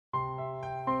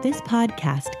This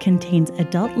podcast contains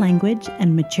adult language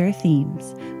and mature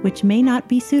themes, which may not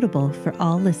be suitable for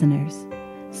all listeners.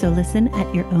 So listen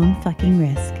at your own fucking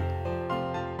risk.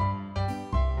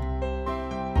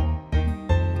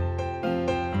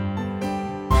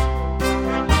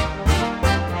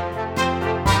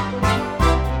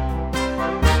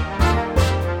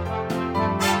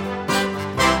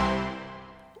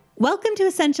 Welcome to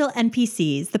Essential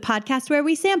NPCs, the podcast where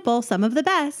we sample some of the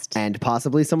best and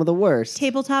possibly some of the worst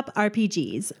tabletop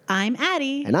RPGs. I'm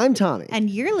Addie. And I'm Tommy. And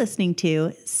you're listening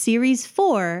to Series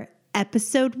 4,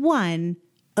 Episode 1,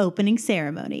 Opening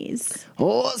Ceremonies.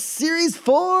 Oh, Series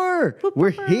 4!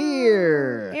 We're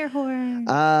here! Air horn.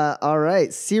 All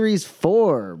right, Series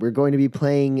 4. We're going to be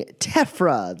playing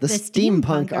Tephra, the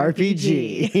Steampunk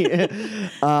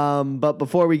RPG. But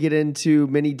before we get into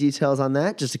many details on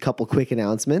that, just a couple quick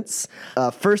announcements.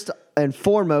 First and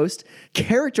foremost,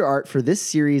 character art for this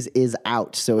series is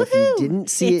out. So if you didn't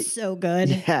see it's so good.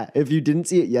 Yeah, if you didn't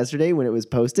see it yesterday when it was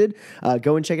posted,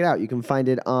 go and check it out. You can find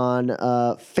it on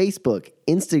Facebook,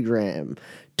 Instagram,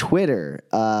 Twitter,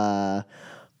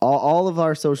 all of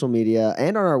our social media,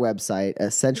 and on our website,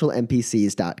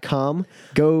 essentialnpcs.com.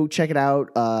 Go check it out.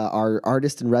 Our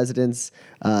artist in residence,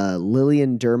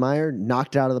 Lillian Dermeyer,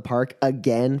 knocked it out of the park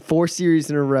again. 4 series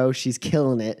in a row. She's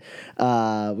killing it.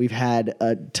 We've had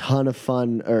a ton of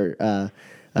fun.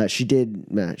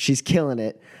 She's killing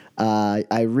it.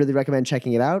 I really recommend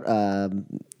checking it out.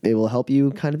 It will help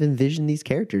you kind of envision these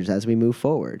characters as we move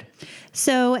forward.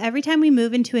 So every time we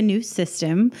move into a new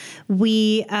system,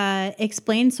 we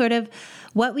explain sort of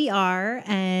what we are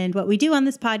and what we do on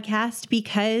this podcast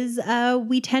because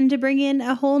we tend to bring in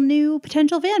a whole new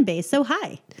potential fan base. So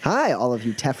hi. Hi, all of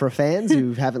you Tephra fans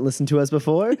who haven't listened to us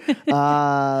before.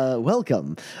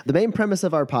 Welcome. The main premise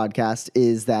of our podcast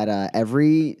is that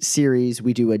every series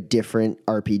we do a different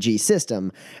RPG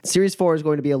system. Series 4 is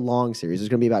going to be a long series. There's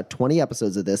going to be about 20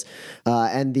 episodes of this.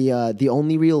 And the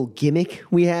only real gimmick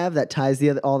we have that ties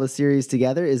all the series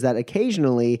together is that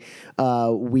occasionally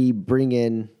we bring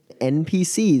in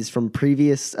NPCs from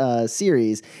previous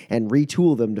series and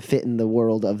retool them to fit in the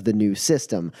world of the new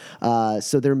system.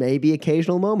 So there may be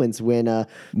occasional moments when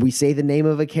we say the name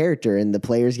of a character and the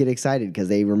players get excited because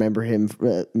they remember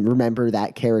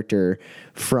that character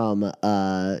from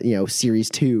series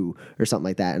 2 or something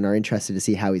like that and are interested to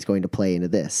see how he's going to play into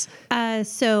this.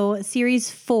 So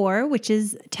series 4, which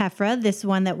is Tephra, this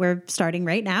one that we're starting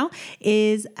right now,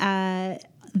 is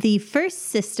the first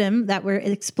system that we're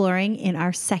exploring in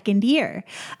our second year.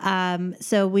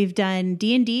 So we've done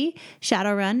D&D,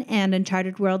 Shadowrun, and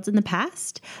Uncharted Worlds in the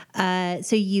past.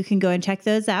 So you can go and check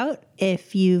those out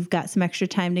if you've got some extra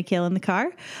time to kill in the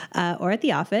car or at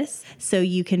the office, so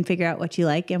you can figure out what you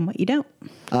like and what you don't.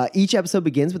 Each episode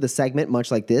begins with a segment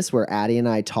much like this where Addie and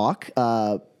I talk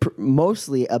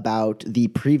mostly about the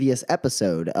previous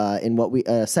episode in what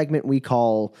a segment we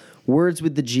call Words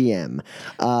with the GM.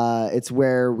 It's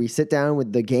where we sit down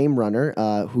with the game runner,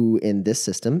 who in this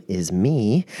system is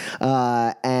me,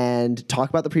 and talk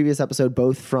about the previous episode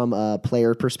both from a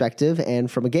player perspective and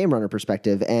from a game runner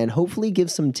perspective, and hopefully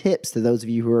give some tips to those of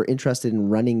you who are interested in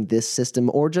running this system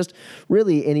or just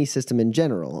really any system in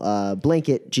general.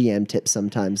 Blanket GM tips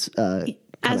sometimes.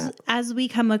 As we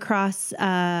come across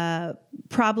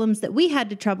problems that we had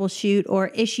to troubleshoot or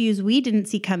issues we didn't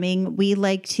see coming, we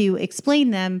like to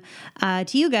explain them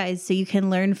to you guys so you can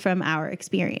learn from our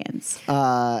experience.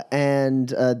 And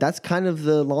that's kind of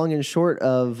the long and short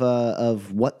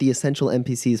of what the Essential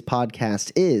NPCs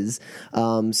podcast is.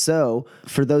 So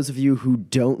for those of you who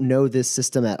don't know this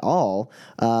system at all,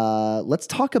 let's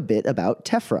talk a bit about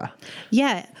Tephra.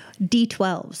 Yeah,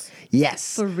 D12s.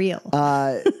 Yes. For real.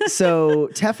 So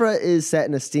Tephra is set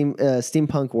in a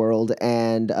steampunk world,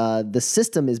 and the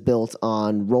system is built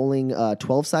on rolling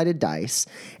 12-sided dice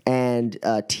and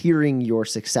tiering your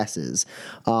successes.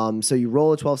 So you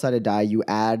roll a 12-sided die, you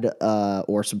add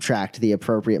or subtract the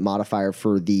appropriate modifier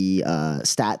for the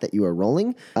stat that you are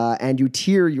rolling, and you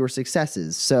tier your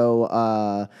successes. So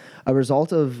a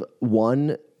result of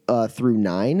 1 through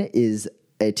 9 is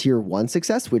a tier 1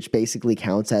 success, which basically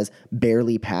counts as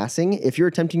barely passing. If you're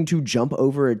attempting to jump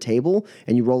over a table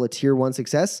and you roll a tier 1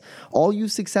 success, all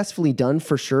you've successfully done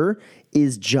for sure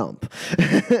is jump.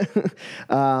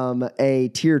 A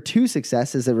tier 2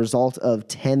 success is a result of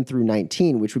 10 through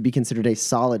 19, which would be considered a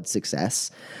solid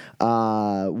success.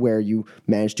 where you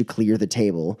managed to clear the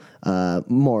table,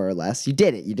 more or less. You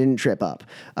did it. You didn't trip up.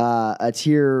 A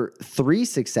tier 3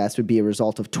 success would be a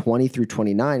result of 20 through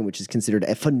 29, which is considered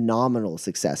a phenomenal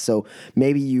success. So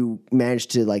maybe you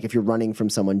managed to, like, if you're running from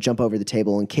someone, jump over the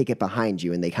table and kick it behind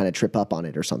you and they kind of trip up on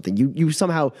it or something. You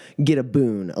somehow get a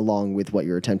boon along with what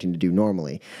you're attempting to do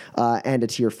normally. And a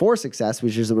tier 4 success,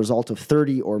 which is a result of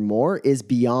 30 or more, is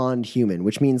beyond human,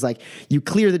 which means, like, you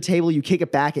clear the table, you kick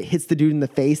it back, it hits the dude in the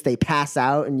face, they pass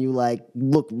out, and you, like,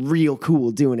 look real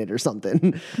cool doing it or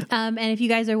something. And if you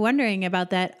guys are wondering about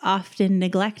that often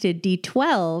neglected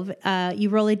D12, you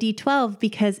roll a D12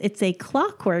 because it's a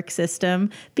clockwork system,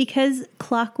 because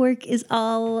clockwork is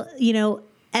all,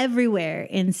 everywhere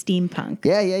in steampunk.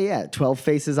 Yeah. 12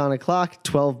 faces on a clock,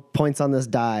 12 points on this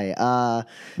die.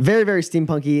 Very, very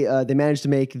steampunky. They managed to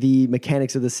make the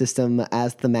mechanics of the system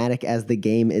as thematic as the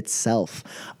game itself,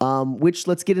 which,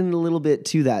 let's get in a little bit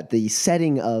to that. The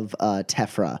setting of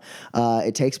Tephra.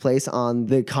 It takes place on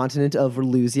the continent of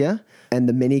Erlusia and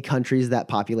the many countries that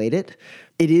populate it.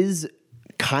 It is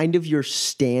kind of your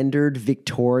standard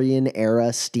Victorian era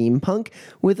steampunk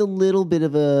with a little bit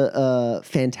of a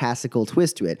fantastical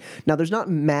twist to it. Now, there's not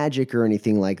magic or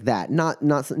anything like that.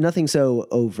 Nothing so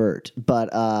overt,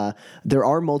 but there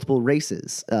are multiple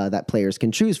races that players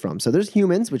can choose from. So there's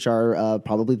humans, which are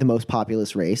probably the most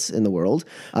populous race in the world,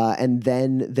 and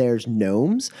then there's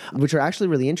gnomes, which are actually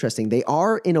really interesting. They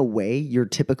are, in a way, your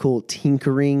typical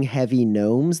tinkering heavy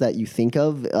gnomes that you think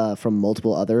of from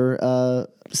multiple other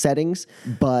settings,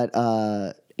 but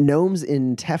gnomes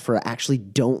in Tephra actually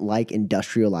don't like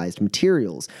industrialized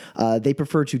materials. They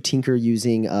prefer to tinker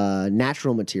using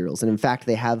natural materials, and in fact,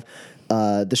 they have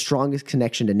the strongest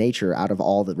connection to nature out of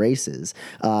all the races.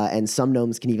 And some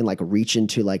gnomes can even, like, reach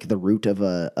into, like, the root of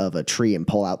a tree and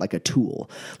pull out, like, a tool.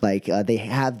 Like, they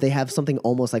have something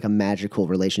almost like a magical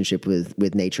relationship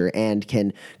with nature, and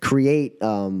can create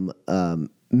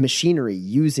machinery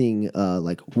using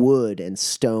like wood and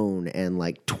stone and,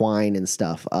 like, twine and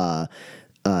stuff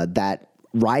that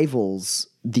rivals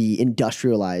the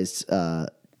industrialized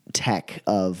tech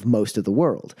of most of the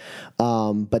world.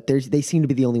 But they seem to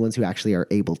be the only ones who actually are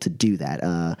able to do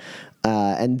that.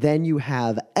 And then you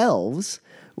have elves,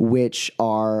 which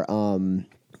are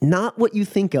not what you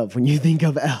think of when you think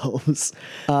of elves.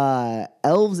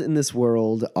 Elves in this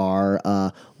world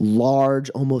are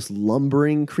large, almost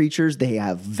lumbering creatures. They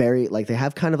have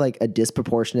kind of like a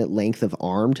disproportionate length of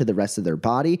arm to the rest of their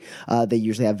body. They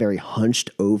usually have very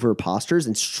hunched over postures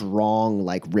and strong,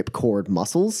 like, ripcord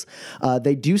muscles.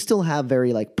 They do still have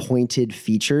very, like, pointed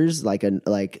features,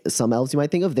 like some elves you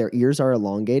might think of. Their ears are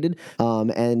elongated,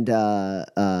 and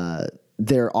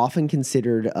they're often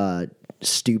considered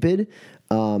stupid.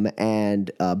 And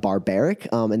barbaric,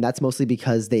 and that's mostly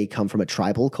because they come from a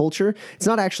tribal culture. It's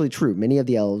not actually true. Many of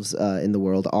the elves in the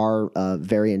world are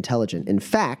very intelligent. In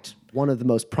fact, one of the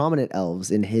most prominent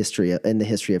elves in the history of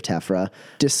Tephra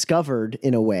discovered,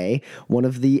 in a way, one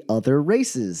of the other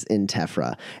races in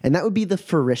Tephra, and that would be the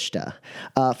Farishta.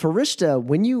 Farishta,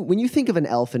 when you think of an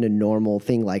elf in a normal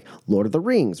thing like Lord of the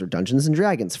Rings or Dungeons and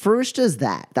Dragons, Farishta is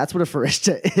that. That's what a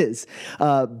Farishta is.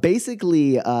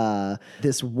 Basically,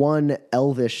 this one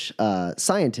elvish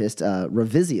scientist,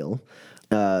 Ravisiel,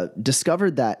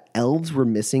 discovered that elves were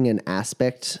missing an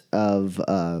aspect of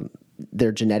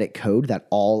their genetic code that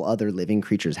all other living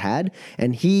creatures had,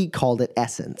 and he called it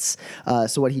essence.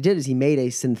 So what he did is he made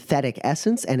a synthetic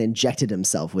essence and injected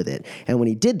himself with it. And when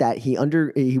he did that, he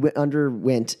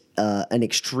underwent an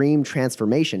extreme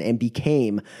transformation and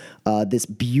became this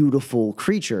beautiful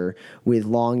creature with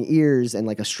long ears and,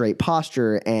 like, a straight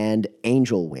posture and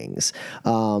angel wings.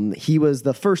 He was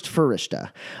the first Farishta.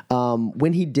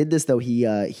 When he did this, though,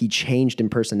 he changed in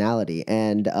personality,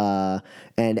 and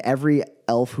every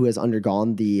elf who has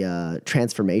undergone the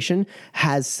transformation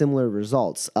has similar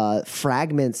results.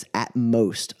 Fragments at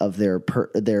most of their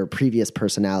previous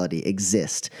personality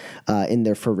exist in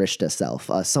their Farishta self.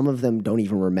 Some of them don't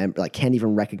even remember, like, can't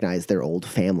even recognize their old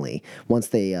family once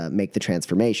they make the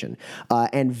transformation.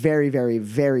 And very, very,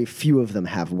 very few of them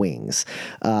have wings.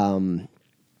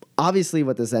 Obviously,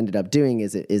 what this ended up doing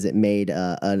is it made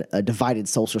a divided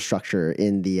social structure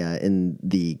in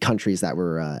the countries that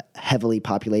were heavily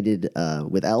populated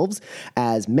with elves,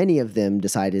 as many of them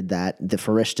decided that the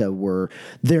Farishta were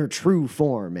their true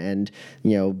form and,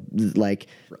 like,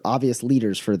 obvious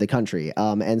leaders for the country.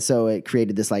 And so it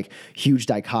created this, like, huge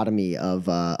dichotomy of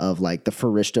like the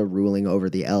Farishta ruling over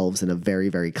the elves in a very,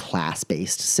 very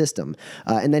class-based system.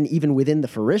 And then even within the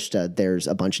Farishta, there's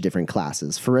a bunch of different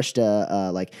classes.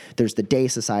 Farishta, like there's the Day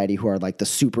Society, who are like the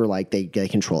super, like they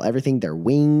control everything. They're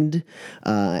winged,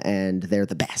 and they're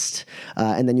the best.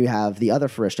 And then you have the other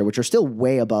Farishta, which are still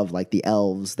way above like the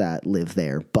elves that live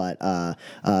there. But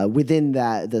within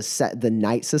that, the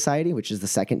Night Society, which is the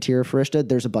second tier of Farishta,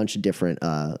 there's a bunch of different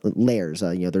layers.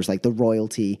 There's like the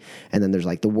royalty, and then there's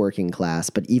like the working class.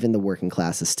 But even the working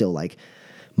class is still like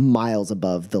miles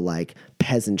above the like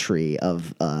peasantry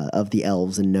of the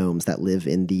elves and gnomes that live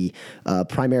in the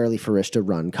primarily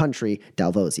Farishta-run country,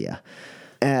 Dalvosia.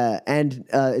 And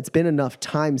it's been enough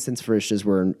time since Farishtas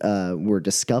were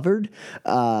discovered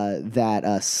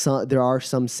that there are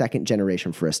some second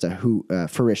generation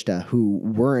Farishta who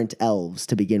weren't elves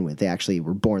to begin with. They actually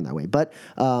were born that way, but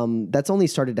that's only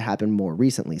started to happen more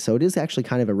recently. So it is actually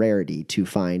kind of a rarity to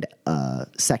find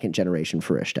second generation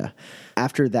Farishta.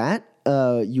 After that,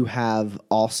 you have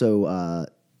also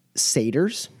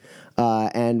satyrs.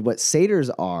 And what satyrs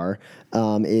are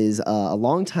is a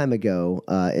long time ago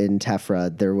in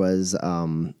Tephra, there was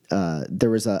an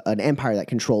empire that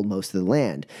controlled most of the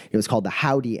land. It was called the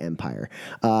Howdy Empire.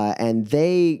 And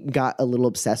they got a little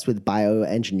obsessed with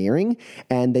bioengineering,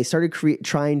 and they started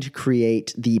trying to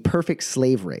create the perfect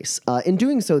slave race. In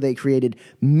doing so, they created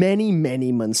many,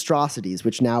 many monstrosities,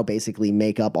 which now basically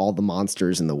make up all the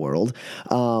monsters in the world.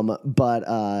 But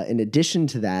in addition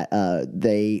to that,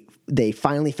 they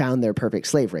finally found their perfect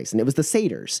slave race, and it was the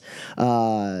satyrs.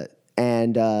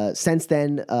 And since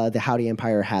then, the Howdy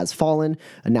Empire has fallen.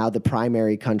 And now the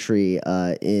primary country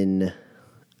in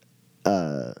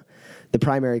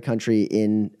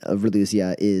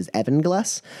Verlusia is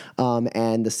Evangles,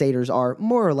 and the satyrs are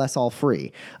more or less all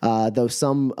free. Though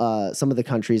some of the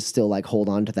countries still like hold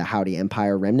on to the Howdy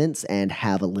Empire remnants and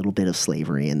have a little bit of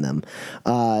slavery in them.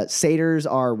 Satyrs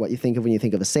are what you think of when you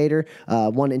think of a satyr.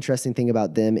 One interesting thing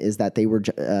about them is that they were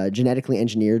genetically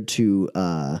engineered to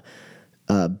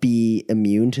be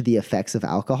immune to the effects of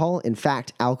alcohol. In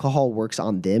fact, alcohol works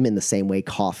on them in the same way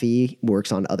coffee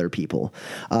works on other people.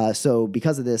 So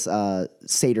because of this,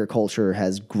 satyr culture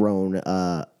has grown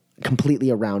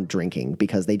completely around drinking,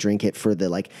 because they drink it for the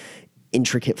like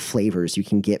intricate flavors you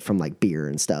can get from like beer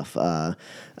and stuff,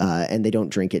 and they don't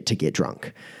drink it to get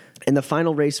drunk. And the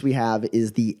final race we have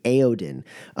is the Eodin,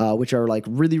 which are like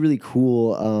really, really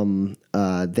cool.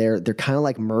 They're kind of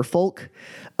like merfolk.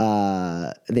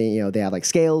 They have like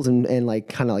scales and like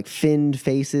kind of like finned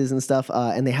faces and stuff.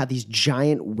 And they have these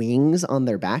giant wings on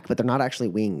their back, but they're not actually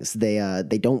wings. They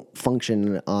don't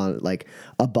function on like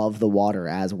above the water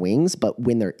as wings, but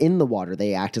when they're in the water,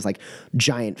 they act as like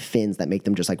giant fins that make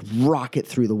them just like rocket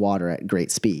through the water at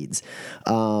great speeds.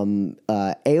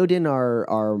 Eodin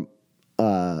are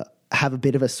have a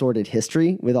bit of a sordid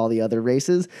history with all the other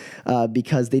races,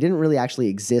 because they didn't really actually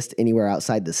exist anywhere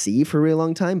outside the sea for a really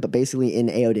long time. But basically in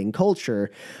Eodin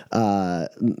culture,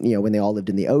 when they all lived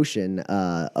in the ocean,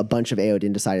 a bunch of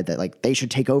Eodin decided that like they should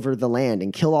take over the land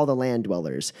and kill all the land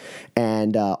dwellers.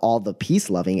 And all the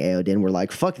peace-loving Eodin were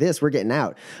like, fuck this, we're getting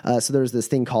out. So there was this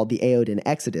thing called the Eodin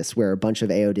Exodus, where a bunch of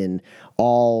Eodin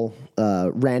all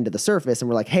ran to the surface and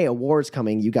were like, hey, a war's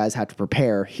coming, you guys have to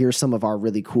prepare. Here's some of our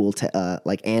really cool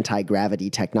like anti-gravity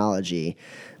technology,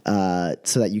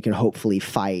 so that you can hopefully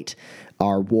fight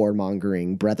our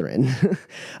warmongering brethren.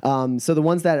 So the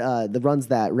ones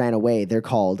that ran away, they're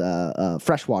called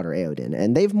freshwater Eodin,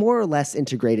 and they've more or less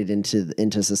integrated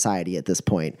into society at this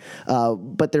point.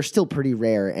 But they're still pretty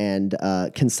rare and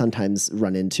can sometimes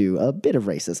run into a bit of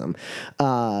racism,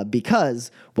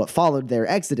 because what followed their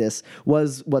exodus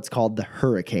was what's called the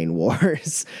Hurricane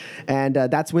Wars, and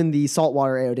that's when the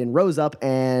saltwater Eodin rose up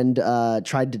and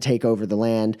tried to take over the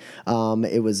land.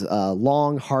 It was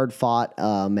long, hard fought,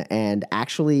 and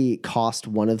actually cost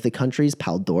one of the countries,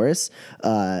 Paldoris,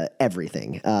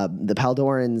 everything. The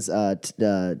Paldorans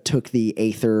took the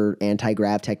Aether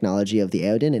anti-grav technology of the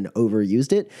Eodin and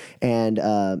overused it, and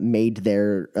made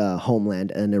their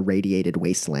homeland an irradiated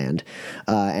wasteland,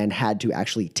 and had to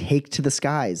actually take to the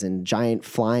skies in giant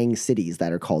flying cities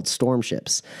that are called storm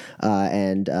ships.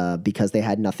 And because they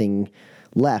had nothing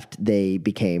left, they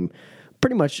became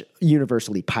pretty much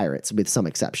universally pirates, with some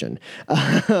exception.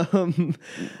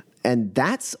 And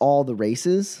that's all the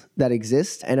races that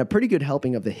exist, and a pretty good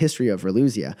helping of the history of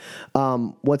Verlusia.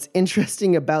 What's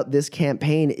interesting about this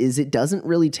campaign is it doesn't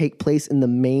really take place in the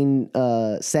main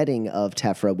setting of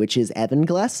Tephra, which is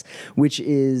Evangles, which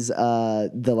is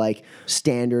the like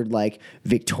standard like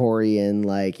Victorian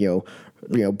like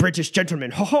British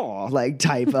gentleman, like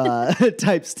type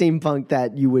steampunk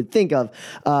that you would think of.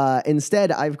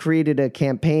 Instead, I've created a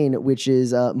campaign which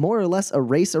is more or less a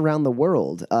race around the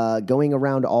world, going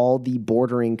around all the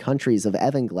bordering countries of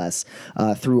Evangles,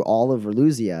 through all of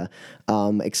Verlusia,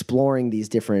 exploring these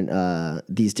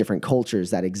different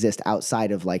cultures that exist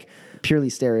outside of like purely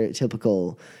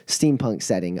stereotypical steampunk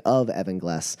setting of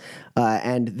Evangles.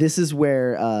 And this is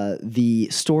where the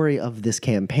story of this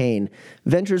campaign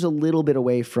ventures a little bit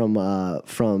away from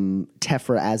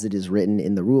Tephra as it is written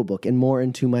in the rulebook and more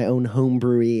into my own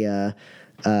homebrewy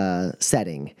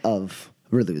setting of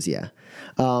Relusia.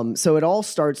 So it all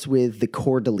starts with the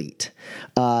Corps d'Elite.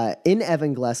 In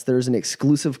Evangles, there's an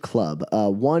exclusive club,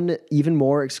 one even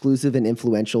more exclusive and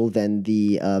influential than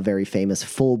the very famous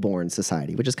Fullborn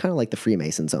Society, which is kind of like the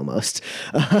Freemasons almost.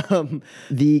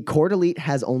 The Corps d'Elite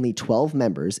has only 12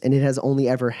 members, and it has only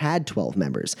ever had 12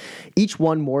 members, each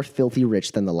one more filthy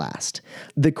rich than the last.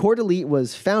 The Corps d'Elite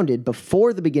was founded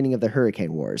before the beginning of the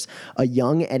Hurricane Wars. A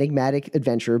young, enigmatic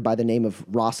adventurer by the name of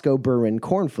Roscoe Burwin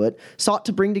Cornfoot sought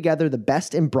to bring together the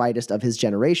best and brightest of his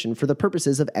generation for the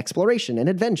purposes of exploration and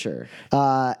adventure.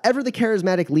 Ever the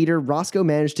charismatic leader, Roscoe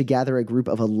managed to gather a group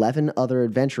of 11 other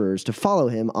adventurers to follow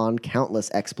him on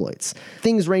countless exploits.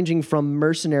 Things ranging from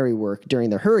mercenary work during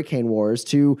the Hurricane Wars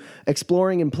to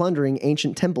exploring and plundering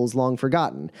ancient temples long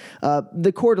forgotten.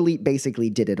 The Corps d'Elite basically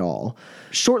did it all.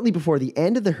 Shortly before the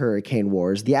end of the Hurricane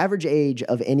Wars, the average age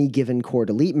of any given Corps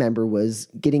d'Elite member was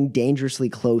getting dangerously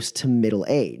close to middle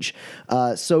age.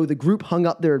 So the group hung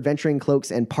up their adventuring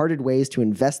cloaks and parted ways to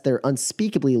invest their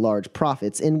unspeakably large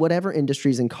profits in whatever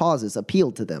industries and causes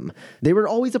appealed to them. They were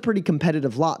always a pretty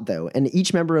competitive lot, though, and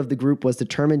each member of the group was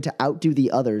determined to outdo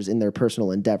the others in their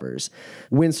personal endeavors.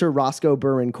 When Sir Roscoe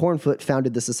Burwin Cornfoot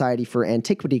founded the Society for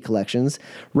Antiquity Collections,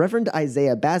 Reverend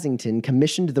Isaiah Basington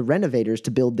commissioned the renovators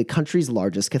to build the country's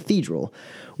largest cathedral.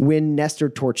 When Nestor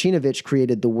Torchinovich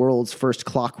created the world's first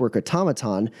clockwork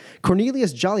automaton,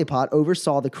 Cornelius Jollipot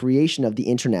oversaw the creation of the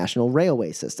International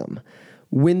Railway System.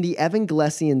 When the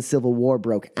Evanglesian Civil War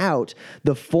broke out,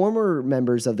 the former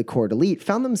members of the Corps d'Elite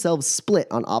found themselves split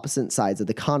on opposite sides of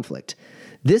the conflict.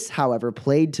 This, however,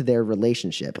 played to their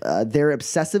relationship. Their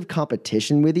obsessive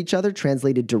competition with each other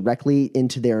translated directly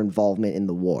into their involvement in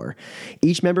the war.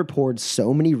 Each member poured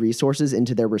so many resources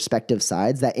into their respective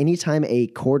sides that anytime a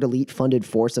Corps d'Elite-funded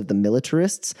force of the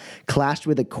militarists clashed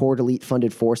with a Corps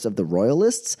d'Elite-funded force of the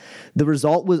royalists, the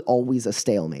result was always a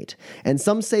stalemate. And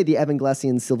some say the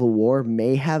Evanglesian Civil War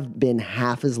may have been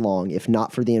half as long if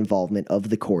not for the involvement of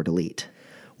the Corps d'Elite.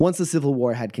 Once the Civil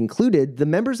War had concluded, the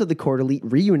members of the Corps d'Elite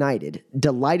reunited,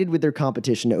 delighted with their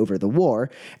competition over the war,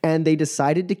 and they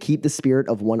decided to keep the spirit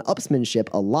of one-upsmanship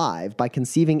alive by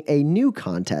conceiving a new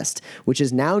contest, which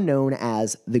is now known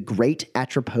as the Great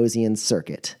Atroposian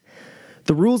Circuit.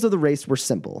 The rules of the race were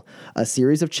simple. A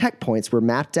series of checkpoints were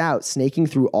mapped out, snaking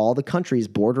through all the countries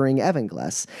bordering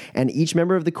Evangles, and each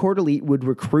member of the Corps d'Elite would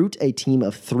recruit a team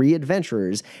of 3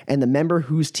 adventurers, and the member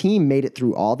whose team made it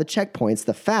through all the checkpoints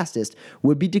the fastest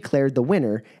would be declared the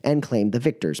winner and claim the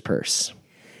victor's purse.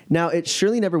 Now, it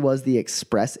surely never was the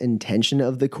express intention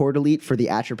of the Corps d'Elite for the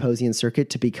Atroposian Circuit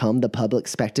to become the public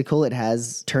spectacle it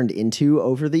has turned into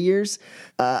over the years.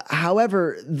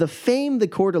 However, the fame the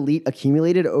Corps d'Elite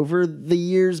accumulated over the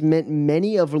years meant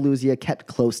many of Relusia kept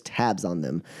close tabs on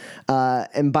them.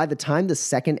 And by the time the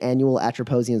second annual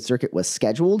Atroposian Circuit was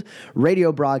scheduled,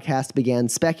 radio broadcasts began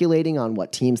speculating on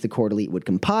what teams the Corps d'Elite would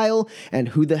compile and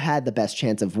who had the best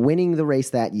chance of winning the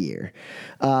race that year.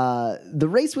 The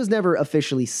race was never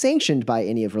officially sanctioned by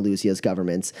any of Relusia's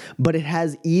governments, but it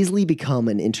has easily become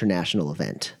an international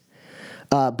event.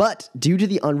 But due to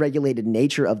the unregulated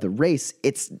nature of the race,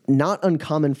 it's not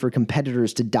uncommon for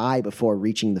competitors to die before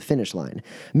reaching the finish line.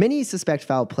 Many suspect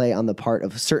foul play on the part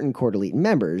of certain Corps d'Elite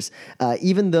members,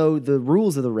 even though the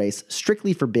rules of the race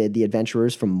strictly forbid the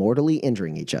adventurers from mortally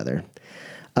injuring each other.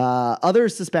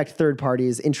 Others suspect third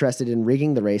parties interested in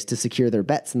rigging the race to secure their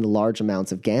bets in the large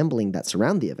amounts of gambling that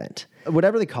surround the event.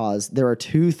 Whatever the cause, there are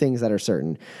 2 things that are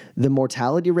certain. The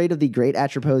mortality rate of the Great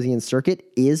Atroposian Circuit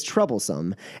is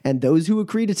troublesome, and those who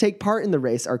agree to take part in the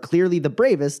race are clearly the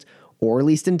bravest, or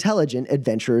least intelligent,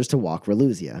 adventurers to walk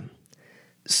Relusia.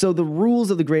 So the rules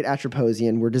of the Great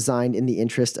Atroposian were designed in the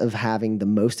interest of having the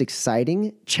most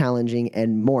exciting, challenging,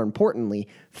 and more importantly,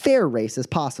 fair race as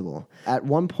possible. At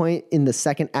one point in the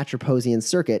second Atroposian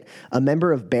Circuit, a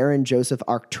member of Baron Joseph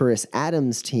Arcturus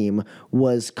Adams' team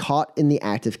was caught in the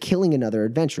act of killing another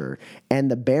adventurer,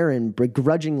 and the Baron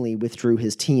begrudgingly withdrew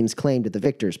his team's claim to the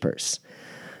victor's purse.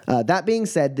 That being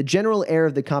said, the general air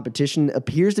of the competition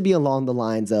appears to be along the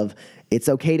lines of, it's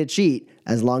okay to cheat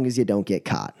as long as you don't get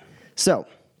caught. So,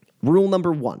 rule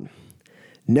number 1.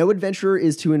 No adventurer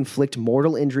is to inflict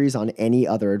mortal injuries on any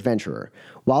other adventurer.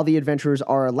 While the adventurers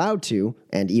are allowed to,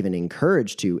 and even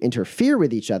encouraged to, interfere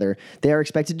with each other, they are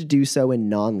expected to do so in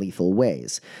non-lethal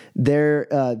ways. They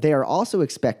are also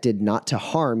expected not to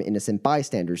harm innocent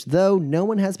bystanders, though no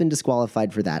one has been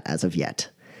disqualified for that as of yet.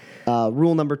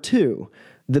 Rule number 2.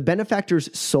 The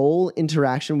benefactor's sole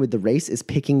interaction with the race is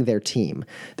picking their team.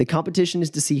 The competition is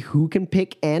to see who can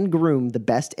pick and groom the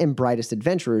best and brightest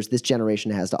adventurers this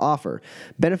generation has to offer.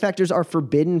 Benefactors are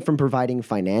forbidden from providing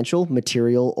financial,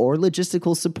 material, or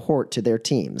logistical support to their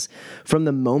teams. From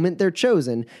the moment they're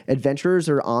chosen, adventurers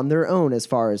are on their own as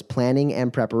far as planning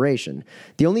and preparation.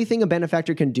 The only thing a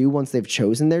benefactor can do once they've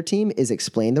chosen their team is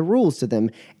explain the rules to them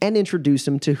and introduce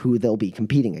them to who they'll be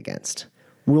competing against.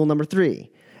 Rule number 3.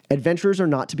 Adventurers are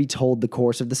not to be told the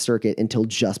course of the circuit until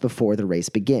just before the race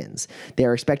begins. They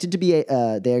are expected to be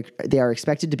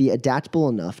adaptable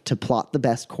enough to plot the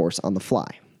best course on the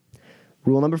fly.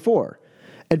 Rule number 4.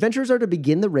 Adventurers are to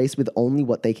begin the race with only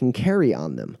what they can carry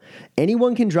on them.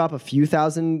 Anyone can drop a few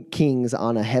thousand kings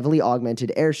on a heavily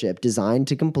augmented airship designed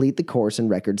to complete the course in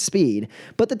record speed,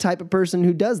 but the type of person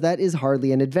who does that is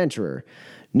hardly an adventurer.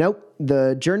 Nope,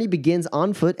 the journey begins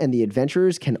on foot and the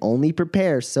adventurers can only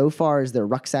prepare so far as their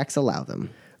rucksacks allow them.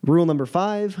 Rule number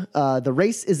 5, the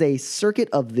race is a circuit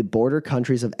of the border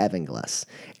countries of Evangles.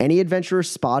 Any adventurer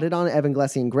spotted on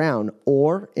Evanglesian ground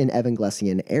or in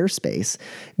Evanglesian airspace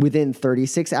within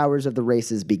 36 hours of the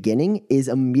race's beginning is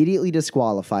immediately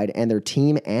disqualified and their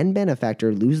team and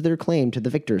benefactor lose their claim to the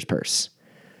victor's purse.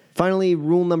 Finally,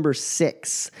 rule number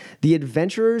 6: the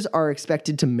adventurers are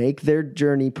expected to make their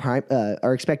journey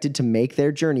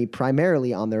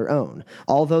primarily on their own.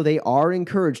 Although they are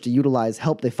encouraged to utilize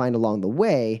help they find along the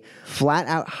way, flat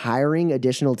out hiring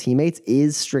additional teammates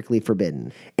is strictly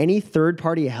forbidden. Any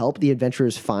third-party help the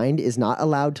adventurers find is not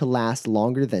allowed to last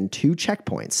longer than 2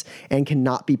 checkpoints and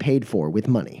cannot be paid for with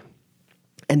money.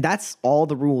 And that's all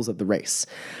the rules of the race.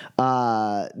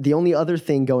 The only other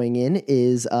thing going in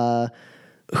is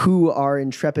who our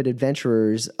intrepid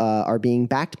adventurers are being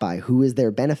backed by, who is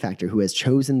their benefactor, who has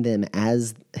chosen them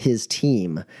as his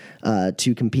team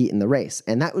to compete in the race.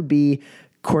 And that would be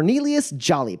Cornelius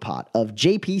Jollypot of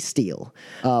JP Steel,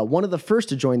 one of the first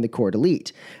to join the Court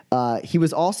Elite. He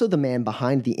was also the man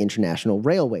behind the International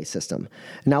Railway System.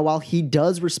 Now, while he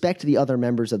does respect the other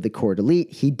members of the Court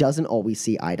Elite, he doesn't always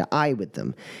see eye to eye with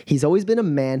them. He's always been a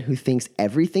man who thinks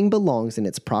everything belongs in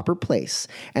its proper place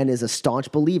and is a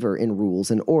staunch believer in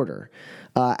rules and order.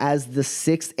 As the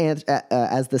sixth annual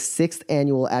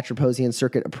Atroposian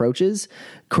Circuit approaches,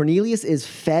 Cornelius is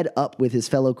fed up with his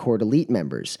fellow Court Elite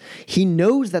members. He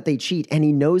knows that they cheat, and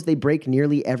he knows they break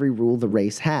nearly every rule the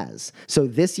race has. So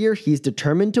this year, he's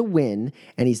determined to win,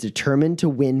 and he's determined to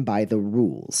win by the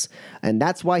rules. And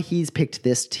that's why he's picked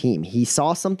this team. He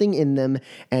saw something in them,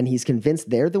 and he's convinced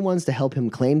they're the ones to help him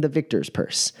claim the victor's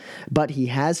purse. But he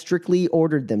has strictly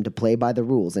ordered them to play by the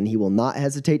rules, and he will not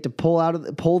hesitate to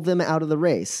pull them out of the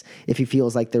race if he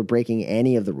feels like they're breaking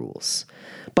any of the rules.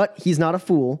 But he's not a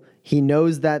fool. He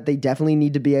knows that they definitely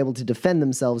need to be able to defend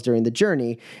themselves during the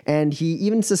journey, and he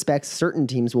even suspects certain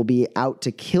teams will be out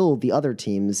to kill the other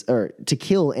teams, or to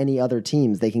kill any other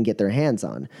teams they can get their hands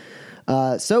on.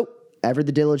 So, ever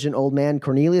the diligent old man,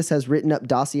 Cornelius has written up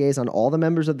dossiers on all the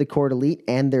members of the Court Elite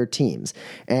and their teams.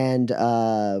 And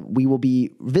we will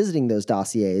be visiting those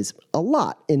dossiers a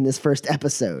lot in this first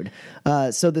episode.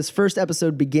 So this first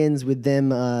episode begins with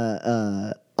them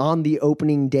on the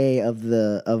opening day of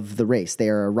the race. They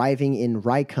are arriving in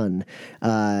Raikön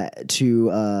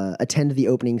to attend the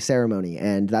opening ceremony,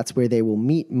 and that's where they will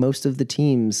meet most of the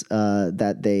teams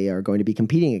that they are going to be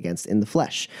competing against in the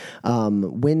flesh.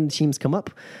 When teams come up,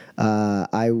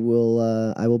 I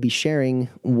will be sharing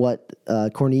what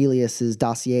Cornelius's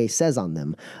dossier says on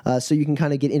them, so you can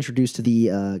kind of get introduced to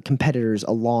the competitors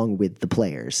along with the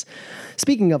players.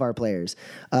 Speaking of our players,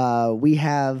 we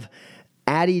have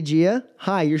Addie Gia.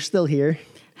 Hi, you're still here.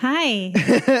 Hi.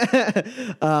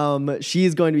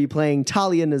 She's going to be playing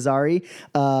Talia Nazari,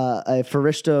 a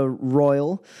Farishta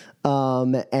Royal.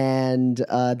 And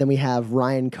then we have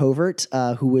Ryan Covert,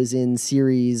 who was in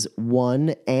Series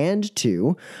 1 and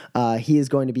 2. He is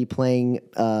going to be playing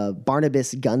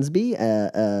Barnabas Gunsby,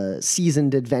 a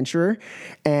seasoned adventurer.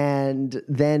 And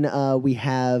then we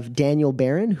have Daniel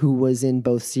Barron, who was in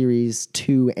both Series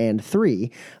 2 and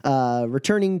 3,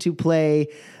 returning to play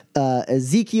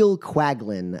Ezekiel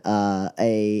Quaglin,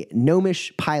 a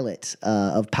gnomish pilot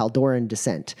of Paldoran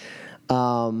descent.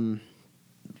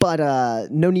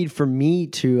 But no need for me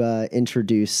to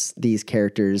introduce these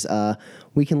characters.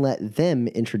 We can let them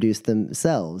introduce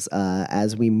themselves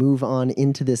as we move on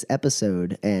into this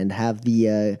episode and have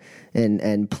the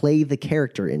and play the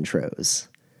character intros.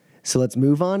 So let's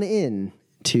move on in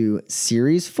to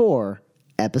Series 4,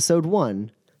 Episode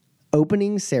 1,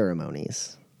 Opening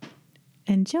Ceremonies.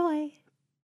 Enjoy.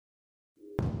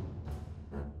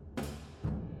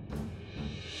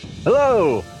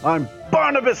 Hello, I'm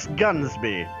Barnabas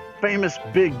Gunsby, famous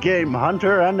big game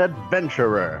hunter and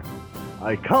adventurer.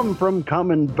 I come from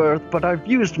common birth, but I've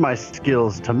used my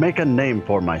skills to make a name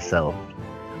for myself.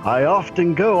 I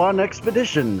often go on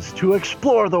expeditions to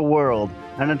explore the world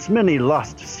and its many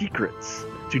lost secrets,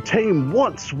 to tame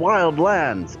once wild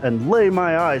lands and lay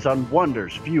my eyes on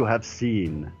wonders few have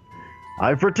seen.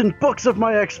 I've written books of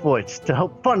my exploits to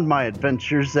help fund my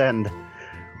adventures, and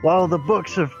while the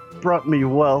books have brought me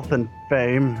wealth and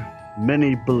fame,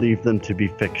 many believe them to be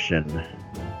fiction.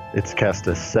 It's cast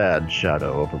a sad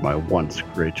shadow over my once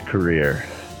great career.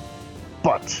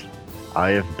 But I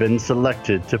have been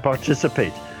selected to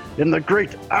participate in the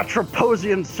great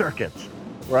Atroposian Circuit,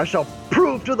 where I shall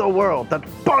prove to the world that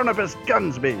Barnabas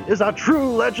Gunsby is a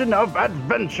true legend of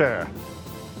adventure.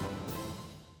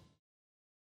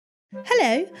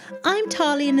 Hello, I'm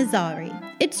Talia Nazari.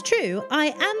 It's true, I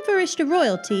am Varishta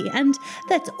royalty, and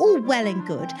that's all well and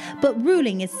good, but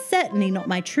ruling is certainly not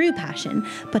my true passion,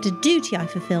 but a duty I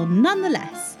fulfill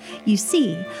nonetheless. You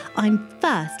see, I'm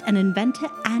first an inventor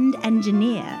and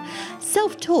engineer.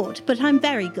 Self-taught, but I'm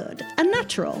very good, a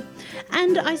natural.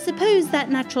 And I suppose that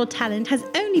natural talent has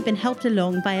only been helped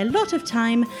along by a lot of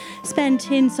time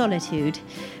spent in solitude.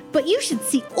 But you should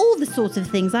see all the sorts of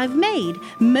things I've made,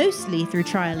 mostly through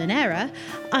trial and error.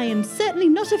 I am certainly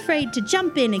not afraid to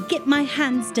jump in and get my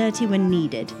hands dirty when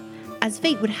needed. As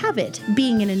fate would have it,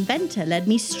 being an inventor led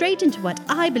me straight into what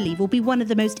I believe will be one of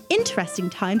the most interesting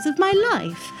times of my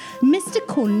life. Mr.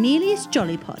 Cornelius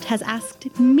Jollypot has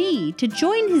asked me to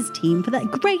join his team for that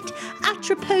great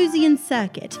Atroposian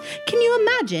Circuit. Can you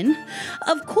imagine?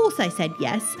 Of course I said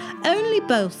yes, only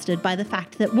bolstered by the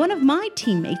fact that one of my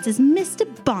teammates is Mr.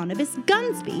 Barnabas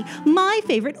Gunsby, my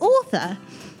favourite author.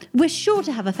 We're sure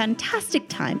to have a fantastic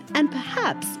time and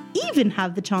perhaps even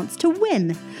have the chance to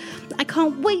win. I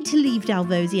can't wait to leave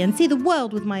Dalvosia and see the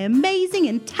world with my amazing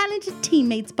and talented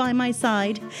teammates by my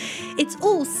side. It's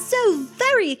all so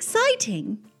very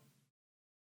exciting.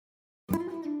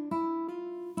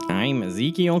 I'm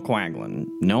Ezekiel Quaglin,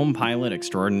 gnome pilot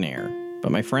extraordinaire,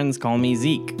 but my friends call me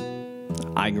Zeke.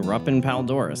 I grew up in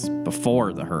Paldoris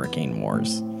before the Hurricane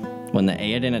Wars. When the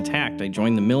Aedan attacked, I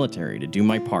joined the military to do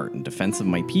my part in defense of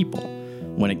my people.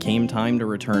 When it came time to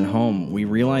return home, we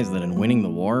realized that in winning the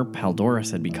war,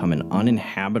 Paldoris had become an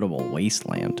uninhabitable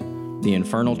wasteland. The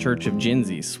Infernal Church of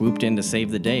Jinzi swooped in to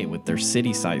save the day with their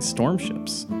city-sized storm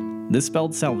ships. This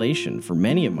spelled salvation for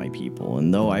many of my people,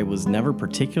 and though I was never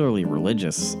particularly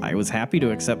religious, I was happy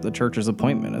to accept the church's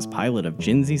appointment as pilot of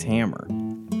Jinzi's Hammer.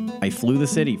 I flew the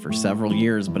city for several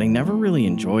years, but I never really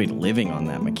enjoyed living on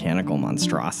that mechanical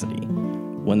monstrosity.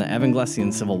 When the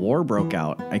Evanglesian Civil War broke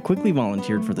out, I quickly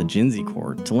volunteered for the Jinzi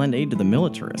Corps to lend aid to the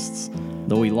militarists.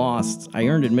 Though we lost, I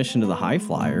earned admission to the High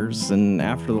Flyers, and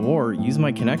after the war, used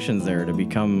my connections there to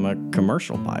become a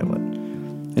commercial pilot.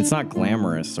 It's not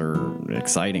glamorous or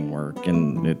exciting work,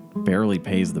 and it barely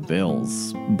pays the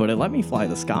bills, but it let me fly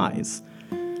the skies.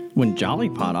 When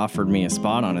Jollypot offered me a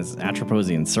spot on his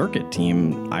Atroposian Circuit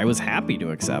team, I was happy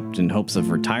to accept in hopes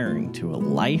of retiring to a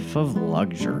life of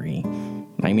luxury.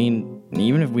 I mean,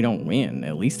 even if we don't win,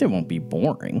 at least it won't be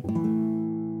boring.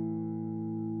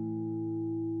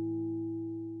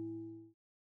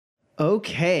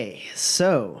 Okay,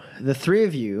 so the three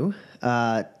of you,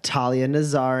 Talia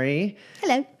Nazari,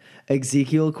 Hello.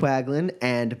 Ezekiel Quaglin,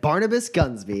 and Barnabas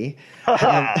Gunsby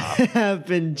have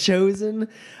been chosen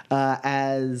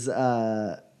as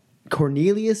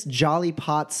Cornelius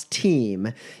Jollypot's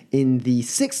team in the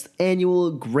 6th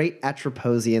annual Great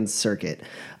Atroposian Circuit.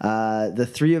 The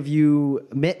three of you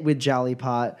met with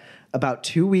Jollypot about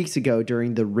 2 weeks ago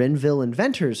during the Renville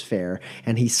Inventors Fair,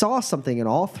 and he saw something in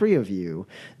all three of you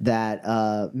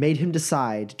that made him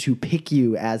decide to pick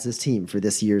you as his team for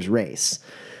this year's race.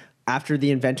 After the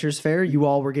Inventors Fair, you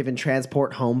all were given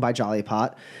transport home by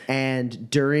Jollypot, and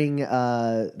during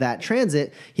that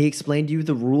transit, he explained to you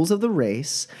the rules of the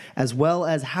race, as well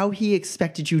as how he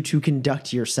expected you to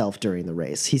conduct yourself during the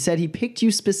race. He said he picked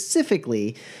you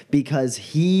specifically because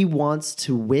he wants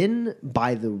to win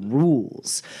by the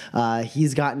rules.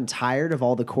 He's gotten tired of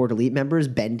all the Court Elite members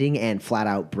bending and flat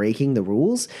out breaking the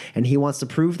rules, and he wants to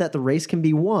prove that the race can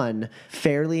be won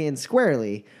fairly and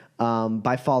squarely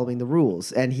by following the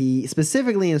rules. And he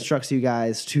specifically instructs you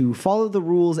guys to follow the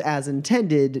rules as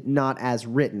intended, not as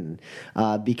written,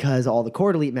 because all the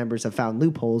Court Elite members have found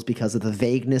loopholes because of the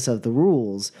vagueness of the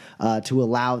rules to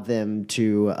allow them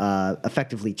to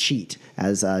effectively cheat,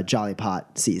 as Jolly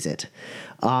Pot sees it.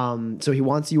 So he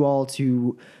wants you all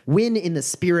to win in the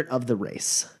spirit of the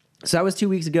race. So that was 2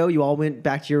 weeks ago. You all went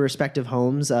back to your respective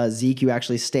homes. Zeke, you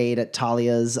actually stayed at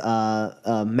Talia's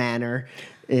manor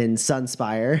in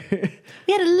Sunspire.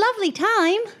 We had a lovely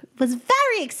time. It was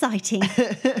very exciting.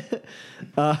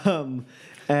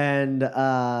 And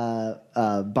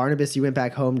Barnabas, you went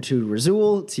back home to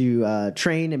Razul to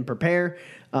train and prepare.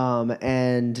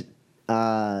 And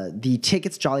the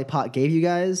tickets Jolly Pot gave you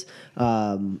guys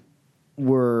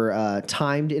were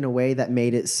timed in a way that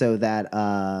made it so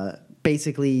that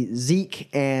basically Zeke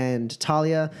and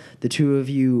Talia, the two of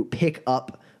you, pick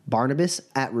up Barnabas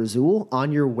at Razul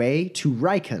on your way to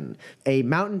Rykon, a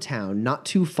mountain town not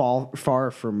too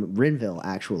far from Rinville,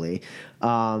 actually.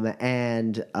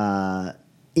 And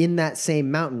in that same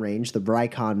mountain range, the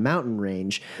Rykon mountain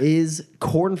range, is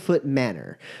Cornfoot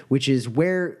Manor, which is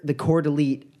where the Court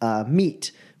Elite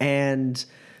meet. And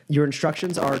your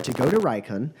instructions are to go to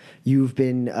Rykon. You've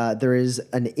been there is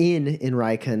an inn in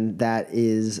Rykon that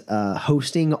is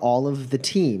hosting all of the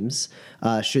teams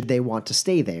should they want to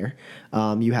stay there.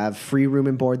 You have free room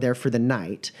and board there for the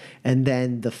night, and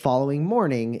then the following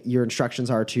morning, your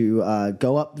instructions are to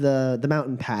go up the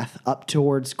mountain path up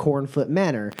towards Cornfoot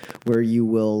Manor, where you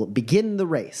will begin the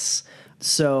race.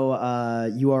 So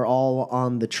you are all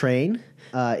on the train.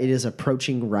 It is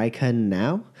approaching Rykon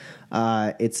now.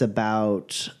 It's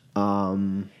about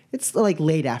it's like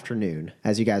late afternoon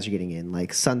as you guys are getting in,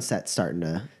 like sunset starting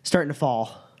to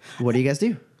fall. What do you guys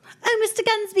do? Oh, Mr.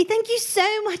 Gunsby, thank you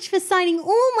so much for signing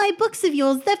all my books of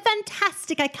yours. They're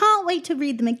fantastic. I can't wait to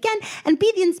read them again and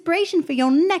be the inspiration for your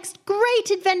next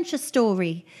great adventure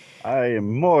story. I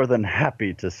am more than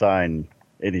happy to sign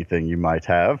anything you might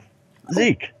have.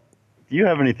 Zeke, do you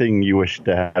have anything you wish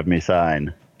to have me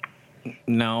sign?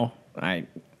 No.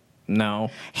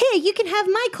 Here, you can have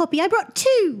my copy. I brought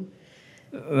 2.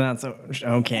 That's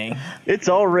okay. It's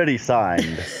already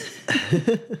signed.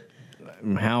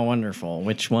 How wonderful.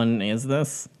 Which one is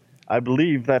this? I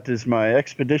believe that is my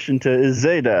expedition to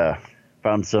Izeda.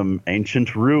 Found some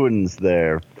ancient ruins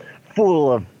there,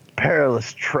 full of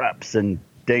perilous traps and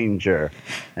danger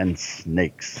and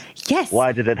snakes. Yes.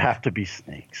 Why did it have to be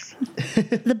snakes?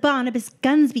 The Barnabas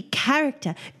Gunsby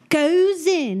character goes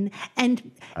in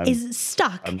and is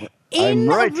stuck in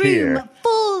right a room here.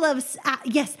 full of...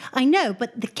 yes, I know,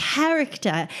 but the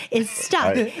character is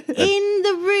stuck in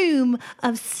the room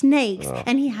of snakes,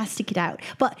 and he has to get out.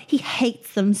 But he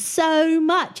hates them so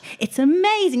much. It's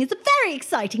amazing. It's a very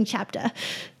exciting chapter.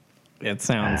 It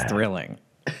sounds thrilling.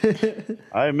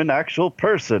 I'm an actual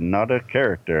person, not a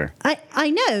character. I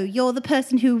know you're the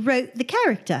person who wrote the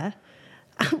character.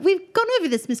 We've gone over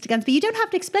this, Mr. Gunsby. You don't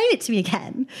have to explain it to me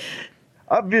again.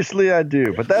 Obviously I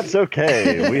do, but that's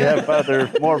okay. We have other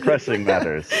more pressing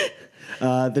matters.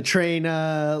 The train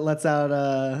lets out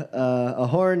a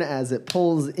horn as it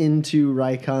pulls into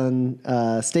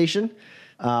Rykon Station.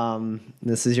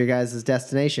 This is your guys'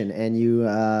 destination, and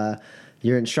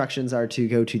your instructions are to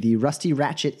go to the Rusty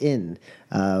Ratchet Inn,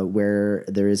 where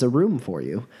there is a room for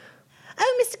you.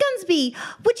 Oh, Mr. Gunsby,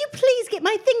 would you please get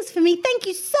my things for me? Thank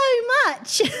you so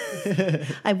much.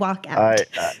 I walk out.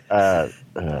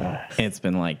 It's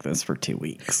been like this for 2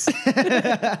 weeks.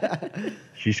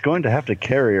 She's going to have to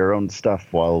carry her own stuff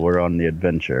while we're on the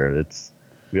adventure.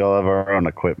 We all have our own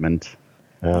equipment.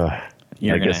 I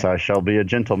guess I shall be a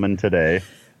gentleman today,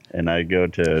 and I go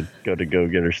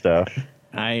get her stuff.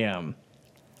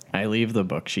 I leave the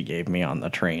book she gave me on the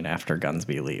train after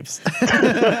Gunsby leaves.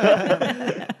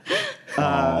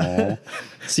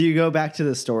 So you go back to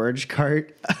the storage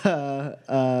cart,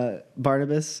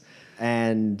 Barnabas,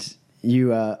 and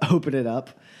you open it up,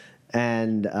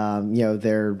 and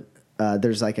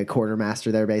there's like a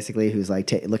quartermaster there basically who's like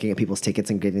looking at people's tickets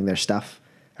and getting their stuff.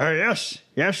 Yes,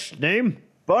 name?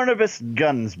 Barnabas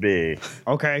Gunsby.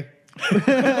 Okay.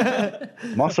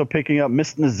 I'm also picking up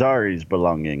Miss Nazari's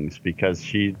belongings because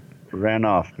she ran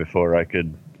off before I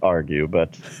could argue,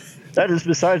 but that is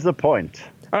besides the point.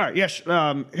 All right, yes,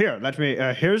 here, let me,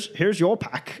 here's your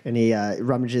pack. And he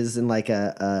rummages in like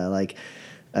an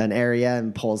area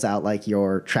and pulls out like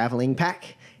your traveling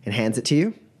pack and hands it to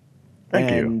you.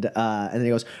 Thank you. And then he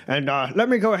goes, And let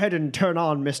me go ahead and turn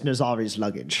on Miss Nazari's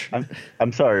luggage.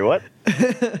 I'm sorry, what?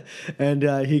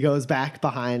 and he goes back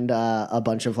behind a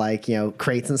bunch of like,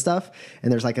 crates and stuff.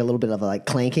 And there's like a little bit of like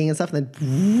clanking and stuff. And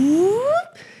then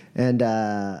And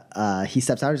he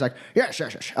steps out. He's like, yes.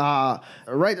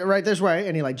 Right this way.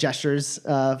 And he like gestures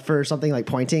for something, like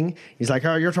pointing. He's like,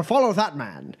 you're to follow that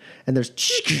man. And there's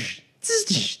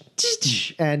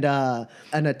and an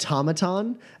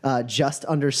automaton just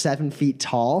under 7 feet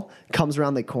tall comes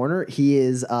around the corner. He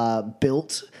is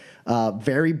built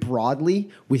very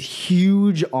broadly with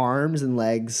huge arms and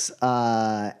legs,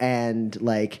 and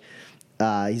like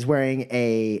he's wearing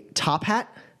a top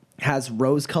hat, has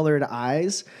rose-colored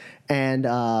eyes, and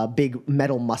a big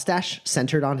metal mustache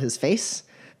centered on his face.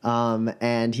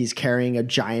 And he's carrying a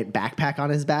giant backpack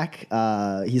on his back.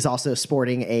 He's also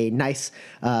sporting a nice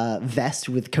vest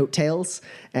with coattails,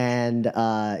 and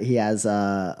he has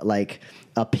like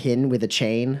a pin with a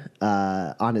chain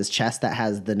on his chest that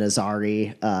has the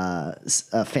Nazari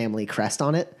family crest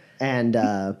on it. And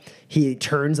he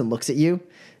turns and looks at you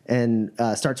and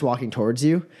starts walking towards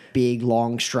you. Big,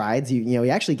 long strides. He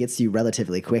actually gets to you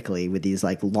relatively quickly with these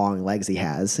like long legs he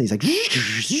has. He's like,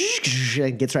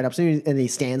 and gets right up to you, and he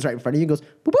stands right in front of you and goes,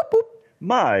 boop, boop, boop.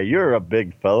 My, you're a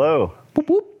big fellow. Boop,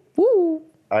 boop, woo.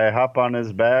 I hop on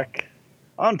his back.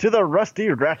 Onto the rusty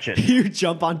ratchet. You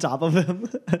jump on top of him.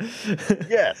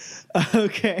 Yes.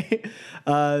 Okay.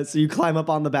 So you climb up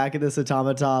on the back of this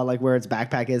automata, like where its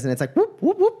backpack is, and it's like whoop,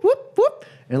 whoop, whoop, whoop, whoop.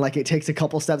 And like it takes a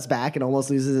couple steps back and almost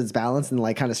loses its balance and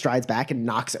like kind of strides back and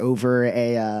knocks over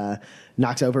a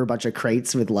bunch of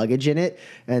crates with luggage in it.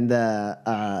 And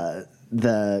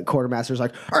the quartermaster's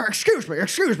like, excuse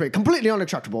me, completely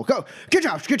unacceptable. Go, get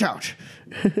out.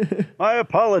 My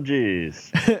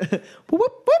apologies. Whoop, whoop,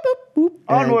 whoop, whoop, whoop.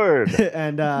 Onward.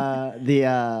 And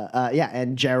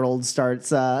Gerald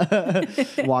starts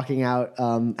walking out,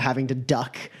 having to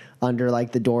duck under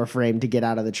like the door frame to get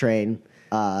out of the train.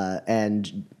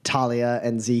 And Talia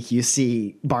and Zeke, you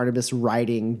see Barnabas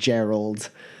riding Gerald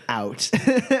out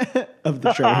of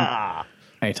the train.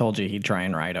 I told you he'd try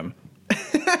and ride him.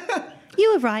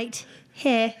 You were right.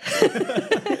 Here.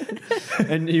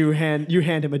 And you hand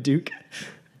him a duke.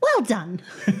 Well done.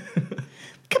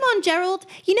 Come on, Gerald.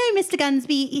 You know, Mr.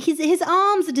 Gunsby, his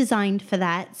arms are designed for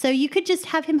that. So you could just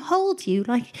have him hold you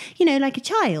like a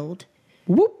child.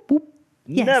 Whoop, whoop.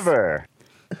 Yes. Never.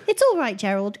 It's all right,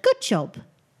 Gerald. Good job.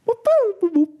 Whoop,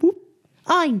 whoop, whoop, whoop.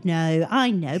 I know,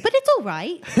 but it's all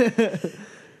right.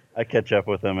 I catch up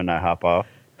with him and I hop off.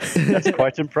 That's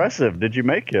quite impressive. Did you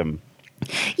make him?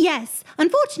 Yes.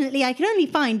 Unfortunately, I could only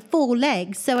find 4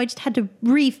 legs, so I just had to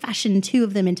refashion 2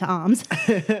 of them into arms.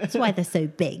 That's why they're so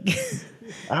big.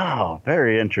 Oh,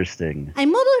 very interesting. I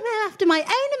modeled him after my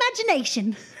own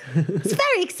imagination. It's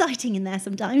very exciting in there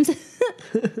sometimes.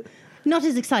 Not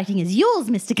as exciting as yours,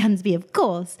 Mr. Gunsby, of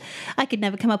course. I could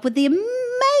never come up with the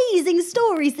amazing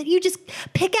stories that you just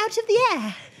pick out of the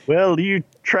air. Well, you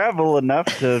travel enough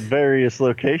to various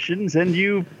locations, and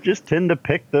you just tend to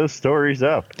pick those stories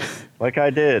up, like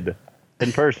I did,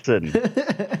 in person.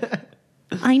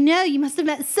 I know, you must have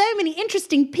met so many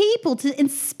interesting people to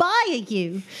inspire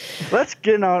you. Let's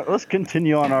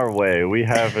continue on our way. We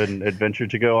have an adventure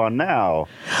to go on now.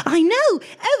 I know.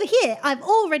 Over here, I've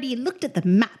already looked at the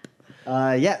map.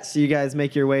 So you guys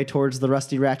make your way towards the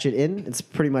Rusty Ratchet Inn. It's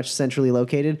pretty much centrally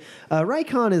located.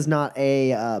 Rykon is not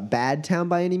a bad town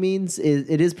by any means.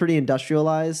 It is pretty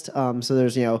industrialized, so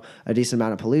there's a decent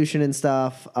amount of pollution and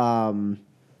stuff.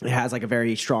 It has like a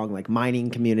very strong like mining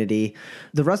community.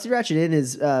 The Rusty Ratchet Inn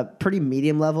is pretty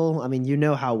medium level. I mean, you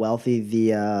know how wealthy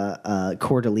the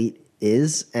Court Elite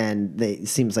is, and it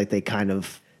seems like they could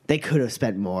have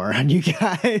spent more on you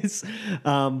guys,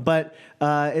 but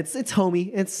it's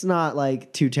homey. It's not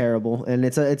like too terrible, and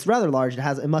it's rather large.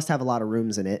 It must have a lot of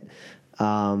rooms in it,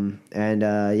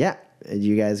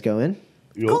 you guys go in?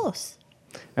 Of course.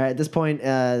 All right, at this point,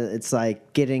 it's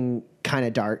like getting kind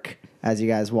of dark as you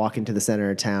guys walk into the center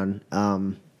of town.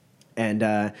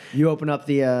 And you open up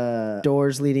the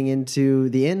doors leading into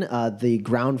the inn. The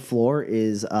ground floor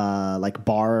is like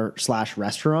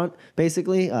bar/restaurant,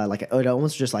 basically. It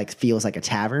almost just like feels like a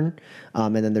tavern.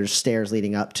 And then there's stairs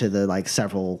leading up to the like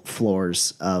several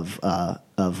floors of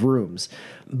rooms.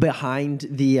 Behind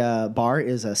the bar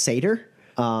is a satyr.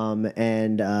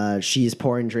 And she's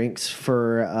pouring drinks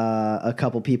for a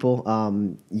couple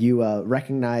people. You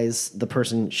recognize the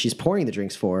person she's pouring the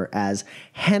drinks for as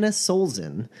Hannah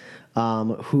Solzin,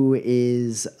 who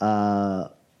is a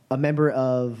member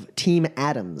of Team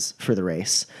Adams for the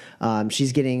race.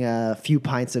 She's getting a few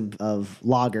pints of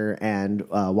lager and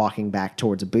walking back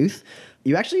towards a booth.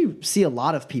 You actually see a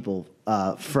lot of people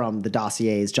from the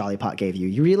dossiers Jolly Pot gave you.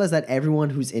 You realize that everyone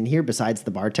who's in here, besides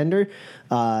the bartender,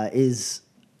 is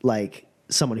like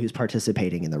someone who's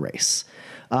participating in the race.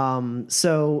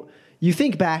 So you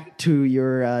think back to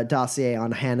your dossier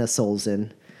on Hannah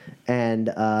Solzin,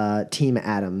 and Team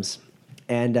Adams.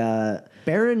 And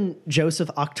Baron Joseph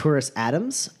Octurus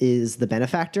Adams is the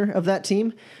benefactor of that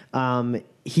team.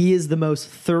 He is the most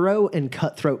thorough and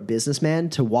cutthroat businessman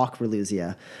to walk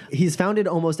Relusia. He's founded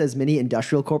almost as many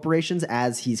industrial corporations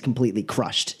as he's completely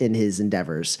crushed in his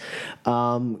endeavors.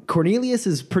 Cornelius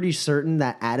is pretty certain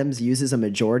that Adams uses a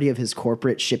majority of his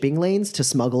corporate shipping lanes to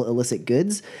smuggle illicit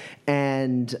goods,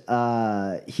 and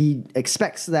he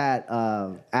expects that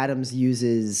Adams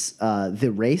uses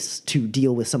the race to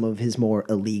deal with some of his more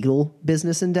illegal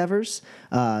business endeavors,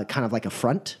 kind of like a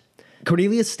front.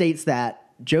 Cornelius states that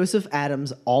Joseph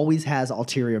Adams always has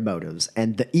ulterior motives,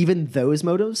 and even those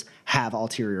motives have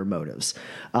ulterior motives.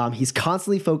 He's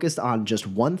constantly focused on just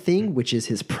one thing, which is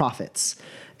his profits,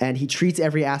 and he treats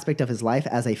every aspect of his life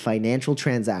as a financial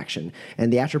transaction,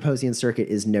 and the Atroposian Circuit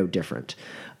is no different.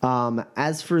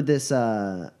 As for this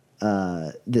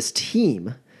this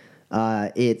team,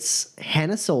 it's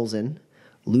Hannah Solzhen,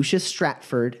 Lucius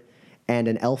Stratford, and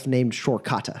an elf named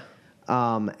Shorkata.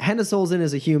 Hannah Solzhen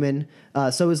is a human,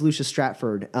 so is Lucius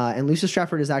Stratford, and Lucius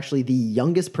Stratford is actually the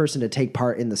youngest person to take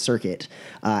part in the circuit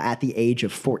at the age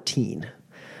of 14.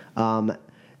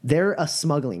 They're a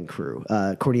smuggling crew,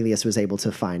 Cornelius was able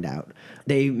to find out.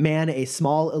 They man a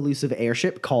small, elusive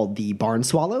airship called the Barn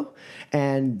Swallow,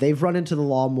 and they've run into the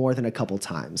law more than a couple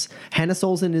times. Hannah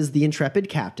Solzhen is the intrepid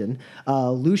captain.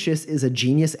 Lucius is a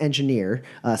genius engineer,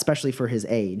 especially for his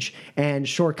age. And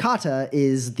Shorkata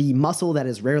is the muscle that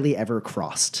is rarely ever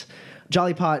crossed.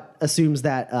 Jollypot assumes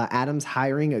that Adams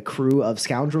hiring a crew of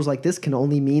scoundrels like this can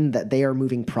only mean that they are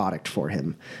moving product for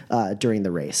him during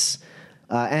the race.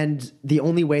 And the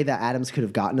only way that Adams could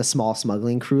have gotten a small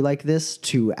smuggling crew like this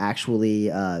to actually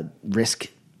risk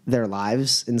their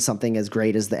lives in something as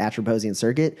great as the Atroposian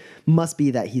Circuit must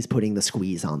be that he's putting the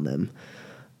squeeze on them.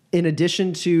 In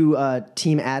addition to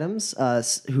Team Adams,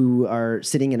 who are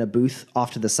sitting in a booth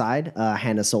off to the side,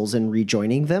 Hannah Solzhen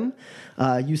rejoining them,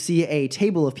 you see a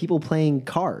table of people playing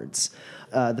cards.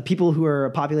 The people who are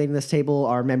populating this table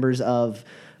are members of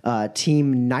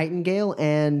Team Nightingale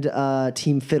and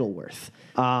Team Fiddleworth.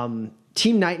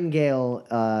 Team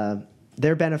Nightingale,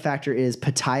 their benefactor is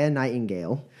Pataya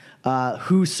Nightingale,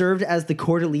 who served as the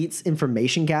Court Elite's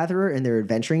information gatherer in their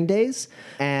adventuring days.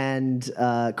 And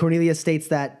Cornelius states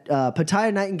that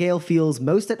Pataya Nightingale feels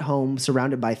most at home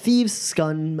surrounded by thieves,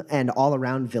 scum, and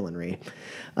all-around villainy.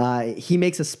 He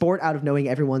makes a sport out of knowing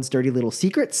everyone's dirty little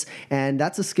secrets, and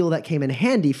that's a skill that came in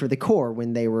handy for the Corps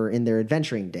when they were in their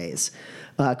adventuring days.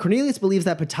 Cornelius believes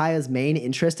that Pataya's main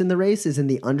interest in the race is in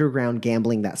the underground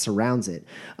gambling that surrounds it.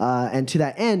 And to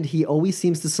that end, he always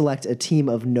seems to select a team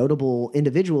of notable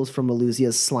individuals from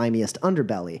Elusia's slimiest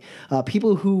underbelly.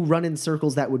 People who run in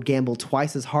circles that would gamble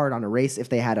twice as hard on a race if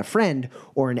they had a friend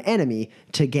or an enemy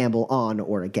to gamble on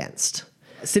or against.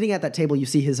 Sitting at that table, you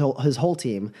see his whole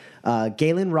team,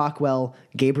 Galen Rockwell,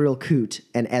 Gabriel Coote,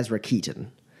 and Ezra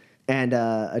Keaton. And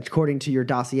according to your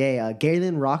dossier,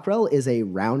 Galen Rockwell is a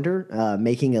rounder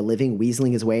making a living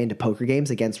weaseling his way into poker games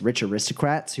against rich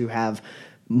aristocrats who have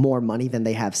more money than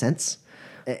they have sense.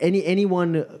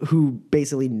 Anyone who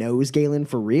basically knows Galen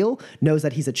for real knows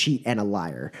that he's a cheat and a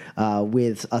liar,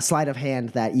 with a sleight of hand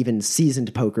that even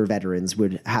seasoned poker veterans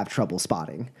would have trouble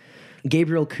spotting.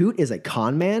 Gabriel Coote is a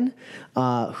con man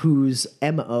whose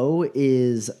MO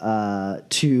is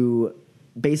to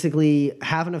basically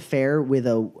have an affair with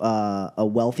a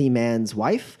wealthy man's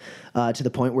wife to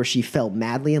the point where she fell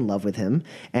madly in love with him,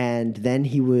 and then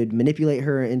he would manipulate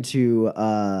her into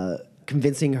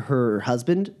convincing her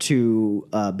husband to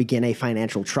begin a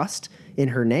financial trust in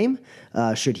her name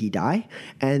should he die.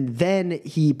 And then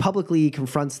he publicly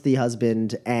confronts the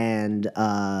husband and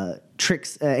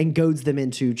tricks and goads them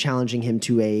into challenging him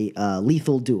to a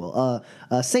lethal duel,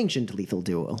 a sanctioned lethal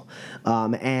duel.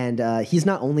 And he's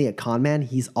not only a con man,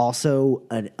 he's also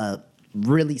a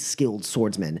really skilled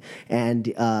swordsman. And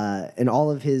in all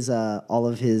of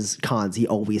his cons, he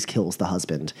always kills the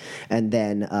husband and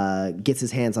then gets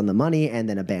his hands on the money and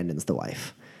then abandons the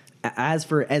wife. As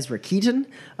for Ezra Keaton,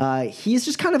 he's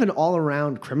just kind of an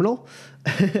all-around criminal.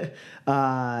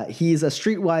 He's a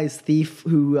streetwise thief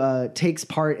who takes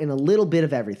part in a little bit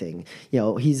of everything. You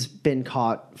know, he's been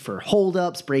caught for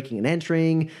holdups, breaking and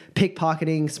entering,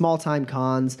 pickpocketing, small-time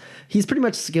cons. He's pretty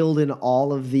much skilled in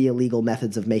all of the illegal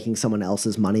methods of making someone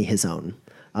else's money his own.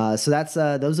 So that's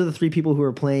those are the three people who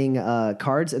are playing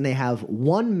cards, and they have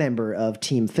one member of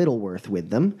Team Fiddleworth with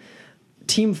them.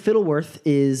 Team Fiddleworth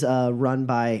is run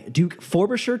by Duke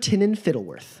Frobisher Tynan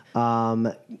Fiddleworth.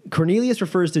 Cornelius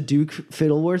refers to Duke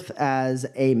Fiddleworth as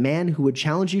a man who would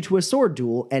challenge you to a sword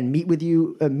duel and meet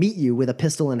you with a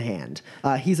pistol in hand.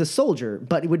 He's a soldier,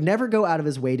 but would never go out of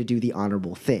his way to do the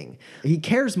honorable thing. He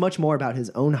cares much more about his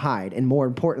own hide and, more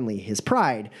importantly, his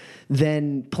pride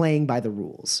than playing by the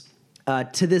rules.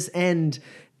 To this end,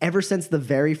 ever since the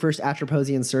very first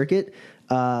Atroposian circuit,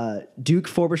 Duke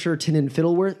Frobisher Tynan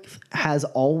Fiddleworth has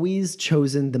always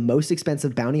chosen the most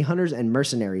expensive bounty hunters and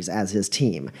mercenaries as his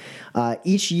team.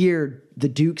 Each year, the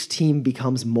Duke's team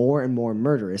becomes more and more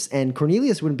murderous, and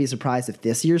Cornelius wouldn't be surprised if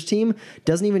this year's team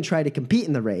doesn't even try to compete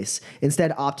in the race,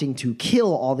 instead opting to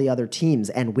kill all the other teams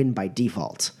and win by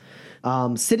default.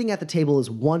 Sitting at the table is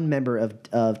one member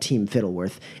of Team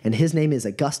Fiddleworth, and his name is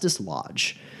Augustus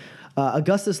Lodge.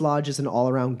 Augustus Lodge is an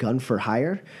all-around gun for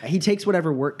hire. He takes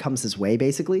whatever work comes his way,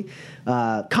 basically.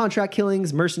 Contract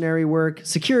killings, mercenary work,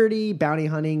 security, bounty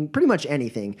hunting, pretty much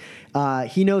anything.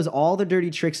 He knows all the dirty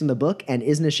tricks in the book and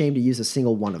isn't ashamed to use a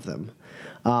single one of them.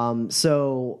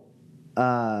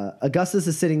 Augustus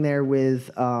is sitting there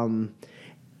with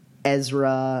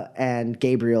Ezra and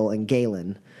Gabriel and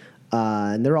Galen.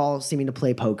 And they're all seeming to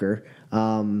play poker.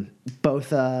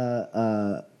 Both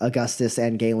Augustus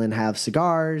and Galen have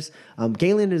cigars.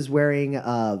 Galen is wearing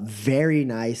a very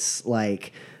nice,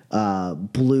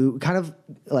 blue, kind of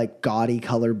like gaudy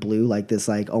color blue, like this,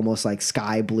 almost like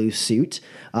sky blue suit.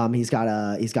 He's got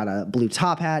a blue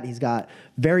top hat. He's got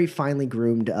very finely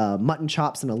groomed mutton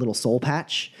chops and a little soul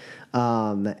patch.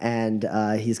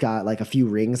 And he's got a few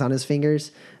rings on his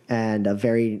fingers and a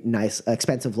very nice,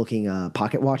 expensive looking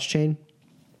pocket watch chain.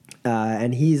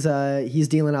 And he's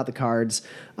dealing out the cards.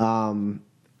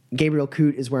 Gabriel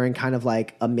Coote is wearing kind of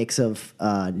like a mix of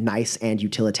nice and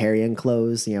utilitarian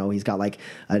clothes. He's got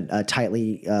a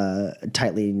tightly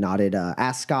knotted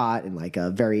ascot and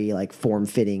a very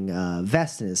form-fitting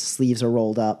vest, and his sleeves are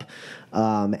rolled up.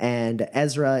 And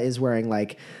Ezra is wearing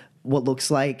what looks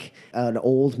like an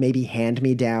old, maybe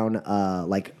hand-me-down,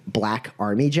 black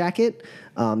army jacket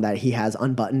that he has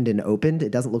unbuttoned and opened.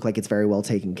 It doesn't look like it's very well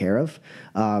taken care of.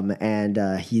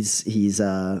 And he's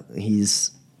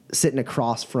sitting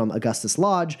across from Augustus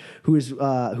Lodge,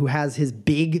 who has his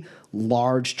big,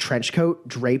 large trench coat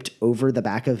draped over the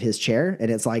back of his chair, and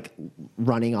it's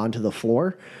running onto the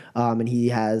floor. And he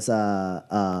has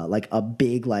a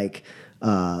big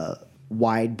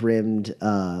wide-brimmed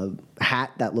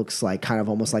hat that looks kind of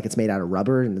almost like it's made out of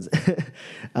rubber, and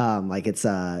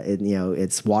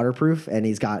it's waterproof. And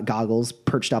he's got goggles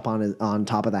perched up on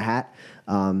top of the hat.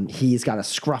 He's got a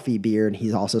scruffy beard, and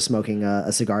he's also smoking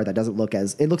a cigar that doesn't look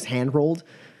it looks hand rolled.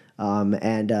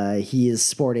 And he is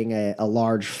sporting a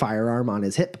large firearm on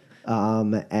his hip.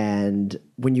 And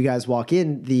when you guys walk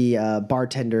in, the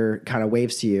bartender kind of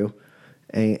waves to you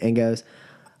and goes,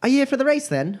 "Are you here for the race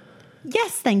then?"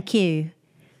 Yes, thank you.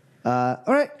 All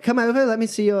right, come over. Let me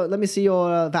see your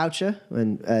voucher.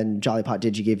 And Jolly Pot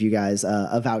Digi give you guys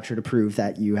a voucher to prove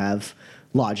that you have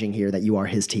lodging here, that you are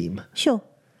his team. Sure.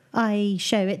 I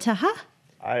show it to her.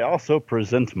 I also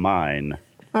present mine.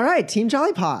 All right, Team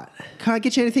Jolly Pot. Can I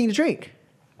get you anything to drink?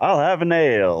 I'll have an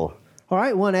ale. All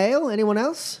right, one ale. Anyone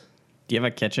else? Do you have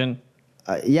a kitchen?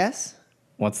 Yes.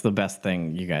 What's the best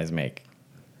thing you guys make?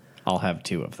 I'll have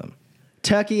 2 of them.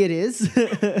 Turkey it is.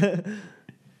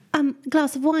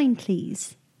 Glass of wine,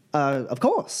 please. Of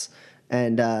course.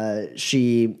 And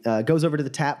she goes over to the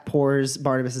tap, pours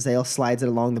Barnabas' ale, slides it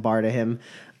along the bar to him,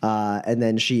 and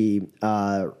then she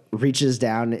reaches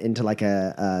down into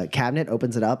a cabinet,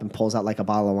 opens it up, and pulls out a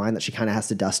bottle of wine that she kind of has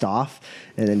to dust off.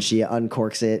 And then she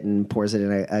uncorks it and pours it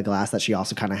in a glass that she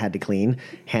also kind of had to clean,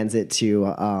 hands it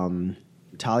to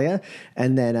Talia,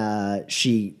 and then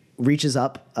she reaches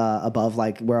up above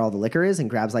where all the liquor is and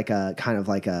grabs a kind of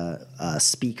a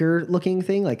speaker looking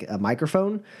thing, like a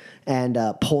microphone, and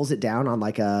pulls it down on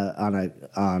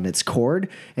on its cord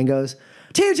and goes,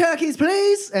 "2 turkeys,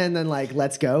 please," and then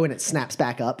lets go, and it snaps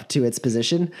back up to its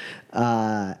position.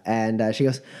 And she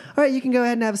goes, "All right, you can go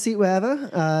ahead and have a seat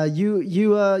wherever.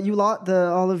 You lot,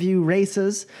 all of you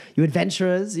racers, you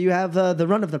adventurers, you have the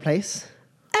run of the place."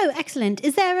 Oh, excellent.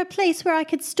 Is there a place where I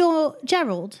could store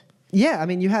Gerald? Yeah, I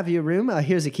mean, you have your room.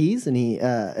 Here's the keys,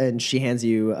 and she hands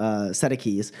you a set of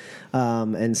keys,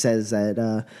 and says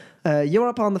that you're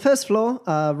up on the first floor,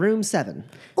 room 7.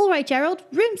 All right, Gerald,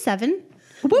 room 7.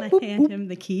 Whoop, I whoop, hand whoop. him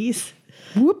the keys.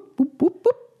 Whoop, whoop, whoop,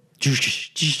 whoop.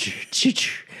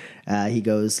 He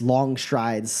goes long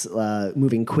strides,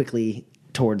 moving quickly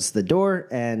towards the door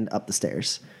and up the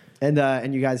stairs.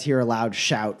 And you guys hear a loud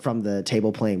shout from the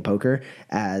table playing poker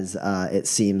as it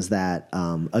seems that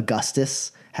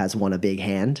Augustus has won a big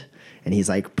hand, and he's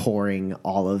like pouring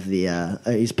all of the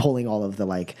he's pulling all of the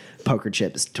like poker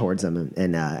chips towards him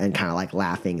and kind of like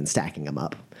laughing and stacking them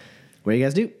up. What do you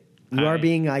guys do? You are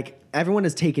being like, everyone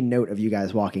has taken note of you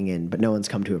guys walking in, but no one's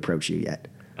come to approach you yet.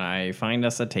 I find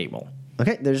us a table.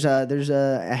 Okay, there's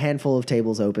a handful of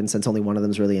tables open since only one of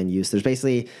them is really in use. There's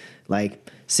basically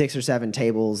like 6 or 7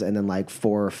 tables and then like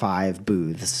 4 or 5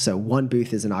 booths. So one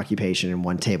booth is an occupation and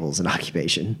one table is an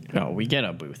occupation. No, we get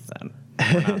a booth then.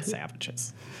 We're not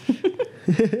savages.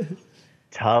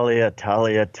 Talia,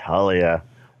 Talia, Talia.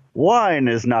 Wine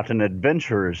is not an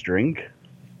adventurer's drink.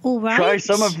 All right. Try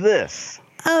some of this.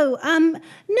 Oh,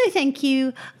 no, thank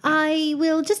you. I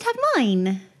will just have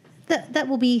mine. That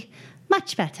will be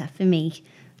much better for me.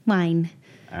 Wine.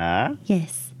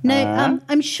 Yes. No,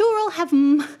 I'm sure I'll have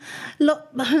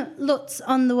lots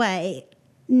on the way.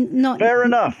 Not Fair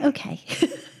enough. Okay.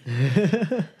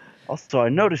 Also, I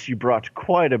noticed you brought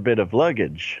quite a bit of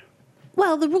luggage.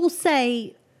 Well, the rules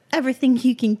say everything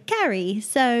you can carry,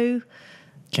 so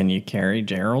Can you carry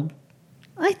Gerald?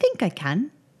 I think I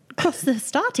can. Cross the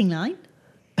starting line.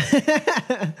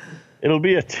 It'll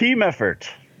be a team effort.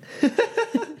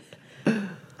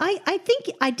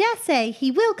 I dare say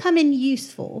he will come in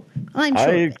useful. I'm sure.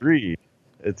 I agree.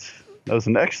 That was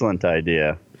an excellent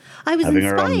idea. I was Having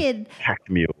our own inspired. pack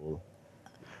mule.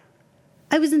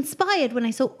 I was inspired when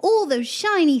I saw all those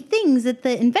shiny things at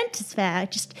the Inventors Fair. I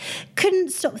just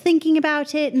couldn't stop thinking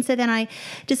about it. And so then I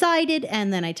decided,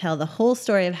 and then I tell the whole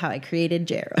story of how I created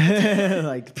Gerald.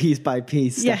 Like piece by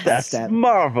piece, step Yes. by That's step.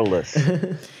 marvelous.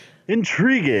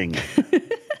 Intriguing.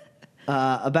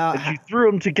 About You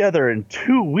threw them together in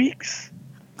 2 weeks.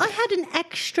 I had an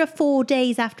extra 4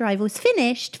 days after I was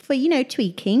finished for,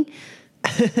 tweaking.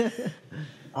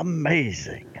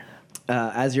 Amazing.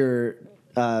 as you're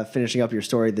finishing up your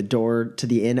story, the door to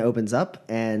the inn opens up,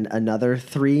 and another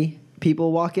 3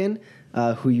 people walk in,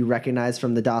 who you recognize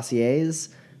from the dossiers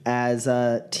as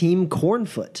Team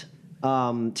Cornfoot.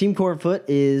 Team Cornfoot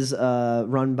is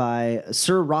run by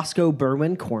Sir Roscoe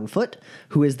Berwin Cornfoot,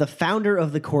 who is the founder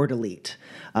of the Court Elite.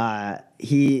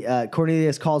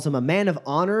 Cornelius calls him a man of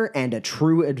honor and a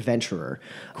true adventurer.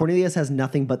 Cornelius has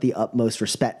nothing but the utmost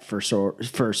respect for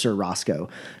Sir Roscoe.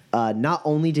 Not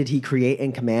only did he create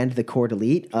and command the Court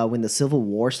Elite when the Civil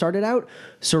War started out,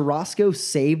 Sir Roscoe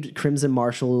saved Crimson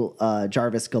Marshal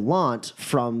Jarvis Gallant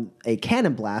from a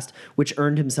cannon blast, which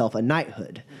earned himself a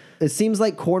knighthood. It seems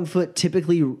like Cornfoot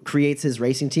typically creates his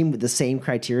racing team with the same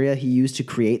criteria he used to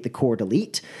create the Court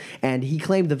Elite, and he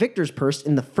claimed the victor's purse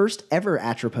in the first ever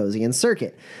Atroposian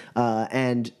circuit.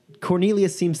 And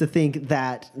Cornelius seems to think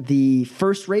that the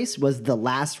first race was the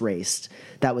last race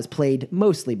that was played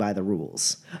mostly by the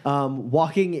rules.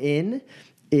 Walking in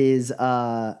is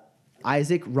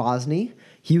Isaac Rosny,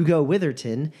 Hugo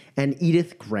Witherton, and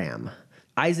Edith Graham.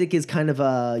 Isaac is kind of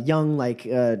a young,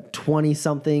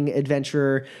 20-something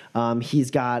adventurer. He's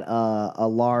got a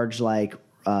large,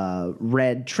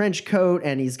 red trench coat,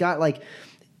 and he's got,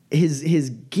 his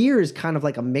gear is kind of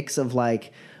like a mix of,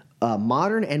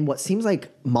 modern and what seems like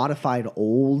modified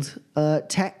old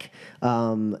tech,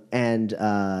 and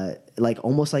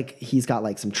almost like he's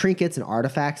got, some trinkets and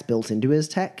artifacts built into his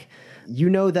tech.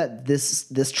 You know that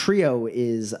this trio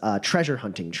is a treasure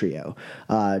hunting trio,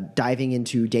 diving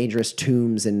into dangerous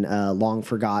tombs and long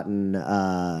forgotten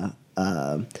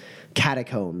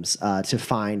catacombs to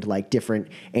find different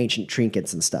ancient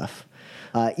trinkets and stuff.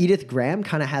 Edith Graham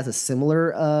kind of has a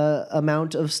similar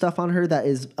amount of stuff on her that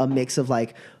is a mix of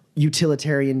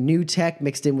utilitarian new tech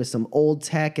mixed in with some old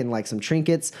tech and some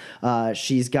trinkets.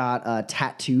 She's got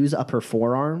tattoos up her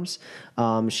forearms.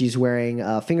 She's wearing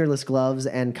fingerless gloves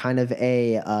and kind of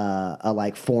a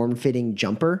form-fitting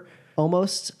jumper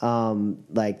almost,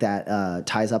 that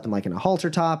ties up in a halter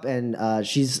top. And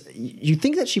you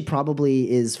think that she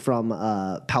probably is from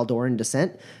Paldoran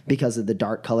descent because of the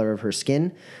dark color of her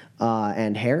skin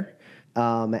and hair.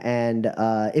 And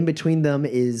in between them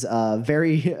is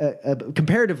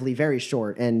comparatively very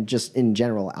short, and just in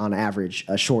general, on average,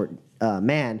 a short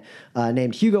man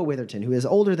named Hugo Witherton, who is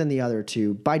older than the other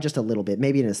 2 by just a little bit,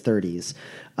 maybe in his 30s.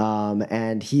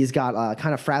 And he's got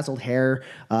kind of frazzled hair,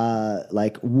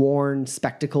 worn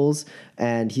spectacles,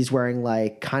 and he's wearing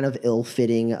kind of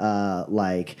ill-fitting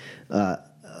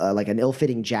an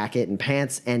ill-fitting jacket and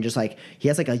pants, and just he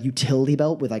has a utility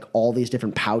belt with all these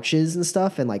different pouches and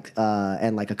stuff, and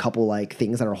a couple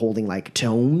things that are holding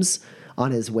tomes on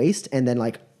his waist, and then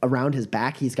around his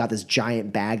back he's got this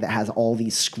giant bag that has all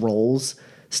these scrolls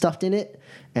stuffed in it,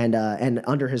 and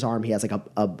under his arm he has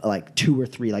a 2 or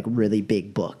 3 really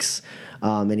big books,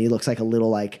 and he looks a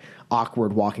little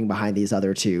awkward walking behind these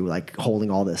other 2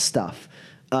 holding all this stuff.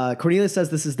 Cornelius says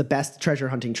this is the best treasure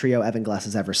hunting trio Evan Glass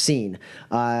has ever seen.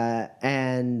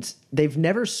 And they've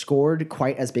never scored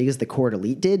quite as big as the Court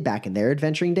Elite did back in their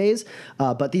adventuring days.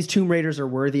 But these Tomb Raiders are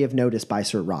worthy of notice by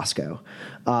Sir Roscoe.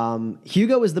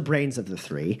 Hugo is the brains of the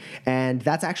three. And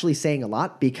that's actually saying a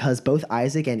lot because both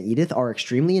Isaac and Edith are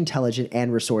extremely intelligent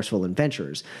and resourceful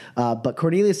adventurers. But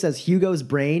Cornelius says Hugo's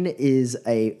brain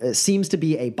seems to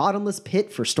be a bottomless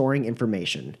pit for storing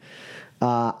information.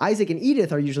 Isaac and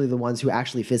Edith are usually the ones who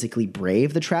actually physically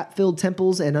brave the trap-filled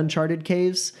temples and uncharted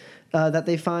caves that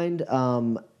they find.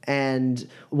 And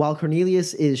while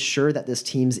Cornelius is sure that this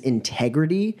team's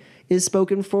integrity is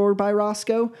spoken for by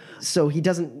Roscoe, so he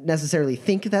doesn't necessarily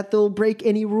think that they'll break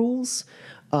any rules,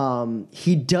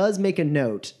 he does make a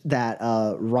note that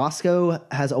Roscoe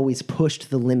has always pushed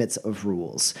the limits of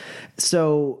rules.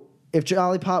 So if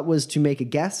Jollypot was to make a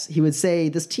guess, he would say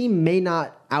this team may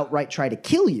not outright try to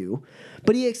kill you,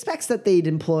 but he expects that they'd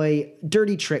employ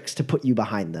dirty tricks to put you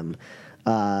behind them,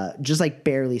 just like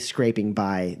barely scraping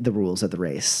by the rules of the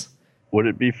race. Would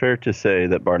it be fair to say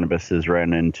that Barnabas has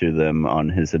ran into them on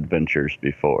his adventures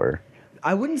before?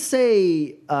 I wouldn't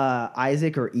say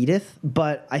Isaac or Edith,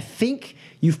 but I think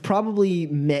you've probably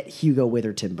met Hugo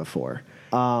Witherton before.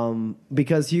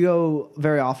 Because Hugo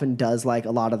very often does like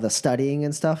a lot of the studying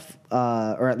and stuff,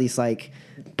 or at least like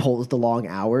pulls the long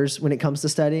hours when it comes to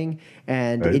studying.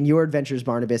 And in your adventures,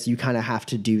 Barnabas, you kind of have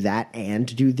to do that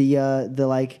and do the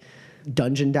like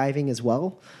dungeon diving as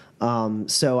well.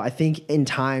 So I think in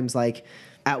times like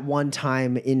at one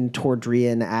time in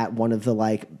Tordrian at one of the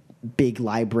like big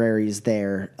libraries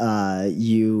there,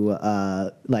 you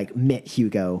like met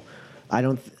Hugo. I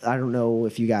don't know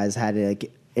if you guys had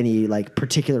any like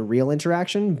particular real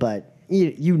interaction, but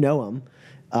you know him.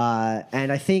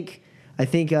 And I think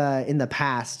in the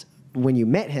past when you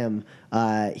met him,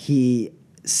 he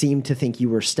seemed to think you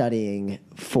were studying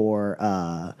for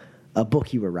a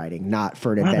book you were writing, not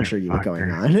for an adventure you were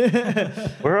going on.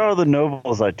 Where are the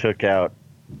nobles I took out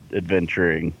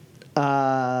adventuring?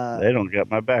 They don't got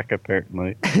my back,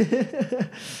 apparently.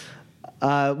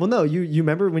 Well, no, you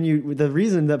remember the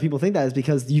reason that people think that is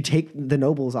because you take the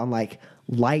nobles on like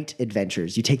light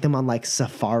adventures. You take them on like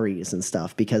safaris and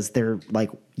stuff because they're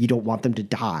like, you don't want them to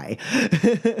die.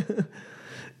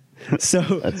 So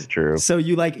that's true. So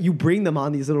you bring them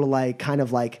on these little like kind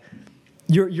of like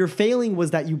your failing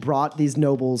was that you brought these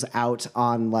nobles out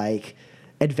on like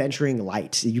adventuring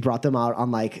light. You brought them out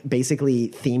on like basically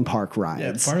theme park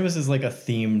rides. Yeah, Barnabas is like a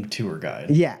themed tour guide.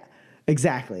 Yeah,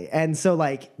 exactly. And so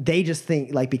like they just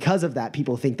think like because of that,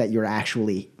 people think that you're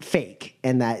actually fake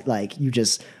and that like you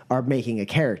just are making a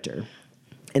character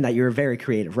and that you're a very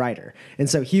creative writer. And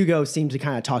so Hugo seemed to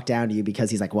kind of talk down to you because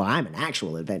he's like, well, I'm an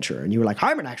actual adventurer. And you were like,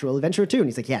 I'm an actual adventurer too. And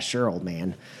he's like, yeah, sure, old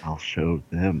man. I'll show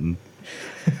them.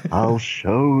 I'll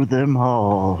show them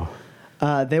all.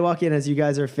 They walk in as you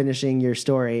guys are finishing your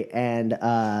story,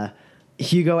 and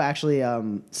Hugo actually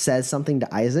says something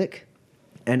to Isaac,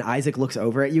 and Isaac looks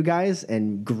over at you guys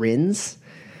and grins,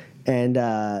 and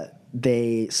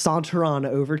they saunter on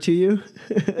over to you,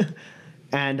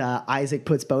 and Isaac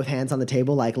puts both hands on the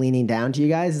table, like leaning down to you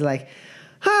guys. He's like,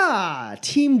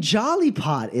 Team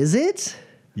Jollypot, is it?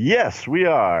 Yes, we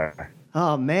are.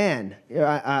 Oh, man.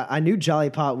 I knew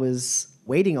Jollypot was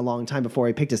waiting a long time before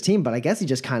he picked his team, but I guess he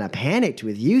just kind of panicked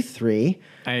with you three.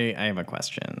 I have a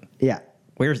question. Yeah.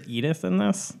 Where's Edith in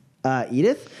this?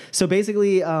 Edith? So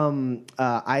basically,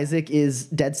 Isaac is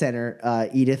dead center.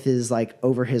 Edith is like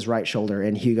over his right shoulder,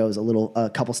 and Hugo's a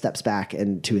couple steps back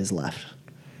and to his left.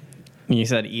 You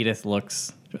said Edith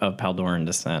looks of Paldoran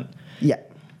descent. Yeah.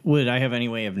 Would I have any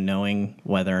way of knowing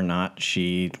whether or not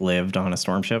she lived on a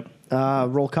storm ship?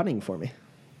 Roll cunning for me.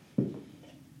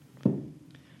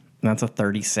 That's a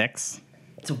 36.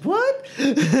 It's what?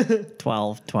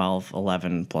 12,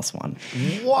 11 plus 1.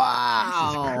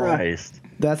 Wow. Christ.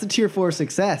 That's a tier 4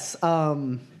 success.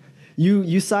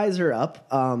 You size her up,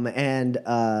 and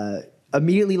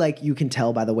immediately, like you can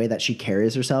tell by the way that she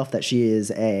carries herself that she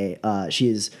is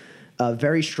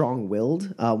very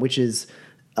strong-willed, which is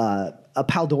a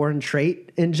Paldoran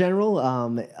trait in general,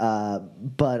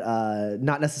 but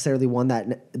not necessarily one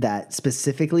that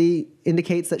specifically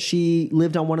indicates that she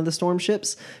lived on one of the storm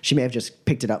ships. She may have just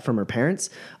picked it up from her parents,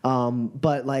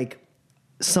 but like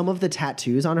some of the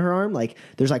tattoos on her arm, like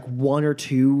there's like 1 or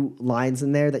 2 lines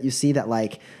in there that you see that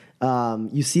like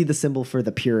you see the symbol for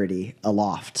the purity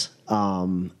aloft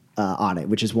on it,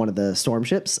 which is one of the storm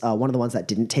ships, one of the ones that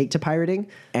didn't take to pirating.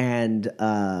 And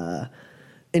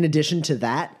in addition to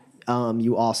that,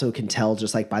 you also can tell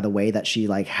just like by the way that she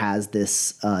like has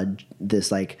this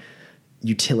like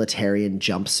utilitarian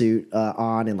jumpsuit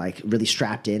on and like really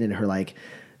strapped in, and her like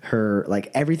her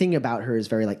like everything about her is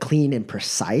very like clean and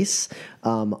precise,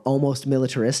 almost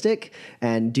militaristic.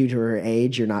 And due to her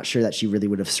age, you're not sure that she really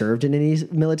would have served in any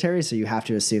military, so you have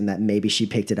to assume that maybe she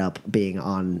picked it up being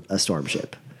on a storm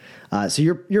ship. So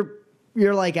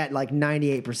you're like at like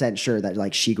 98% sure that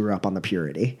like she grew up on the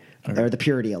Purity or the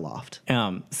Purity Aloft.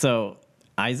 So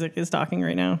Isaac is talking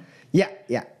right now.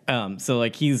 Yeah. So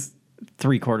like he's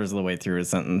 3/4 of the way through his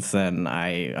sentence, and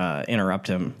I interrupt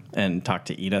him and talk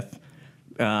to Edith.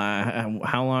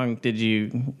 When did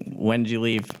you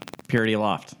leave Purity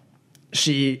Aloft?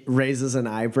 She raises an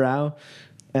eyebrow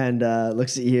and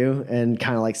looks at you and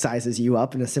kind of like sizes you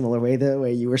up in a similar way the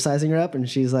way you were sizing her up. And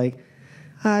she's like,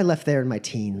 I left there in my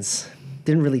teens.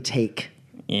 Didn't really take.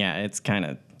 Yeah, it's kind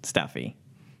of stuffy.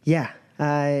 Yeah.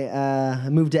 I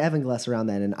moved to Evangles around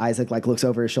then, and Isaac like looks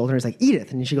over his shoulder and is like,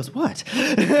 Edith, and she goes, what?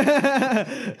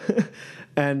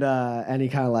 and he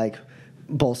kind of like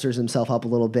bolsters himself up a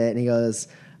little bit, and he goes,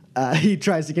 he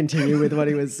tries to continue with what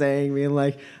he was saying, being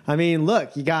like, I mean,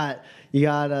 look, you got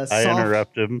a soft... I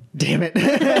interrupt him. Damn it.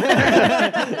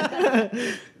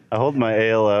 I hold my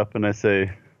ale up and I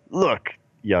say, look,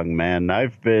 young man,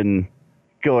 I've been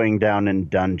going down in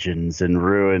dungeons and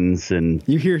ruins and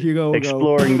you hear Hugo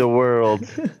exploring the world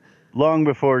long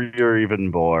before you're even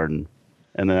born.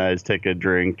 And then I just take a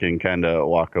drink and kind of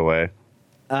walk away.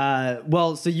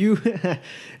 Well, so you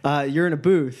you're in a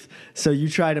booth, so you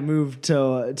try to move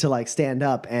to like stand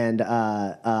up, and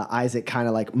Isaac kind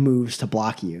of like moves to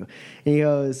block you, and he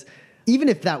goes, even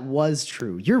if that was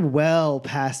true, you're well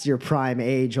past your prime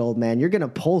age, old man. You're gonna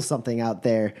pull something out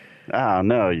there. Ah,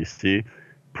 no, you see,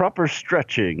 proper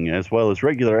stretching as well as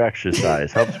regular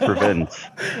exercise helps prevent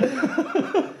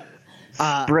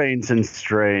sprains and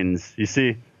strains. You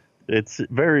see, it's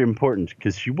very important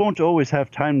because you won't always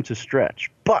have time to stretch,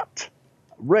 but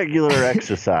regular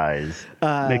exercise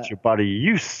makes your body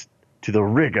used to the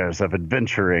rigors of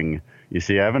adventuring. You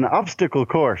see, I have an obstacle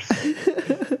course.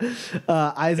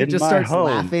 Isaac just starts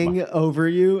laughing over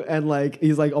you, and like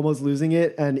he's like almost losing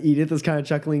it, and Edith is kind of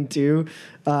chuckling too,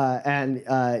 and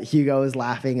Hugo is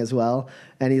laughing as well,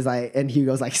 and he's like, and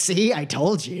Hugo's like, see, I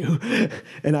told you.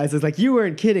 And Isaac's like, you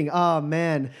weren't kidding. Oh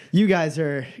man, you guys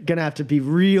are gonna have to be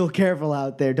real careful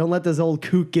out there. Don't let this old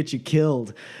kook get you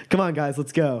killed. Come on, guys,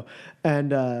 let's go.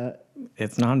 And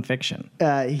it's nonfiction.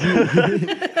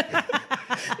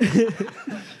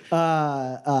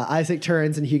 Isaac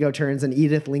turns and Hugo turns, and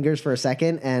Edith lingers for a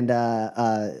second and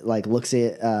like looks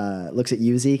at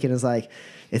you, Zeke, and is like,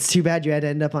 it's too bad you had to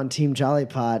end up on Team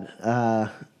Jollypot.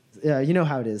 You know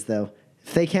how it is, though.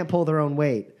 If they can't pull their own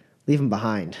weight, leave them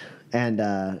behind. And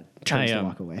turns to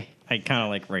walk away. I kind of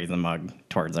like raise the mug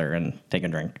towards her and take a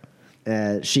drink.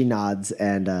 She nods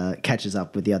and catches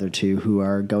up with the other two who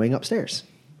are going upstairs.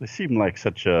 They seem like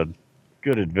such a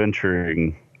good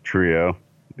adventuring trio.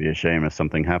 It'd be a shame if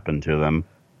something happened to them.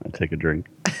 I take a drink.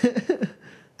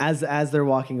 As they're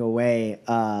walking away,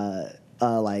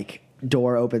 like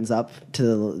door opens up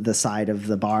to the side of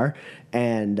the bar,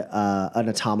 and an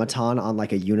automaton on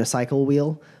like a unicycle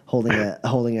wheel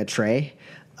holding a tray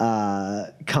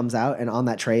comes out, and on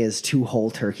that tray is 2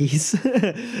 whole turkeys.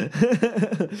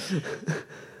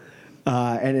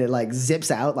 And it like zips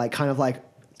out, like kind of like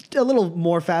a little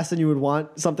more fast than you would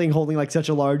want something holding like such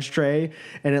a large tray,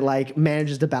 and it like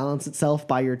manages to balance itself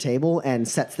by your table and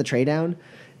sets the tray down,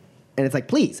 and it's like,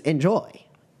 please enjoy.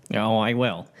 Oh, I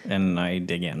will. And I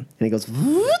dig in. And it goes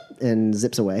whoop, and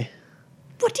zips away.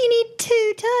 What do you need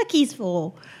 2 turkeys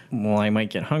for? Well, I might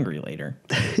get hungry later.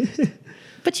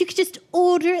 But you could just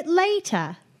order it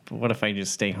later. But what if I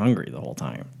just stay hungry the whole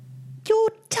time?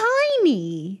 You're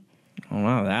tiny. Well,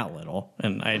 not that little.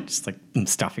 And I just like am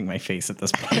stuffing my face at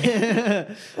this point.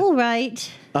 All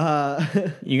right.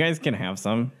 You guys can have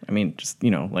some. I mean, just,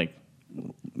 like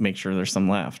make sure there's some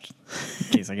left in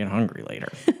case I get hungry later.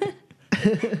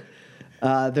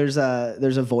 There's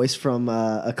a voice from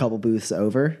a couple booths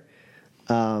over,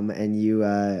 and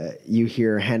you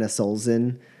hear Hannah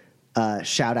Solzin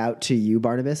shout out to you,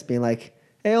 Barnabas, being like,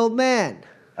 "Hey, old man!"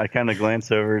 I kind of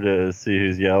glance over to see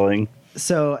who's yelling.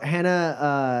 So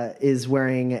Hannah is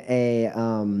wearing a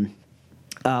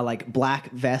like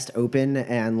black vest open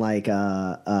and like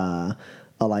a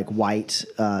like white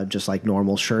just like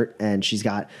normal shirt, and she's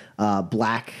got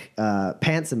black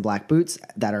pants and black boots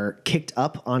that are kicked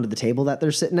up onto the table that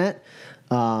they're sitting at.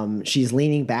 She's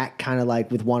leaning back kind of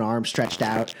like with one arm stretched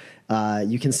out.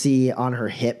 You can see on her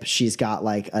hip she's got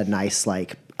like a nice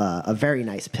like a very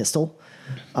nice pistol,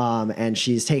 and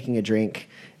she's taking a drink,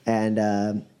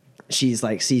 and she's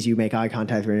like sees you make eye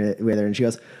contact with her, and she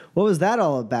goes, "What was that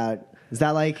all about? Is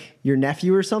that like your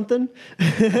nephew or something?"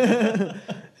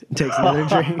 Takes another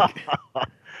drink.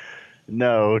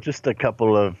 No, just a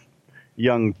couple of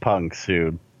young punks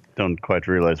who don't quite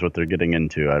realize what they're getting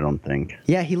into, I don't think.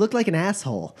 Yeah, he looked like an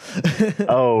asshole.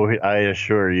 Oh, I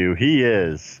assure you, he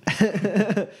is.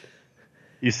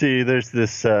 You see, there's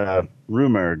this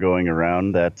rumor going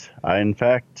around that I, in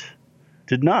fact,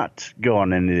 did not go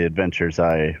on any of the adventures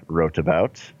I wrote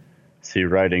about. See,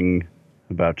 writing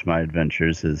about my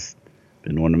adventures has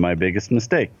been one of my biggest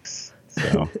mistakes.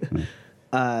 So,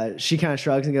 She kind of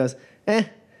shrugs and goes,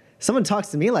 someone talks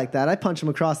to me like that, I punch him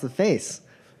across the face.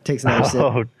 Takes another sip.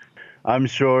 oh, I'm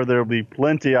sure there'll be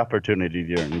plenty opportunity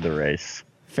during the race.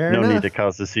 Fair No enough. need to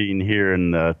cause a scene here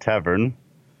in the tavern.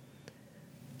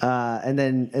 And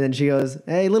then she goes,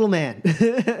 "Hey, little man."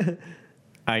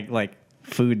 I like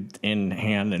food in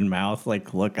hand and mouth,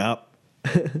 like look up.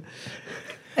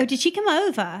 Oh, did she come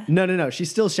over? No. She's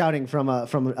still shouting from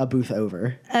a booth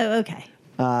over. Oh, okay.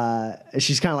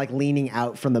 She's kind of like leaning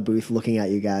out from the booth, looking at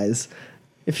you guys.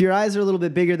 If your eyes are a little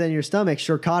bit bigger than your stomach,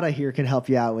 Shorkata here can help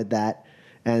you out with that.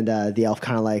 And the elf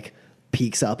kind of like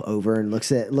peeks up over and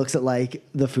looks at like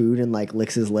the food and like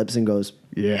licks his lips and goes,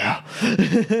 "Yeah."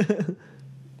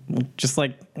 Just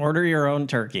like order your own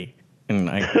turkey. And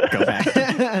I go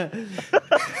back.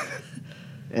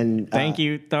 And Thank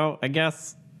you, though, I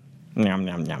guess. Yum,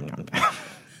 yum, yum, yum.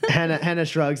 Hannah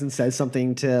shrugs and says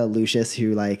something to Lucius,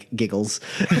 who like giggles.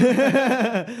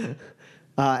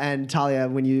 And Talia,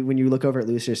 when you look over at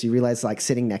Lucius, you realize like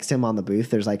sitting next to him on the booth,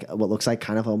 there's like what looks like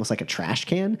kind of almost like a trash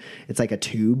can. It's like a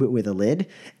tube with a lid.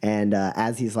 And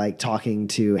as he's like talking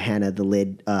to Hannah, the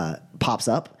lid pops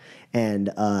up, and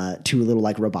two little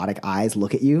like robotic eyes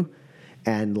look at you,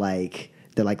 and like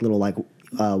they're like little like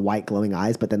white glowing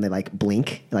eyes, but then they like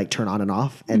blink, like turn on and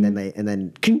off, and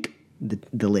then kink,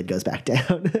 the lid goes back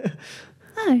down.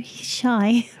 Oh, he's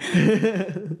shy.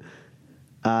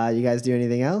 You guys do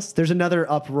anything else? There's another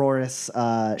uproarious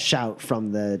shout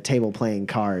from the table playing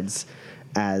cards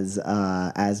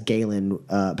as Galen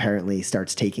apparently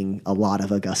starts taking a lot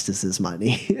of Augustus's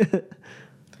money.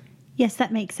 Yes,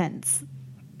 that makes sense.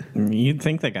 You'd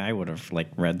think the guy would have like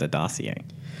read the dossier.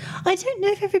 I don't know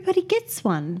if everybody gets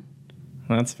one.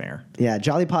 That's fair. Yeah,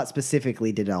 Jollypot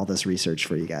specifically did all this research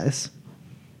for you guys.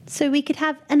 So we could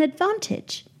have an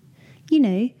advantage. You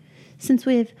know, since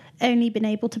we've only been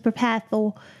able to prepare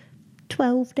for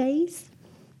 12 days.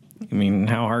 I mean,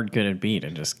 how hard could it be to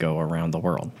just go around the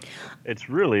world? It's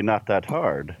really not that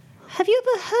hard. Have you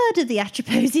ever heard of the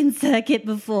Atroposian circuit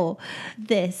before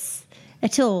this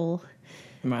at all?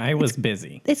 I was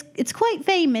busy. It's quite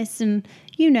famous, and,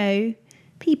 you know,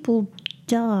 people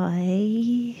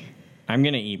die. I'm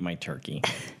going to eat my turkey.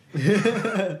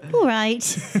 All right.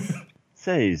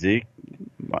 Say, Zeke,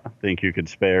 I think you could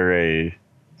spare a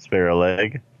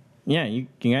leg? Yeah, you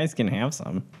guys can have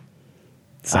some.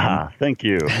 Thank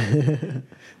you.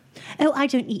 Oh, I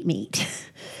don't eat meat.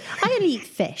 I only eat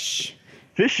fish.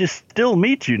 Fish is still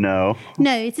meat, you know.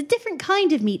 No, it's a different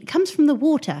kind of meat. It comes from the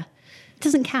water. It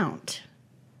doesn't count.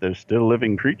 They're still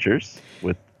living creatures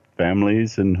with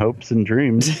families and hopes and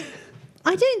dreams.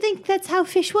 I don't think that's how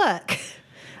fish work.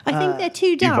 I think they're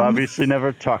too dumb. You've obviously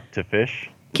never talked to fish.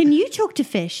 Can you talk to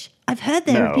fish? I've heard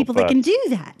there are No, people that but- can do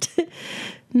that.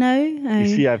 No? Oh. You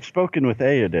see, I've spoken with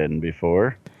Aoden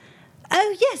before.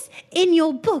 Oh, yes, in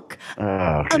your book. Oh,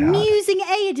 God. Amusing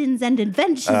Aedins and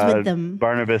Adventures with them.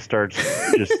 Barnabas starts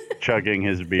just chugging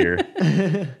his beer.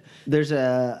 There's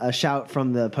a shout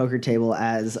from the poker table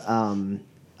as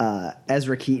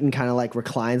Ezra Keaton kind of like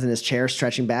reclines in his chair,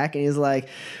 stretching back, and he's like,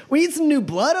 "We need some new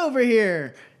blood over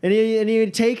here.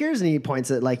 Any takers?" And he points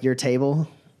at like your table.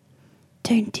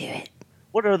 Don't do it.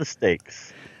 What are the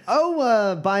stakes?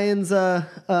 Oh, buy-ins,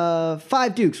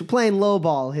 5 dukes. We're playing low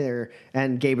ball here.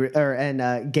 And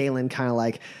Galen kind of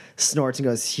like snorts and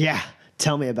goes, "Yeah,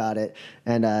 tell me about it."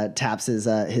 And taps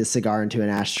his cigar into an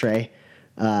ashtray.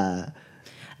 Oh,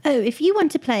 if you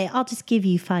want to play, I'll just give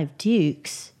you 5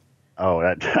 dukes. Oh,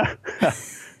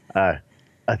 I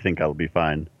think I'll be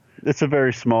fine. It's a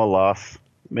very small loss.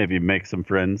 Maybe make some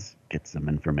friends, get some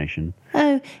information.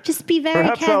 Oh, just be very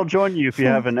Perhaps careful. I'll join you if you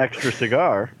have an extra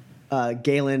cigar.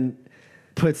 Galen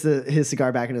puts his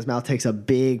cigar back in his mouth, takes a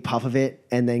big puff of it,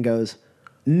 and then goes,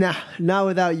 "Nah, not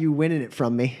without you winning it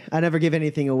from me. I never give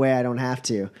anything away I don't have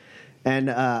to." And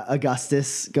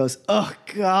Augustus goes, "Oh,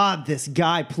 God, this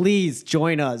guy, please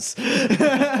join us."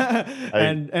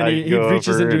 and he go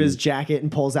reaches over into and- his jacket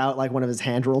and pulls out like one of his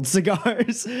hand-rolled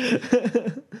cigars.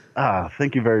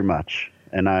 Thank you very much.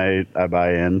 And I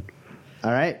buy in.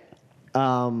 All right.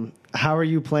 How are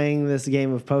you playing this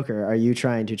game of poker? Are you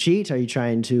trying to cheat? Are you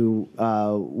trying to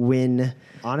win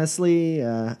honestly?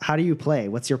 How do you play?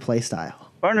 What's your play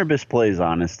style? Barnabas plays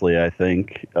honestly, I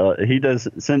think. He does,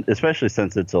 especially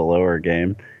since it's a lower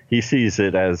game. He sees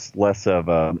it as less of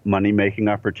a money-making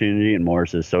opportunity and more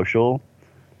as a social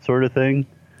sort of thing.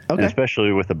 Okay. And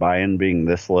especially with the buy-in being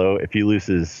this low, if he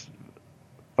loses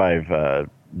 5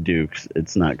 dukes,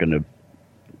 it's not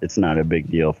a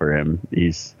big deal for him.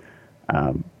 He's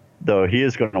though he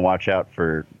is going to watch out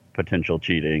for potential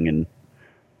cheating and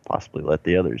possibly let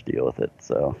the others deal with it.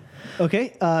 So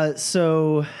Okay,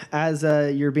 so as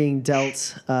you're being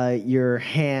dealt your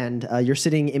hand, you're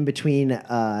sitting in between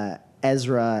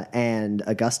Ezra and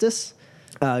Augustus.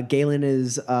 Galen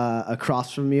is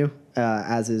across from you,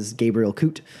 as is Gabriel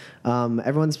Coot.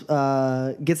 Everyone's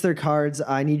gets their cards.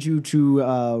 I need you to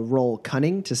roll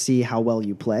cunning to see how well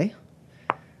you play.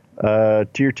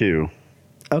 tier 2.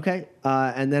 Okay,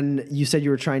 and then you said you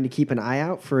were trying to keep an eye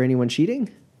out for anyone cheating.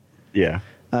 Yeah.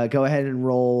 Go ahead and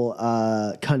roll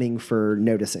cunning for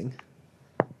noticing.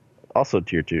 Also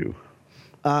tier 2.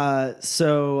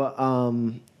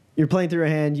 So you're playing through a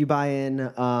hand, you buy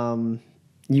in,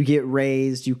 you get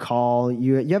raised, you call,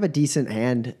 you have a decent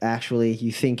hand actually.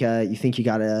 You think you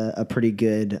got a pretty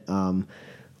good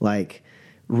like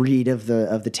read of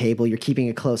the table. You're keeping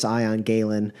a close eye on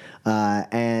Galen,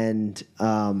 and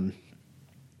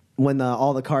when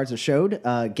all the cards are showed,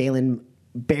 Galen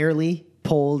barely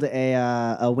pulled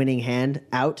a winning hand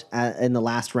out in the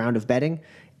last round of betting,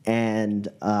 and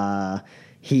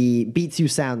he beats you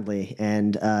soundly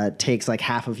and takes like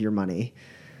half of your money.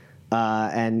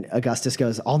 And Augustus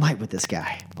goes, all night with this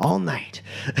guy. All night.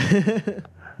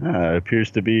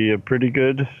 Appears to be a pretty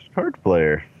good card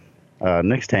player.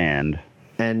 Next hand.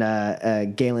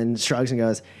 And Galen shrugs and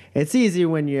goes, it's easy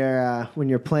when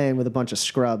you're playing with a bunch of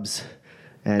scrubs.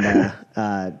 And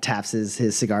taps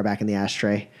his cigar back in the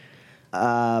ashtray.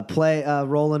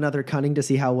 Roll another cunning to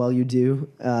see how well you do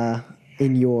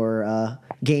in your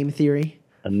game theory.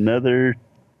 Another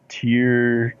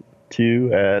tier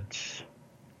 2 at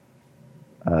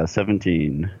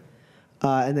 17.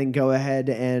 And then go ahead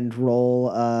and roll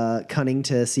cunning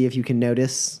to see if you can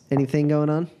notice anything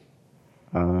going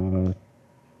on.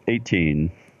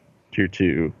 18. Tier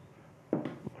 2.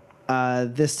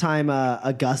 This time,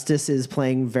 Augustus is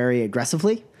playing very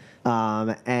aggressively,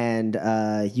 and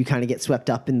you kind of get swept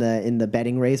up in the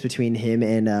betting race between him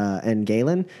and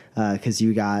Galen, because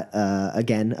you got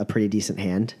again a pretty decent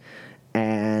hand,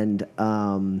 and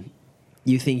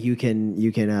you think you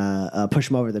can push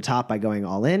him over the top by going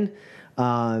all in,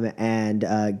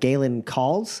 and Galen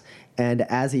calls, and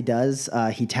as he does,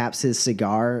 he taps his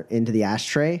cigar into the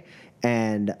ashtray.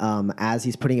 And as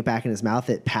he's putting it back in his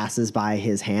mouth, it passes by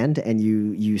his hand, and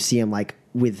you see him like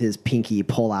with his pinky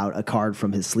pull out a card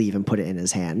from his sleeve and put it in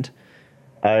his hand.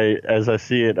 As I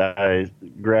see it, I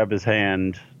grab his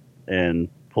hand and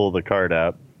pull the card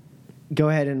out. Go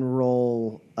ahead and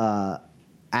roll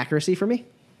accuracy for me.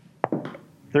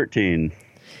 13.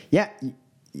 Yeah,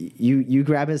 you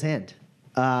grab his hand,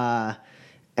 and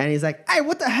he's like, "Hey,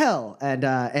 what the hell?"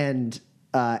 And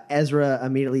Ezra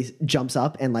immediately jumps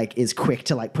up and like is quick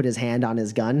to like put his hand on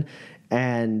his gun,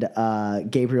 and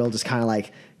Gabriel just kind of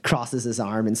like crosses his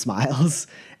arm and smiles,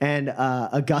 and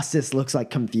Augustus looks like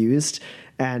confused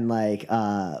and like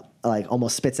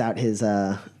almost spits out his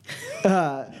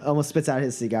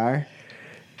cigar,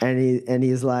 and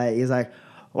he's like,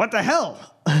 "What the hell?"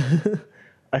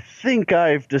 I think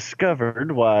I've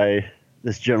discovered why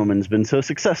this gentleman's been so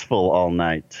successful all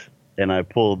night. And I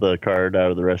pull the card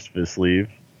out of the rest of his sleeve.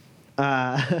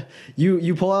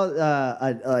 You pull out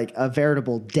a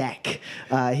veritable deck.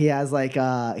 He has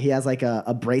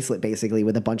a bracelet basically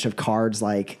with a bunch of cards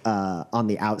like on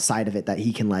the outside of it that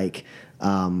he can like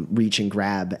reach and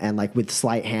grab, and like with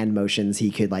slight hand motions he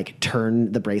could like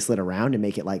turn the bracelet around and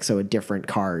make it like so a different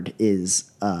card is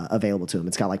available to him.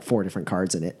 It's got like 4 different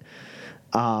cards in it.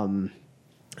 So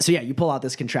yeah, you pull out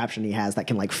this contraption he has that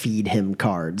can like feed him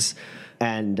cards.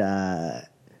 And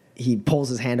he pulls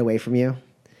his hand away from you,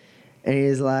 and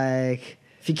he's like,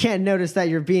 "If you can't notice that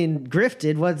you're being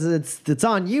grifted, it's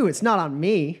on you. It's not on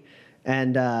me."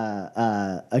 And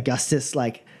Augustus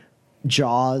like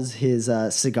jaws his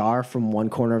cigar from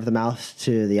one corner of the mouth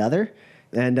to the other,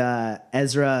 and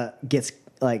Ezra gets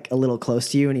like a little close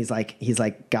to you, and he's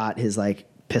like got his like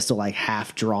pistol like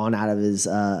half drawn out of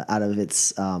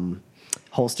its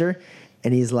holster.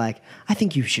 And he's like, I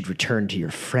think you should return to your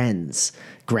friends,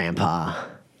 Grandpa.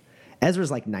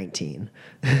 Ezra's like 19.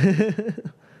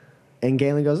 And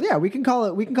Galen goes, yeah, we can call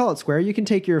it square. You can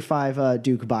take your 5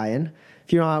 Duke buy-in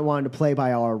if you're not wanting to play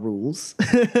by our rules.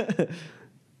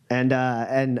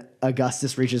 And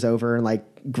Augustus reaches over and like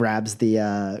grabs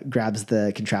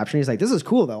the contraption. He's like, "This is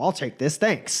cool though. I'll take this.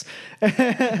 Thanks."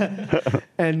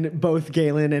 And both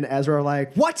Galen and Ezra are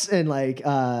like, "What?" And like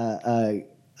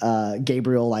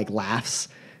Gabriel like laughs,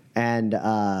 and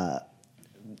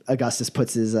Augustus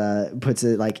puts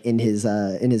it like in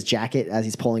his jacket as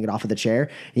he's pulling it off of the chair.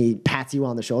 And he pats you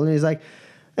on the shoulder and he's like,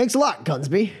 "Thanks a lot,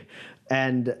 Gunsby."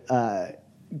 And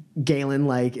Galen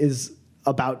like is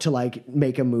about to like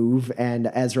make a move, and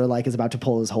Ezra like is about to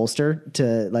pull his holster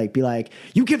to like be like,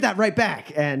 "You give that right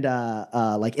back." And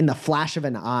like in the flash of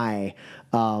an eye,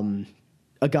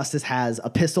 Augustus has a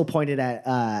pistol pointed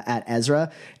at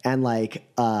Ezra and like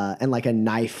a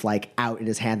knife like out in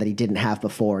his hand that he didn't have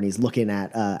before, and he's looking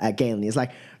at Galen. He's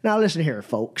like, "Now listen here,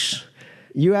 folks.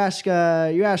 You ask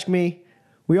me.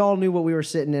 We all knew what we were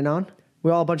sitting in on.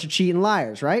 We're all a bunch of cheating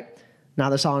liars, right? Now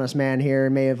this honest man here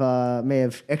may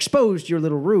have exposed your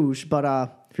little ruse, but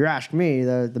if you ask me,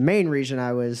 the main reason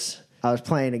I was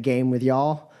playing a game with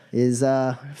y'all is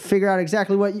figure out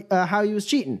exactly how you was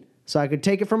cheating, so I could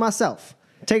take it for myself.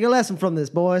 Take a lesson from this,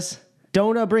 boys.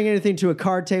 Don't bring anything to a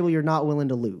card table you're not willing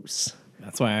to lose."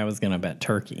 That's why I was gonna bet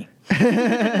turkey.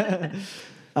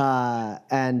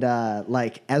 And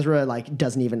like Ezra like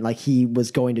doesn't even like, he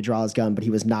was going to draw his gun, but he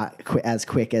was not as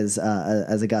quick as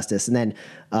Augustus. And then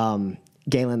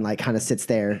Galen like kind of sits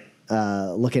there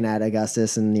looking at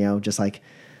Augustus, and just like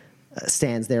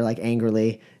stands there like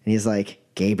angrily, and he's like,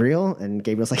 "Gabriel?" And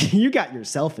Gabriel's like, "You got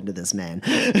yourself into this, man."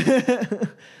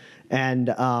 And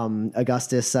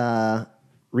Augustus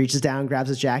reaches down, grabs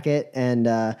his jacket, and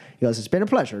he goes, "It's been a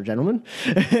pleasure, gentlemen,"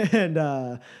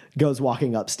 and goes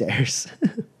walking upstairs.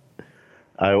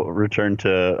 I return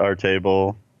to our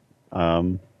table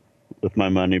with my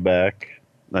money back.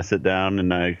 I sit down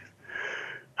and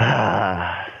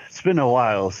it's been a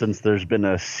while since there's been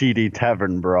a seedy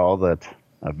tavern brawl that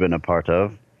I've been a part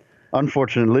of.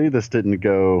 Unfortunately, this didn't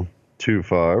go too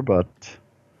far, but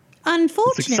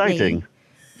Unfortunately. it's exciting.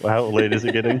 How late is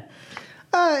it getting?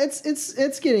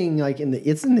 It's getting like in the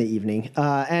evening,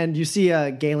 and you see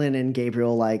Galen and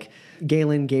Gabriel,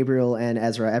 Gabriel, and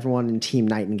Ezra, everyone in Team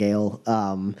Nightingale,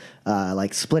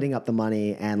 like splitting up the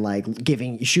money and like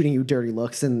shooting you dirty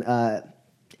looks, and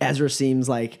Ezra seems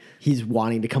like he's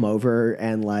wanting to come over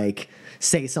and like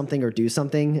say something or do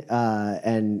something,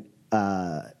 and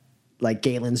like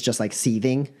Galen's just like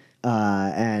seething,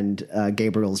 and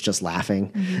Gabriel's just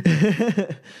laughing.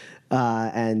 Mm-hmm.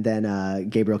 And then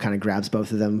Gabriel kind of grabs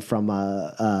both of them from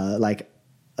like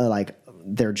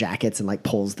their jackets and like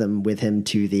pulls them with him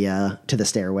to the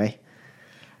stairway.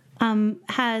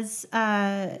 Has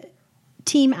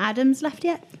Team Adams left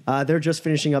yet? They're just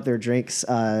finishing up their drinks,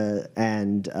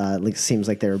 and it seems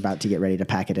like they're about to get ready to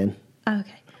pack it in.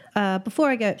 Okay. Before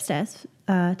I go upstairs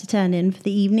to turn in for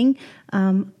the evening,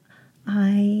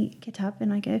 I get up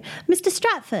and I go, "Mr.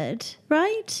 Stratford,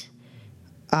 right?"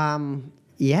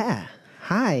 Yeah.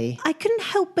 Hi. I couldn't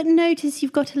help but notice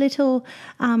you've got a little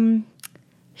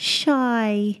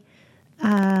shy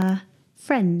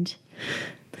friend.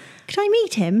 Could I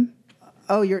meet him?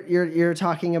 Oh, you're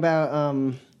talking about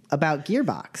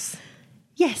Gearbox.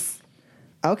 Yes.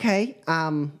 Okay.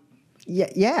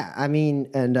 Yeah. I mean,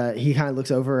 and he kind of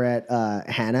looks over at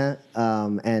Hannah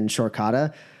and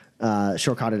Shorkata.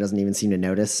 Shorkata doesn't even seem to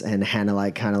notice, and Hannah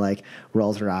like kind of like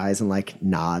rolls her eyes and like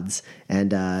nods,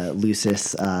 and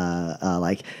Lucius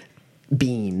like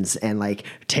beams and like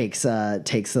takes the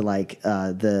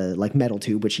like metal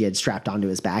tube which he had strapped onto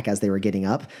his back as they were getting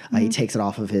up. He takes it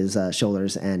off of his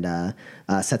shoulders and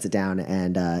sets it down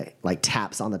and like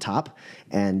taps on the top,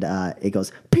 and it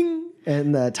goes ping.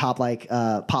 And the top like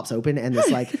pops open, and this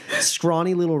like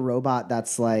scrawny little robot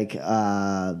that's like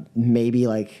maybe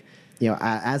like,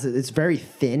 as it's very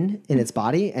thin in its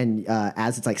body, and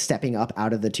as it's like stepping up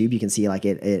out of the tube, you can see like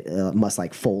it must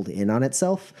like fold in on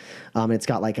itself. It's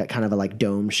got like a kind of a like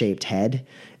dome shaped head,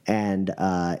 and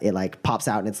it like pops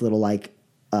out, and its little like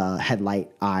headlight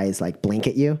eyes like blink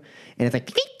at you, and it's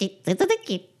like,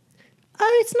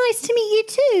 "Oh, it's nice to meet you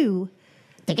too."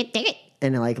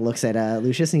 And it like looks at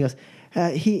Lucius, and he goes,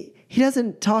 He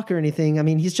doesn't talk or anything. I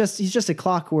mean, he's just a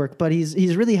clockwork, but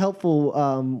he's really helpful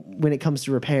when it comes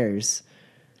to repairs.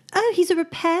 Oh, he's a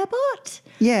repair bot?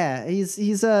 Yeah,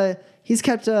 he's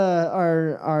kept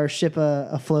our ship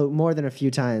afloat more than a few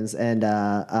times, and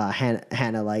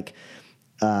Hannah like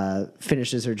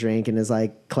finishes her drink and is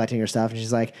like collecting her stuff, and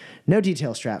she's like, "No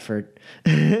detail, Stratford."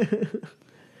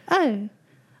 Oh,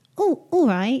 all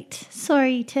right.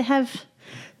 Sorry to have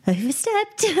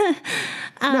overstepped.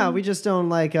 No, we just don't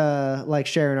like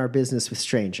sharing our business with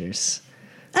strangers.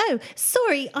 Oh,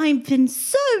 sorry, I've been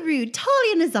so rude.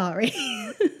 Talia Nazari.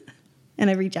 And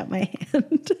I reach out my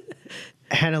hand.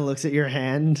 Hannah looks at your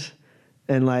hand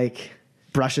and like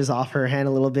brushes off her hand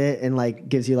a little bit and like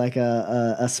gives you like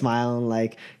a smile and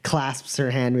like clasps her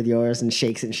hand with yours and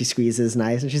shakes it and she squeezes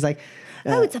nice and she's like,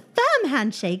 Oh, it's a firm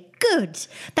handshake. Good.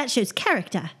 That shows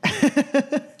character.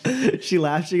 she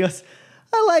laughs. She goes,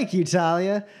 I like you,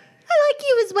 Talia. I like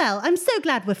you as well. I'm so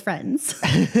glad we're friends.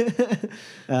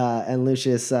 And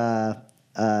Lucius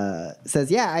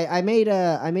says, yeah, I made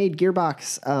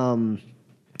Gearbox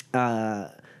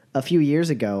a few years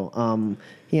ago.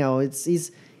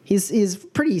 He's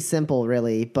pretty simple,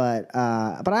 really, but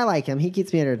I like him. He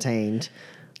keeps me entertained.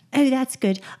 Oh, that's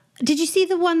good. Did you see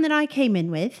the one that I came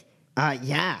in with?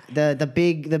 Yeah, the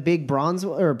big bronze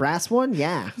or brass one.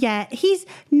 Yeah. Yeah, he's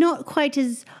not quite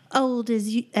as old as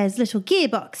little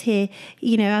Gearbox here.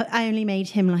 You know, I only made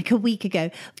him like a week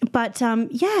ago. But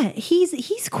yeah,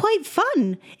 he's quite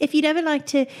fun. If you'd ever like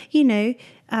to,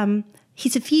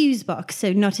 he's a fuse box,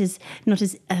 so not as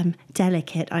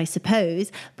delicate, I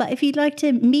suppose. But if you'd like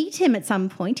to meet him at some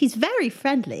point, he's very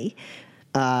friendly.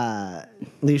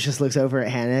 Lucius looks over at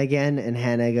Hannah again, and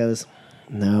Hannah goes,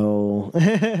 no,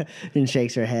 and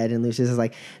shakes her head. And Lucius is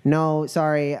like, no,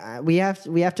 sorry, we have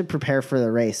to prepare for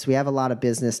the race. We have a lot of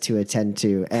business to attend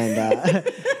to.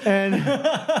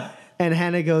 And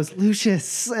Hannah goes,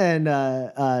 Lucius, and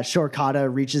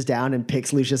Shorkata reaches down and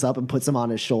picks Lucius up and puts him on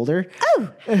his shoulder. Oh,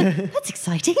 that's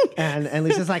exciting. And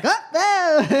Lucius is like, oh,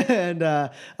 no! And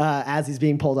as he's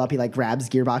being pulled up, he like grabs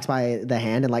Gearbox by the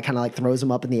hand and like kind of like throws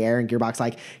him up in the air, and Gearbox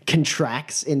like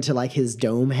contracts into like his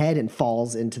dome head and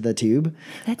falls into the tube.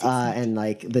 That's exciting. And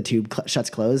like the tube shuts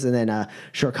closed, and then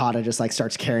Shorkata just like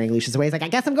starts carrying Lucius away. He's like, I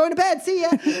guess I'm going to bed. See ya.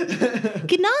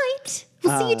 Good night.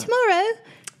 We'll see you tomorrow.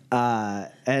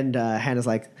 And Hannah's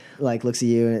like looks at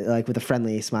you like with a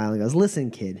friendly smile and goes,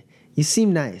 listen, kid, you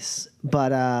seem nice,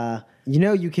 but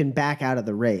you can back out of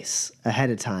the race ahead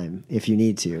of time if you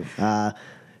need to.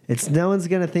 It's no one's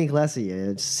gonna think less of you.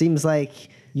 It seems like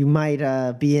you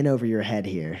might be in over your head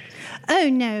here. Oh,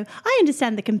 no. I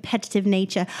understand the competitive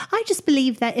nature. I just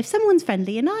believe that if someone's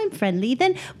friendly and I'm friendly,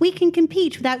 then we can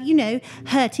compete without,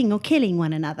 hurting or killing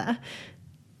one another.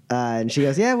 And she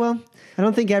goes, yeah, well, I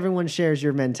don't think everyone shares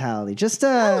your mentality. Just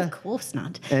Oh, of course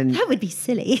not. and- That would be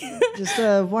silly. just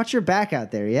watch your back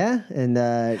out there, yeah? And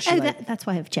That's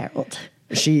why I have Gerald.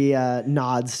 she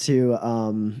nods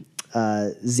to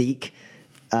Zeke.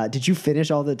 Did you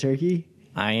finish all the turkey?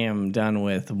 I am done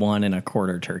with 1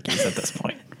 1/4 turkeys at this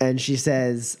point. And she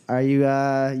says, "Are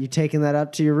you taking that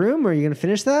up to your room, or are you going to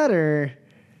finish that, or?"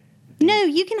 No,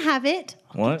 you can have it.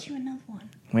 I'll What? get you another one.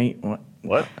 Wait, what?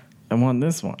 What? I want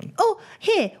this one. Oh,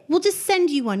 here, we'll just send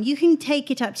you one. You can take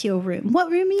it up to your room. What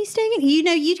room are you staying in?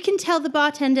 You can tell the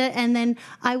bartender, and then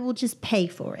I will just pay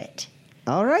for it.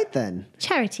 All right then.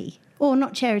 Charity. Or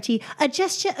not charity, a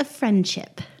gesture of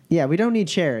friendship. Yeah, we don't need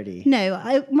charity,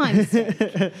 No, my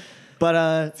mistake. but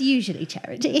It's usually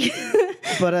charity.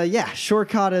 yeah,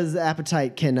 Shorkata's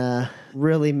appetite can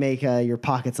really make your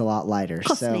pockets a lot lighter.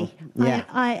 Cost so me. yeah,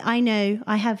 I know.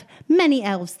 I have many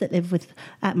elves that live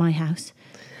at my house.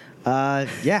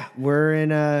 yeah, we're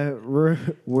in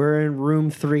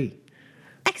room 3.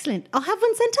 Excellent. I'll have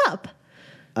one sent up.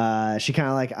 She kind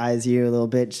of like eyes you a little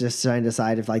bit, just trying to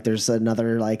decide if like there's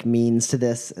another like means to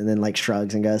this, and then like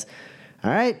shrugs and goes,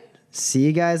 "All right, see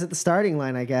you guys at the starting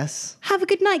line, I guess." Have a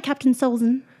good night, Captain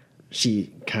Solzen.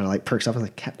 She kind of like perks up and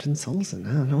like, Captain Solzen?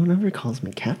 Oh, no one ever calls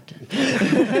me Captain.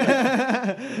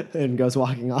 And goes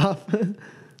walking off. They're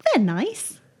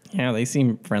nice. Yeah, they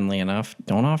seem friendly enough.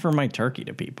 Don't offer my turkey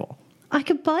to people. I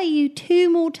could buy you 2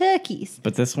 more turkeys,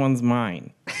 But this one's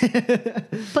mine.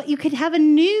 but you could have a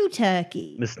new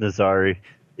turkey. Miss Nazari,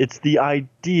 it's the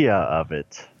idea of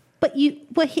it. But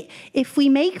if we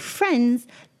make friends,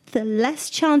 the less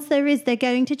chance there is they're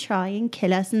going to try and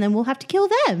kill us, and then we'll have to kill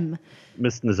them.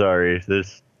 Miss Nazari,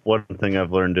 there's one thing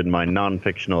I've learned in my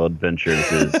non-fictional adventures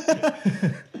is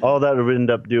all that would end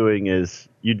up doing is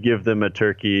you'd give them a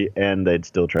turkey and they'd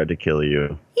still try to kill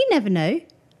you. You never know.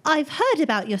 I've heard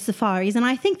about your safaris, and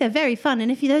I think they're very fun.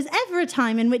 And if there's ever a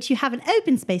time in which you have an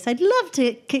open space, I'd love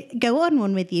to go on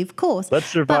one with you, of course. Let's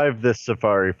survive this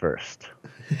safari first.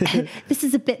 This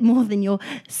is a bit more than your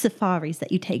safaris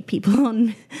that you take people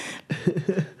on.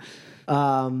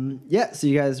 Yeah, so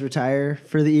you guys retire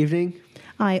for the evening.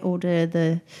 I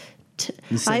order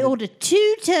I order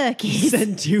 2 turkeys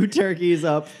Send 2 turkeys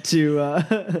up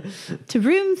to. to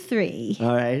room 3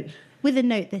 All right. with a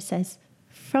note that says,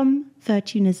 "From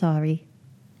Virtue Nazari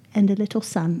and a little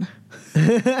son."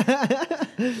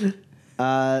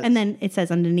 And then it says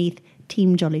underneath,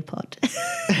 Team Jollypod.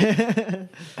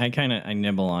 I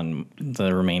nibble on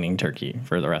the remaining turkey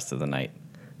for the rest of the night.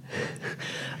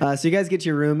 So you guys get to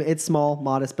your room. It's small,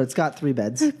 modest, but it's got 3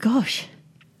 beds. Oh, gosh.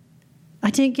 I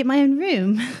don't get my own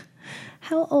room.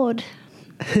 How odd.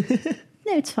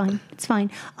 No, it's fine. It's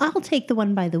fine. I'll take the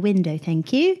one by the window,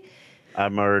 thank you.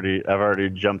 I've already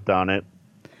jumped on it.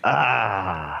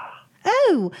 Ah.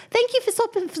 Oh, thank you for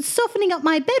softening up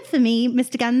my bed for me,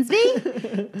 Mr.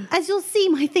 Gansby. As you'll see,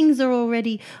 my things are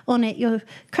already on it. You're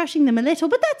crushing them a little,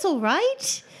 but that's all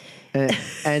right.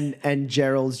 And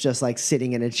Gerald's just like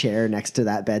sitting in a chair next to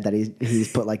that bed that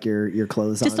he's put like your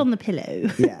clothes Just on. on the pillow.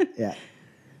 Yeah.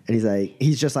 And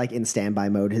he's just like in standby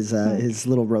mode. His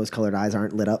little rose-colored eyes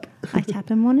aren't lit up. I tap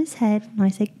him on his head and I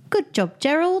say, "Good job,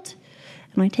 Gerald."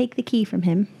 And I take the key from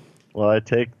him. Well, I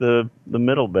take the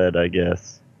middle bed, I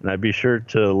guess. And I'd be sure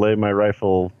to lay my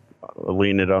rifle,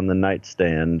 lean it on the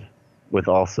nightstand, with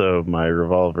also my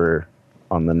revolver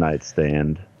on the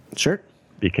nightstand. Sure.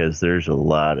 Because there's a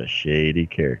lot of shady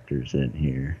characters in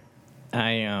here.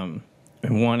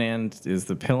 One end is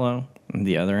the pillow, and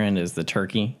the other end is the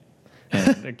turkey.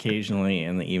 And occasionally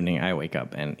in the evening, I wake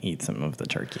up and eat some of the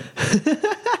turkey.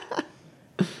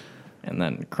 And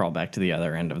then crawl back to the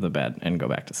other end of the bed and go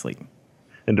back to sleep.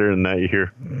 And during the night, you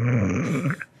hear,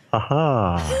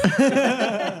 ha-ha.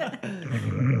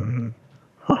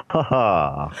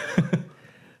 Ha-ha.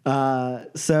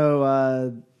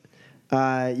 So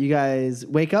you guys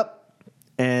wake up,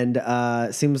 and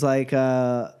it seems like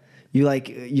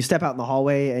you step out in the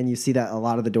hallway, and you see that a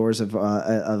lot of the doors of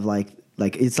like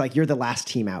it's like you're the last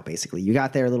team out. Basically, you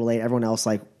got there a little late. Everyone else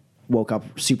like woke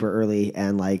up super early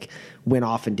and like went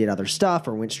off and did other stuff,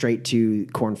 or went straight to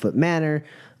Cornfoot Manor.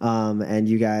 And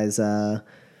you guys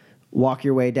walk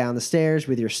your way down the stairs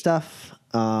with your stuff.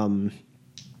 And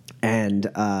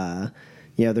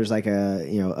there's like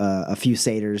a few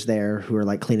satyrs there who are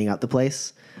like cleaning up the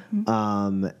place.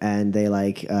 And they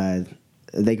like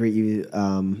they greet you,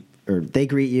 and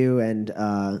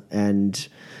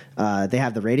they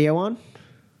have the radio on,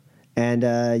 and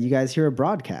you guys hear a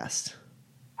broadcast.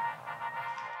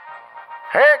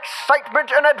 Excitement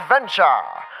and adventure!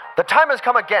 The time has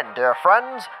come again, dear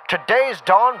friends. Today's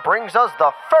dawn brings us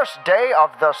the first day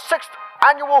of the 6th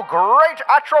annual Great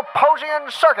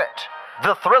Atroposian Circuit.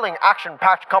 The thrilling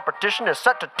action-packed competition is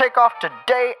set to take off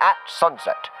today at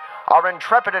sunset. Our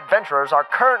intrepid adventurers are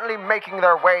currently making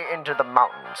their way into the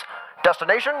mountains.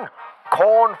 Destination?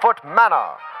 Cornfoot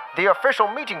Manor, the official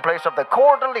meeting place of the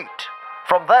Corps d'Elite.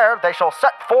 From there, they shall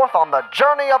set forth on the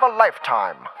journey of a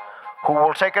lifetime. Who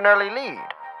will take an early lead?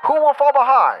 Who will fall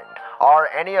behind? Are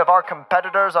any of our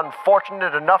competitors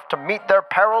unfortunate enough to meet their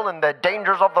peril in the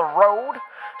dangers of the road?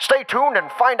 Stay tuned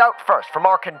and find out first from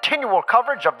our continual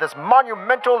coverage of this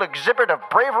monumental exhibit of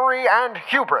bravery and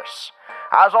hubris.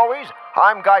 As always,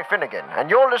 I'm Guy Finnegan, and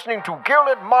you're listening to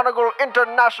Gilded Monocle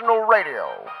International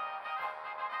Radio.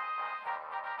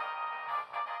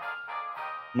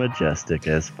 Majestic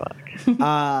as fuck.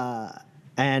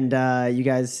 And you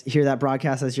guys hear that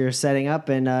broadcast as you're setting up,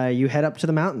 and you head up to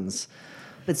the mountains.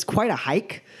 It's quite a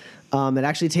hike. It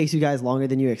actually takes you guys longer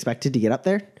than you expected to get up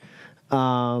there.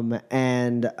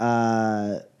 And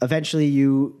eventually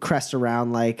you crest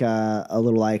around like a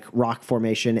little like rock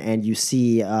formation, and you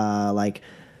see like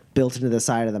built into the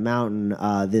side of the mountain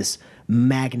this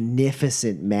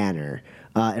magnificent manor.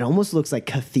 It almost looks like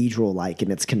cathedral-like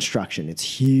in its construction. It's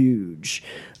huge.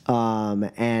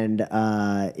 And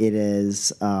it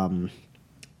is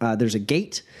there's a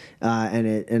gate, and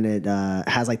it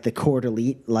has like the Corps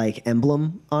d'Elite like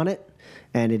emblem on it,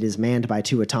 and it is manned by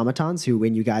 2 automatons who,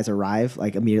 when you guys arrive,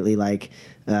 like immediately like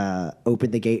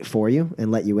open the gate for you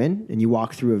and let you in, and you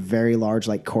walk through a very large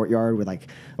like courtyard with like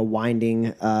a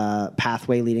winding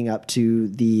pathway leading up to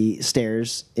the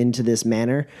stairs into this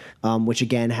manor, which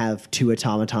again have 2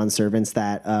 automaton servants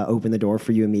that open the door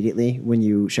for you immediately when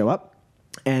you show up.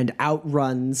 And out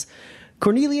runs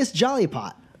Cornelius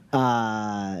Jollypot,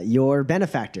 your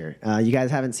benefactor. You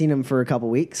guys haven't seen him for a couple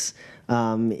weeks.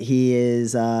 He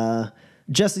is,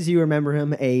 just as you remember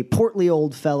him, a portly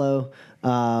old fellow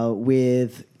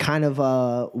with kind of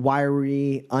a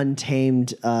wiry,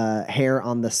 untamed hair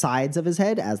on the sides of his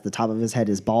head, as the top of his head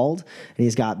is bald. And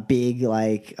he's got big,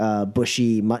 like,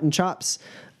 bushy mutton chops.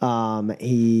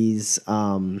 He's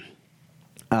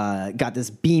got this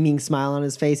beaming smile on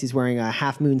his face. He's wearing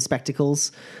half moon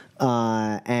spectacles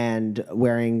and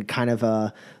wearing kind of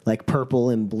a like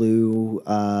purple and blue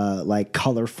like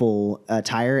colorful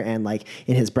attire, and like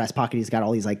in his breast pocket he's got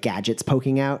all these like gadgets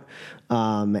poking out,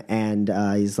 and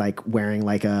he's like wearing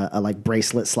like a like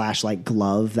bracelet / like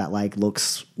glove that like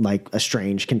looks like a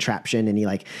strange contraption, and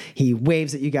he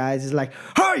waves at you guys. He's like,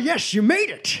 "Oh yes, you made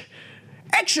it!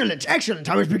 Excellent.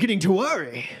 I was beginning to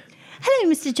worry."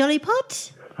 Hello, Mr.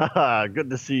 Jollypot. Haha,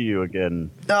 good to see you again.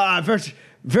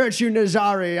 Virtue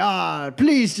Nazari,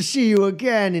 pleased to see you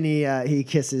again. And he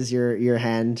kisses your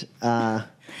hand. No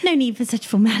need for such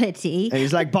formality. And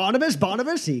he's like,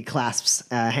 Barnabas. He clasps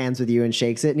hands with you and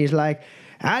shakes it. And he's like,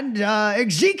 and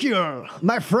Ezekiel,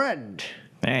 my friend.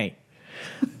 Hey.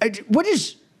 What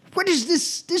is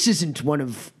this? This isn't one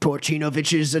of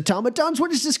Torchinovich's automatons.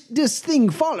 What is this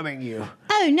thing following you?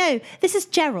 Oh, no, this is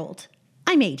Gerald.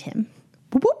 I made him.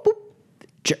 Whoop, whoop, whoop.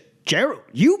 Gerald,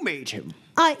 you made him.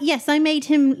 Yes, I made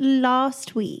him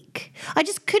last week. I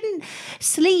just couldn't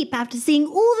sleep after seeing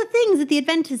all the things at the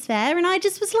Adventures Fair, and I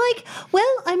just was like, well,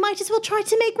 I might as well try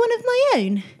to make one of my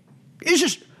own.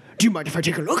 Do you mind if I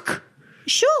take a look?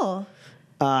 Sure.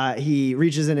 He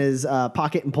reaches in his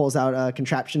pocket and pulls out a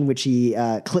contraption which he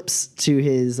clips to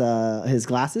his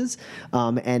glasses,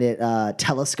 and it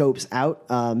telescopes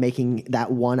out, making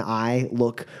that one eye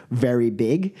look very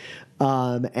big.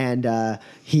 And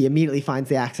he immediately finds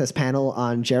the access panel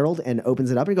on Gerald and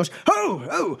opens it up and he goes,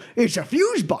 Oh, it's a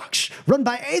fuse box run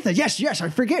by Aether. Yes, I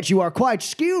forget you are quite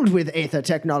skilled with Aether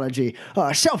technology.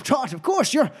 Self-taught, of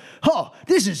course.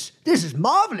 This is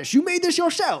marvelous. You made this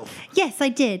yourself. Yes, I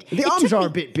did. The arms are a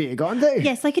bit big, aren't they?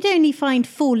 Yes, I could only find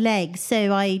 4 legs,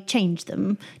 so I adapted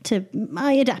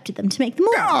them to make them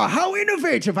more. Oh, how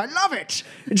innovative. I love it.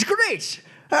 It's great.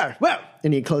 Well,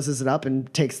 and he closes it up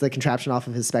and takes the contraption off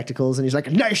of his spectacles, and he's like,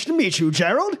 nice to meet you,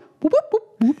 Gerald. Whoop,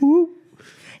 whoop, whoop, whoop.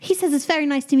 He says it's very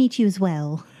nice to meet you as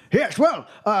well. Yes, well,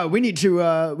 we need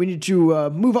to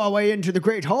move our way into the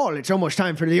Great Hall. It's almost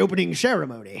time for the opening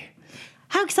ceremony.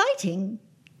 How exciting.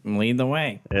 Lead the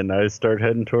way. And I start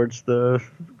heading towards the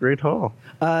Great Hall.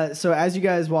 So as you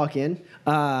guys walk in,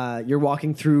 you're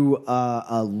walking through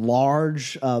a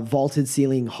large vaulted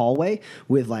ceiling hallway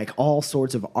with like all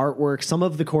sorts of artwork, some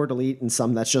of the Corps d'Elite and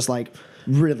some that's just like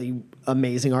really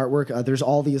amazing artwork. There's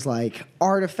all these like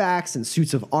artifacts and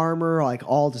suits of armor, like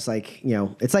all just like,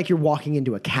 it's like you're walking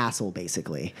into a castle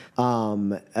basically,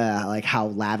 like how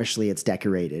lavishly it's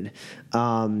decorated.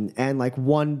 And like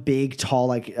one big tall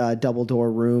like double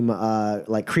door room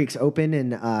like creaks open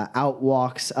and out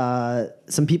walks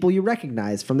some people you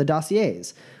recognize from the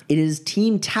dossiers. It is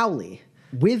Team Towley.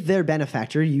 With their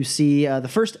benefactor, you see the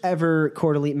first ever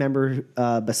Corps d'Elite member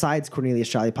besides Cornelius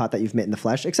Jollypot that you've met in the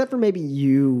flesh, except for maybe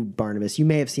you, Barnabas. You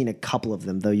may have seen a couple of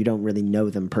them, though you don't really know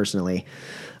them personally.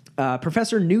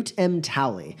 Professor Newt M.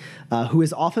 Towley, who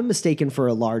is often mistaken for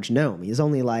a large gnome. He's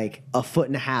only like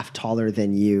 1.5 feet taller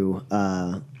than you,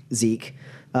 Zeke.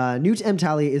 Newt M.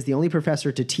 Towley is the only professor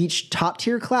to teach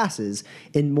top-tier classes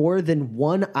in more than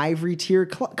one ivory-tier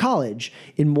college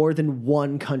in more than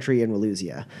one country in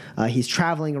Relusia. He's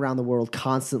traveling around the world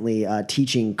constantly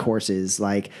teaching courses.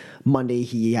 Like Monday,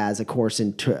 he has a course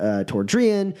in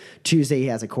Tordrian. Tuesday, he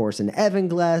has a course in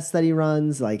Evangles that he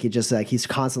runs. Like he's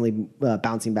constantly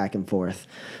bouncing back and forth.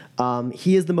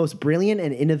 He is the most brilliant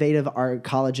and innovative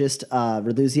archaeologist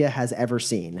Relusia has ever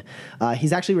seen.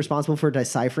 He's actually responsible for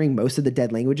deciphering most of the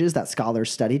dead languages that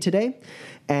scholars study today.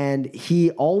 And he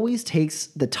always takes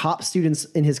the top students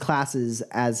in his classes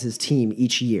as his team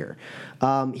each year.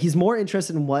 He's more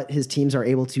interested in what his teams are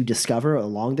able to discover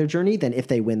along their journey than if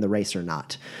they win the race or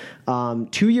not.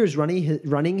 2 years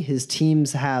running, his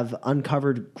teams have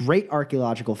uncovered great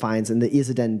archaeological finds in the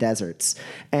Izaden deserts.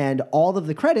 And all of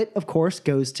the credit, of course,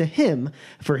 goes to him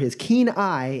for his keen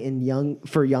eye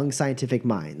for young scientific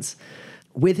minds.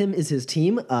 With him is his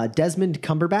team, Desmond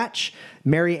Cumberbatch,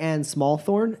 Mary Ann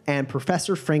Smallthorne, and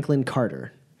Professor Franklin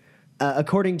Carter.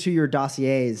 According to your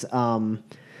dossiers,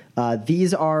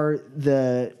 these are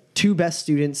the 2 best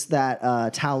students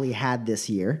that Towley had this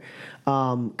year.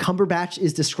 Cumberbatch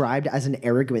is described as an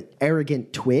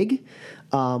arrogant twig,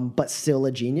 but still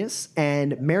a genius.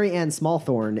 And Mary Ann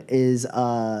Smallthorne is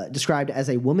described as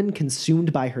a woman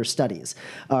consumed by her studies.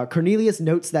 Cornelius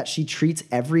notes that she treats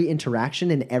every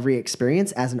interaction and every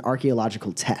experience as an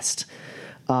archaeological test.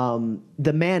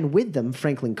 The man with them,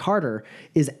 Franklin Carter,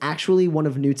 is actually one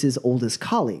of Newt's oldest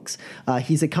colleagues.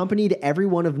 He's accompanied every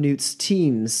one of Newt's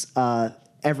teams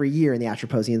every year in the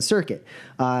Atroposian circuit.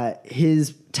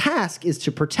 His task is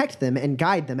to protect them and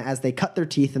guide them as they cut their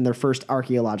teeth in their first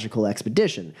archaeological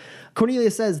expedition.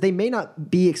 Cornelius says they may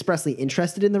not be expressly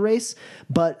interested in the race,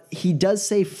 but he does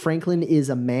say Franklin is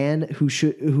a man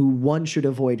who one should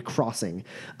avoid crossing.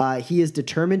 He is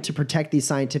determined to protect these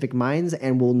scientific minds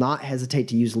and will not hesitate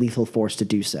to use lethal force to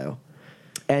do so.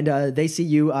 And they see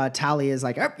you. Towley is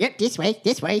like, oh, yep, this way.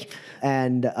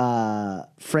 And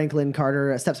Franklin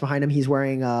Carter steps behind him. He's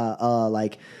wearing a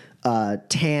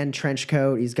tan trench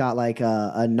coat. He's got like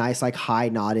a nice like high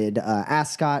knotted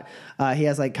ascot. He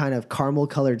has like kind of caramel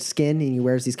colored skin, and he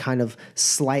wears these kind of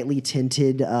slightly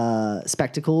tinted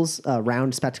spectacles,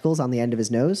 round spectacles on the end of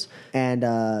his nose. And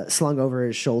slung over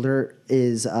his shoulder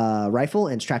is a rifle,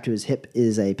 and strapped to his hip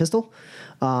is a pistol.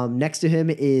 Next to him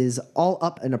is all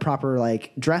up in a proper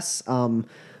like dress.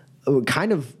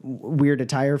 Kind of weird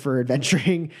attire for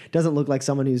adventuring. Doesn't look like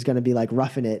someone who's going to be like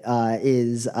roughing it.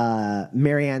 Is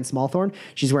Marianne Smallthorne.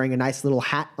 She's wearing a nice little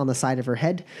hat on the side of her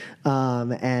head,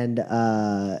 and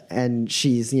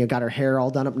she's got her hair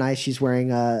all done up nice. She's wearing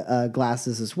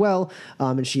glasses as well,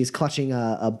 and she's clutching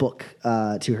a book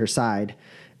to her side.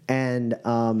 And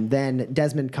then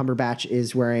Desmond Cumberbatch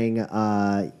is wearing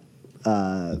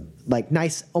like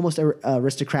nice, almost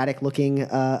aristocratic looking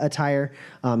attire.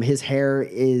 His hair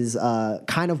is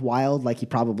kind of wild. Like he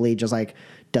probably just like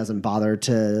doesn't bother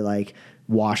to like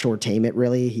wash or tame it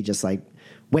really. He just like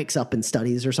wakes up and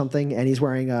studies or something. And he's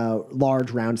wearing large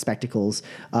round spectacles.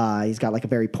 He's got like a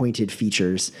very pointed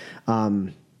features.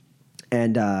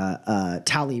 And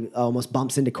Tally almost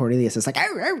bumps into Cornelius. It's like,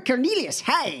 oh, Cornelius,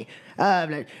 hi.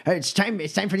 It's time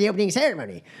for the opening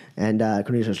ceremony. And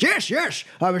Cornelius says, yes,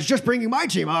 I was just bringing my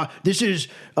team. This is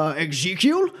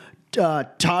Ezekiel,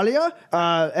 Talia,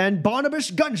 and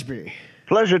Barnabas Gunsby.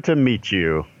 Pleasure to meet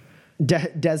you.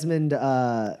 Desmond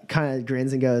kind of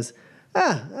grins and goes,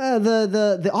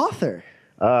 the author.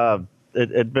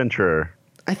 Adventurer.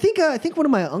 I think one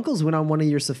of my uncles went on one of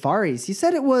your safaris. He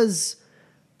said it was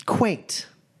quaint,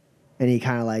 and he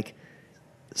kind of like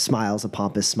smiles a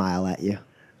pompous smile at you.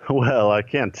 Well, I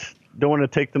don't want to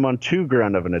take them on too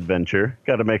grand of an adventure.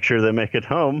 Got to make sure they make it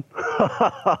home.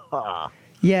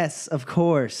 Yes, of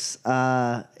course.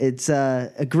 It's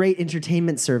a great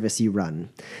entertainment service you run.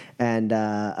 And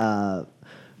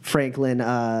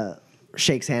Franklin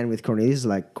shakes hand with Cornelius,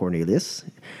 like, Cornelius?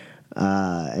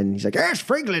 And he's like, yes,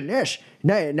 Franklin, yes.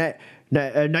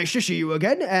 Nice to see you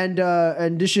again.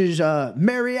 And this is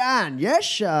Marianne,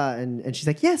 yes? And she's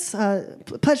like, yes,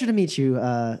 pleasure to meet you,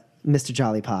 Mr.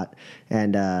 Jollypot.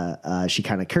 And she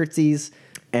kind of curtsies,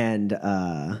 and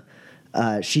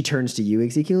she turns to you,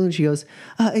 Ezekiel, and she goes,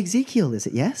 Ezekiel, is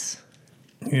it yes?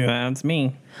 Yeah, that's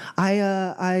me.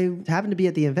 I happened to be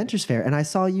at the Inventors Fair, and I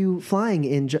saw you flying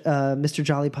in Mr.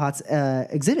 Jollypot's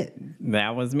exhibit.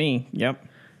 That was me, yep.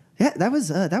 Yeah, that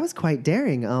was quite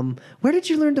daring. Where did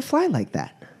you learn to fly like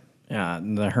that?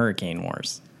 The Hurricane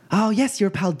Wars. Oh yes, you're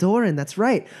Paldoran. That's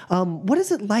right. What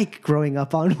is it like growing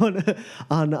up on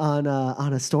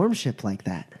a storm ship like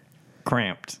that?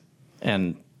 Cramped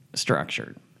and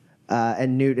structured.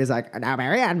 And Newt is like, now,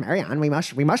 Marianne, we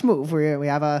must move. We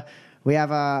have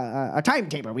a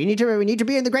timetable. We need to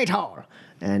be in the Great Hall.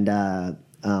 And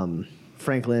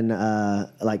Franklin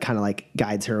kind of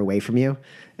guides her away from you,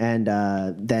 and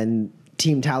then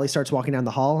Team Tally starts walking down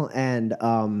the hall, and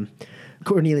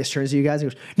Cornelius turns to you guys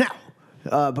and goes,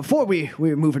 now, before we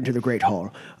move into the Great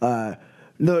Hall,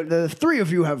 the three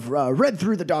of you have read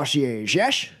through the dossiers,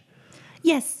 yes?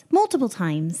 Yes, multiple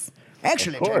times.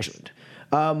 Excellent.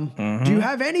 Do you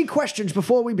have any questions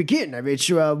before we begin? I mean,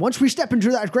 once we step into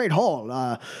that Great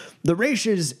Hall, the race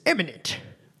is imminent.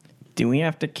 Do we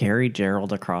have to carry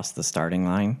Gerald across the starting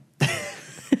line?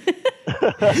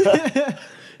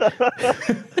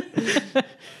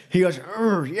 He goes,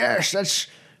 yes,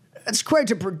 that's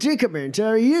quite a predicament.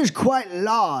 He is quite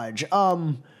large.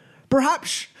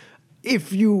 Perhaps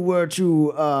if you were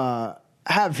to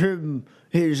have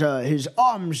his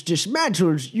arms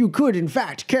dismantled, you could, in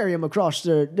fact, carry him across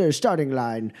the starting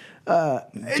line. Do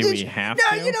we have to?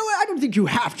 No, you know what? I don't think you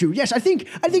have to. Yes, I think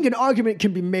an argument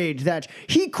can be made that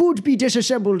he could be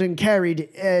disassembled and carried,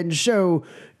 and so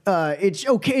it's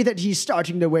okay that he's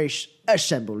starting the race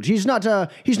assembled. He's not a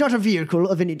vehicle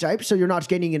of any type, so you're not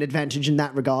gaining an advantage in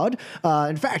that regard.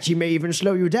 In fact, he may even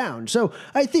slow you down. So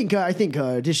I think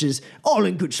this is all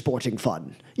in good sporting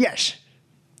fun. Yes.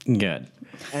 Good.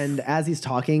 And as he's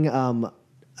talking,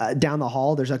 down the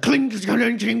hall, there's a cling,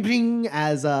 cling, cling, cling,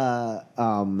 as a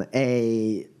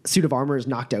suit of armor is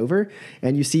knocked over,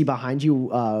 and you see behind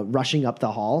you, rushing up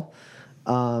the hall,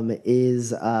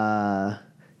 is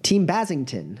Team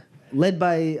Basington, led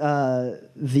by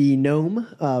the gnome,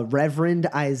 Reverend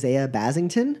Isaiah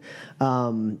Basington.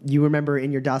 You remember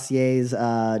in your dossiers,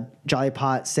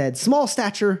 Jollypot said, small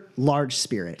stature, large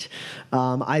spirit.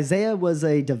 Isaiah was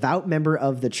a devout member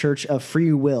of the Church of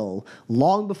Free Will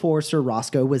long before Sir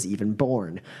Roscoe was even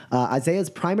born. Isaiah's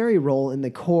primary role in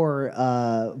the Corps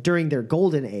during their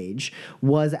golden age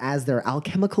was as their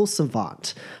alchemical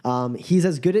savant. He's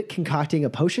as good at concocting a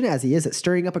potion as he is at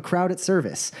stirring up a crowd at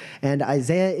service. And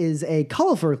Isaiah is is a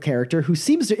colorful character who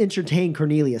seems to entertain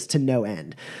Cornelius to no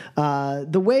end.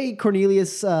 The way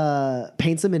Cornelius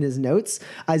paints him in his notes,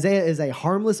 Isaiah is a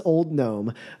harmless old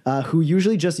gnome who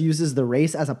usually just uses the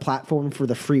race as a platform for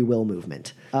the free will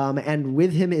movement. And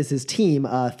with him is his team,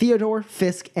 Theodore,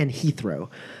 Fisk, and Heathrow.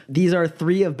 These are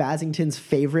three of Basington's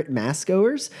favorite mass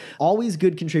goers, always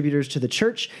good contributors to the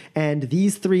church, and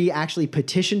these three actually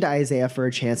petitioned Isaiah for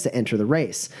a chance to enter the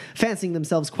race, fancying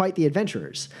themselves quite the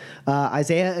adventurers.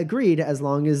 Isaiah agreed as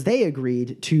long as they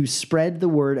agreed to spread the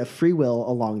word of free will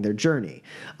along their journey.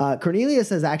 Cornelius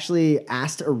has actually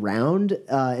asked around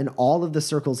in all of the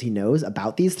circles he knows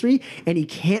about these three, and he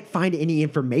can't find any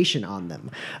information on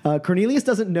them. Cornelius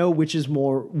doesn't know which is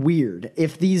more weird,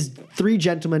 if these three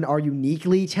gentlemen are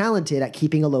uniquely talented at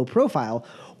keeping a low profile,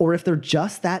 or if they're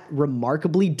just that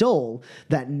remarkably dull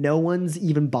that no one's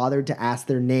even bothered to ask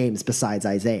their names besides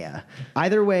Isaiah.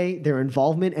 Either way, their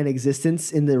involvement and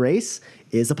existence in the race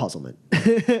is a puzzlement.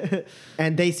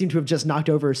 And they seem to have just knocked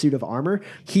over a suit of armor.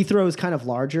 Heathrow is kind of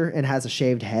larger and has a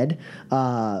shaved head.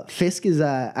 Fisk is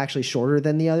actually shorter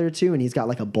than the other two, and he's got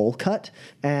like a bowl cut.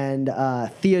 And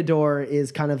Theodore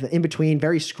is kind of in between,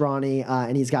 very scrawny,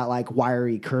 and he's got like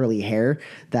wiry curly hair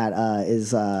that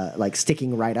is like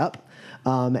sticking right up.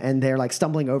 And they're like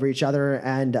stumbling over each other,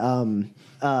 and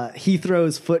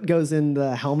Heathrow's foot goes in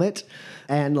the helmet,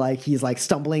 and like he's like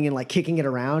stumbling and like kicking it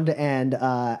around, and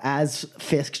as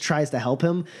Fisk tries to help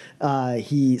him,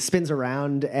 he spins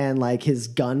around and like his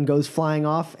gun goes flying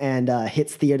off and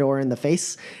hits Theodore in the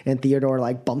face, and Theodore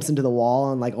like bumps into the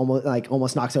wall and like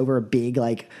almost knocks over a big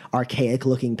like archaic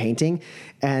looking painting,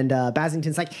 and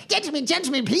Basington's like,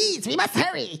 gentlemen, please, we must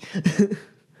hurry.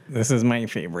 This is my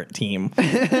favorite team.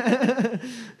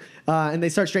 And they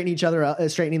start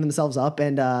straightening themselves up,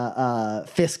 and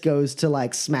Fisk goes to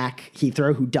like smack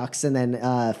Heathrow, who ducks, and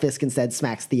then Fisk instead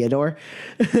smacks Theodore.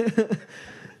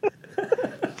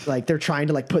 Like they're trying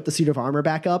to like put the suit of armor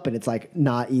back up, and it's like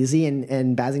not easy.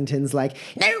 And Basington's like,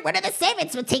 "No, one of the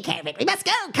servants will take care of it. We must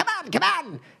go. Come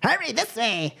on, hurry this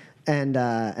way." And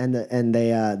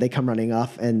they come running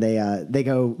off, and they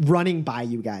go running by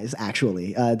you guys.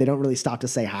 Actually, they don't really stop to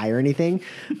say hi or anything.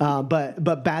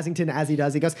 But Basington, as he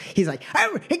does, he's like,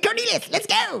 "Oh, hey, Cornelius, let's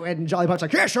go!" And Jolly Pot's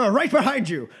like, "Yes, sir, right behind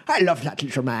you. I love that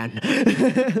little man."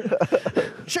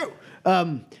 So,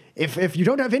 if you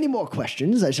don't have any more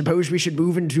questions, I suppose we should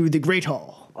move into the Great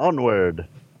Hall. Onward.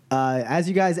 As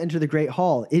you guys enter the Great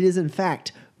Hall, it is in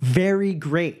fact very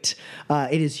great.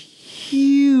 It is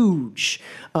huge.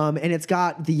 And it's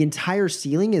got the entire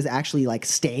ceiling is actually like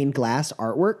stained glass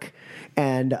artwork,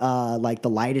 and like the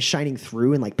light is shining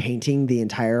through and like painting the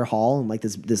entire hall and like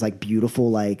this like beautiful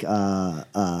like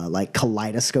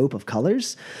kaleidoscope of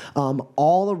colors.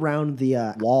 All around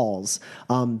the walls,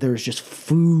 there's just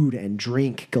food and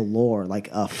drink galore, like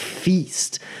a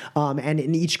feast. And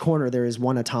in each corner there is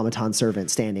one automaton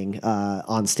servant standing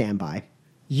on standby.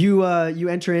 You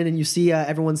enter in and you see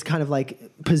everyone's kind of like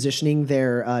positioning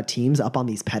their teams up on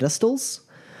these pedestals.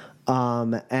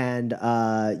 And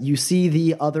you see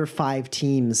the other 5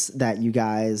 teams that you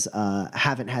guys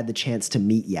haven't had the chance to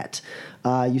meet yet.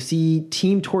 You see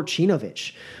Team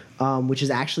Torchinovich, which is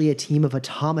actually a team of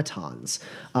automatons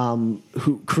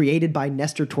who created by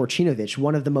Nestor Torchinovich,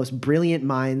 one of the most brilliant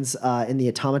minds in the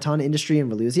automaton industry in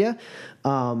Valusia.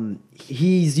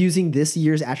 He's using this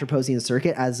year's Atroposian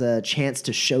Circuit as a chance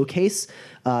to showcase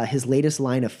his latest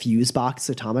line of Fusebox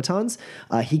automatons.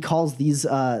 He calls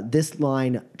this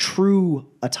line true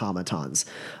automatons.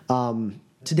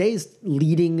 Today's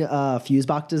leading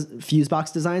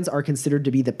Fusebox designs are considered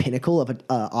to be the pinnacle of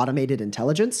automated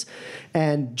intelligence,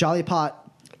 and Jolly Pot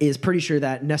is pretty sure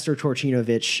that Nestor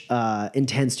Torchinovich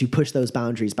intends to push those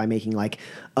boundaries by making like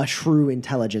a true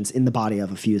intelligence in the body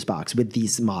of a Fusebox with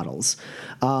these models.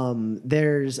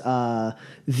 There's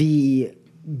the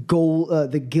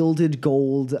gilded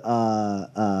gold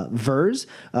Vers,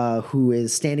 who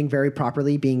is standing very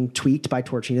properly, being tweaked by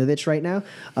Torchinovich right now.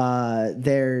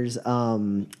 There's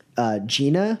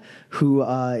Gina, who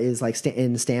is like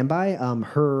in standby.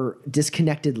 Her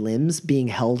disconnected limbs being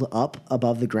held up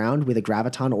above the ground with a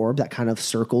graviton orb that kind of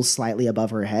circles slightly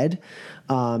above her head.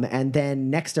 And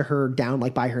then next to her, down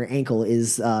like by her ankle,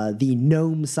 is the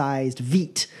gnome-sized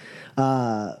Veet.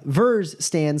 VERS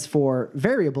stands for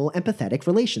Variable Empathetic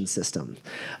Relation System.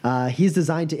 He's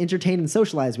designed to entertain and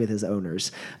socialize with his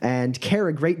owners and care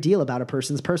a great deal about a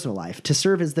person's personal life, to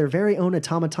serve as their very own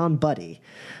automaton buddy.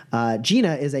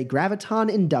 Gina is a graviton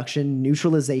induction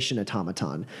neutralization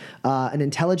automaton, an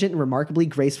intelligent and remarkably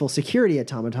graceful security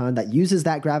automaton that uses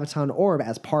that graviton orb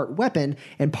as part weapon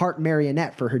and part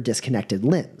marionette for her disconnected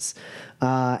limbs.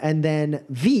 And then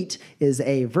Veet is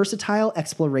a versatile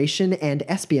exploration and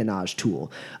espionage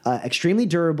tool. Extremely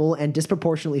durable and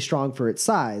disproportionately strong for its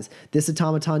size, this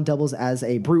automaton doubles as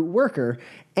a brute worker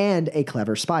and a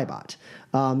clever spy bot.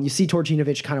 You see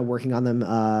Torginovich kind of working on them.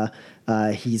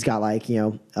 He's got a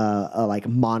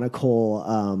monocle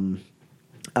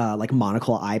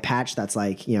eye patch that's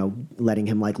letting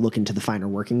him look into the finer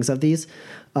workings of these.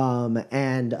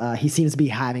 And he seems to be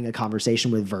having a conversation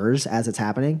with VERS as it's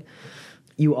happening.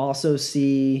 You also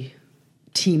see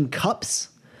Team Cups,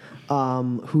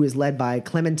 who is led by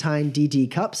Clementine D.D.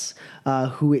 Cups,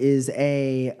 who is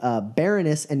a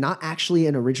Baroness and not actually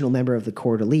an original member of the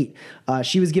Court Elite.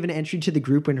 She was given entry to the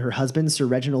group when her husband, Sir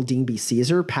Reginald Dingby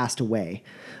Caesar, passed away.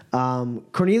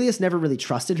 Cornelius never really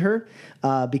trusted her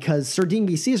because Sir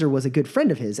Dingby Caesar was a good friend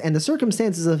of his, and the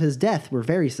circumstances of his death were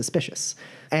very suspicious.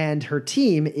 And her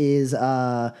team is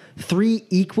 3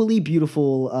 equally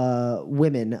beautiful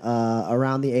women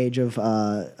around the age of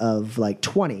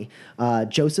 20,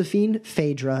 Josephine,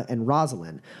 Phaedra, and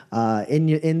Rosalind.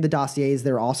 In the dossiers,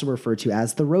 they're also referred to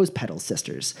as the Rose Petal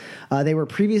Sisters. They were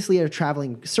previously a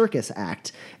traveling circus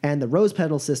act, and the Rose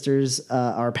Petal Sisters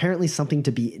are apparently something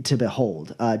to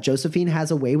behold. Josephine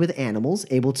has a way with animals,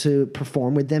 able to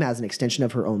perform with them as an extension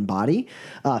of her own body.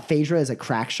 Phaedra is a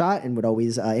crack shot and would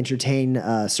always entertain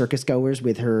circus goers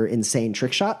with her insane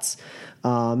trick shots.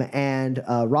 And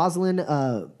Rosalind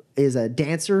is a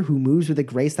dancer who moves with a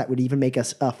grace that would even make a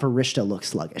Farishta look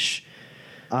sluggish.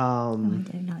 I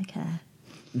don't like her.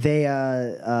 They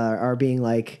are being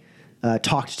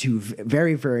talked to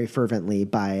very, very fervently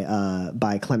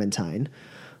by Clementine.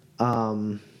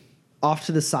 Off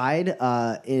to the side,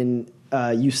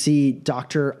 you see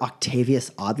Dr.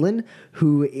 Octavius Odlin,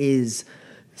 who is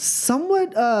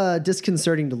somewhat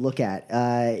disconcerting to look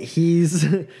at. He's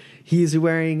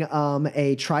wearing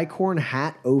a tricorn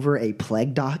hat over a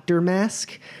plague doctor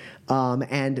mask.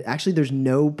 And actually, there's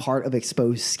no part of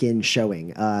exposed skin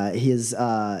showing.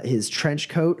 His trench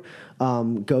coat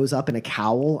goes up in a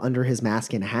cowl under his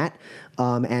mask and hat,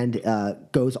 and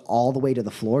goes all the way to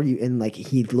the floor.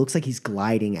 He looks like he's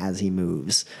gliding as he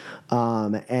moves,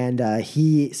 and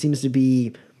he seems to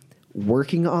be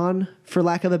working on, for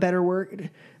lack of a better word,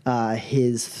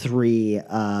 his three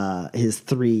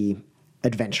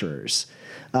adventurers.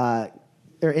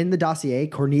 In the dossier,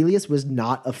 Cornelius was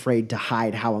not afraid to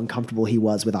hide how uncomfortable he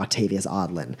was with Octavius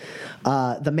Odlin.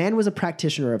 The man was a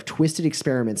practitioner of twisted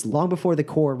experiments long before the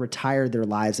Corps retired their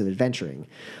lives of adventuring.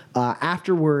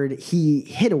 Afterward, he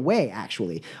hid away,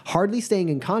 actually, hardly staying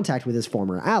in contact with his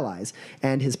former allies,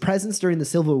 and his presence during the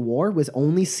Civil War was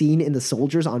only seen in the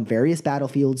soldiers on various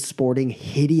battlefields sporting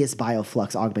hideous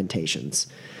bioflux augmentations.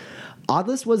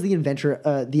 Odlis was the inventor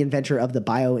of the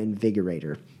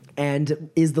Bioinvigorator, and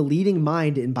is the leading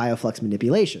mind in bioflux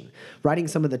manipulation, writing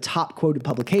some of the top quoted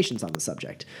publications on the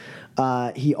subject.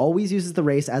 He always uses the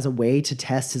race as a way to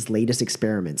test his latest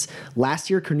experiments. Last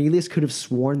year, Cornelius could have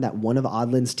sworn that one of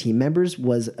Odlin's team members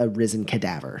was a risen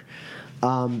cadaver.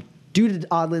 Due to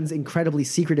Odlin's incredibly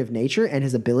secretive nature and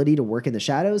his ability to work in the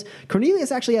shadows,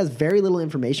 Cornelius actually has very little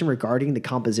information regarding the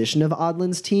composition of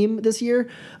Odlin's team this year,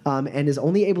 and is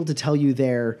only able to tell you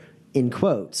their, in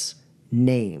quotes,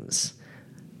 names.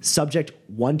 Subject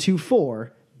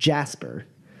 124, Jasper.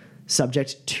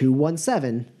 Subject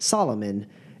 217, Solomon.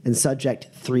 And subject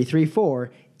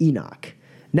 334, Enoch.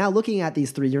 Now, looking at these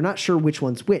 3, you're not sure which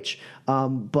one's which,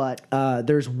 but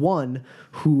there's one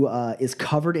who is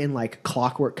covered in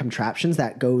clockwork contraptions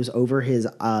that goes over his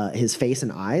face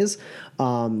and eyes,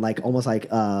 almost like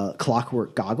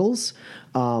clockwork goggles.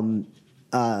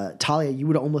 Talia, you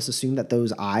would almost assume that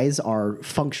those eyes are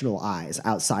functional eyes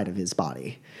outside of his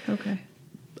body. Okay.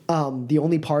 The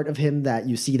only part of him that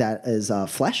you see that is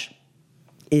flesh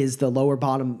is the lower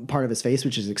bottom part of his face,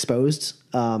 which is exposed,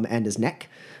 and his neck.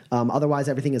 Otherwise,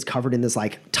 everything is covered in this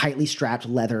tightly strapped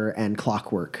leather and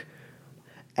clockwork.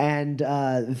 And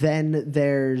then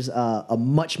there's a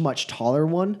much, much taller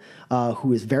one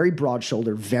who is very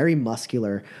broad-shouldered, very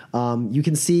muscular. You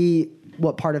can see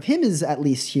what part of him is at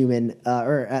least human,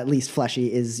 or at least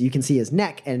fleshy, is you can see his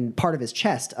neck and part of his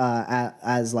chest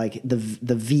as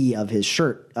the V of his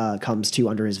shirt comes to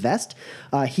under his vest.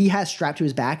 He has strapped to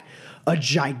his back a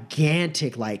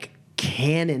gigantic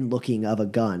cannon looking of a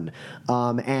gun.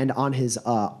 And on his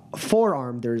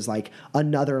forearm, there's like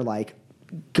another like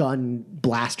gun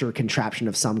blaster contraption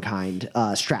of some kind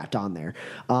strapped on there.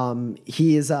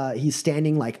 He's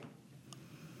standing like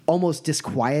almost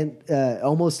disquiet,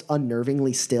 almost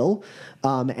unnervingly still,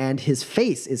 and his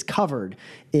face is covered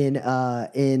in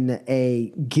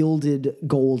a gilded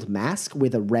gold mask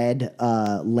with a red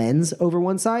lens over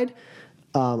one side,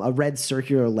 a red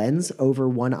circular lens over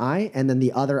one eye, and then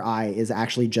the other eye is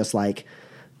actually just like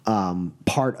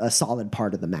a solid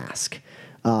part of the mask.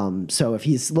 So if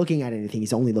he's looking at anything,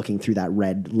 he's only looking through that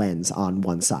red lens on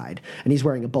one side, and he's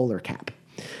wearing a bowler cap.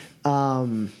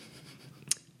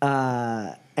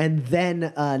 And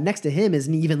then next to him is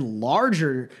an even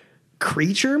larger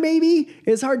creature, maybe?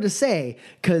 It's hard to say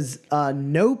because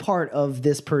no part of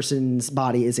this person's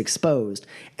body is exposed.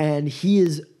 And he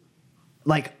is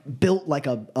like built like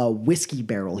a whiskey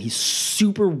barrel. He's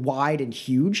super wide and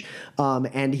huge.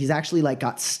 And he's actually like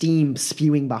got steam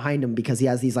spewing behind him because he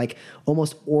has these like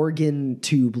almost organ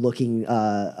tube looking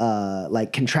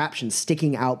like contraptions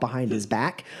sticking out behind his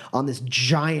back on this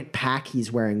giant pack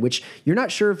he's wearing, which you're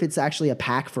not sure if it's actually a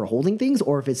pack for holding things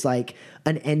or if it's like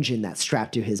an engine that's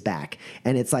strapped to his back,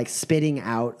 and it's like spitting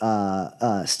out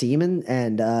steam,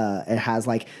 and it has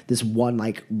like this one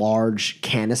like large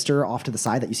canister off to the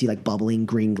side that you see like bubbling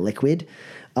green liquid,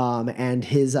 and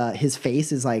his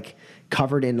face is like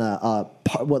covered in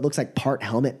what looks like part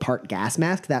helmet, part gas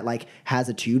mask that like has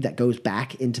a tube that goes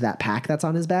back into that pack that's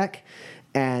on his back.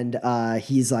 And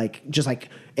he's like just like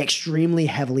extremely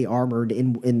heavily armored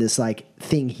in this like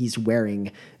thing he's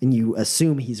wearing, and you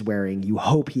assume he's wearing, you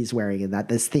hope he's wearing, and that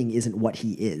this thing isn't what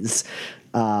he is.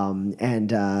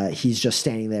 And he's just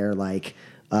standing there like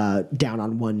down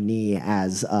on one knee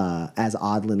as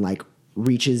Odlin like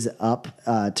reaches up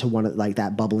to one of like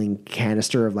that bubbling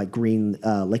canister of like green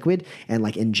liquid and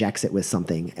like injects it with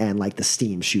something, and like the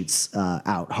steam shoots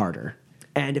out harder.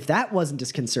 And if that wasn't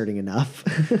disconcerting enough.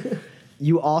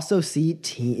 You also see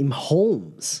Team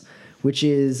Holmes, which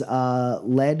is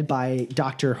led by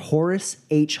Dr. Horace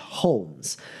H.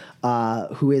 Holmes,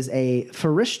 who is a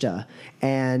Farishta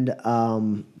and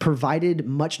provided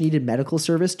much-needed medical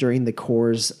service during the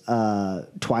Corps'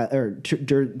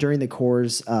 during the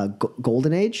Corps'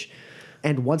 golden age.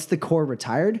 And once the Corps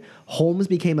retired, Holmes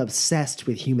became obsessed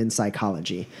with human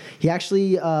psychology. He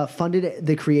actually funded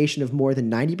the creation of more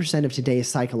than 90% of today's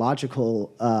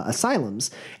psychological asylums.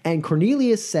 And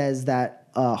Cornelius says that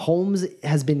Holmes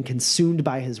has been consumed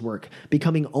by his work,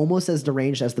 becoming almost as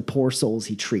deranged as the poor souls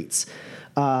he treats.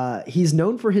 He's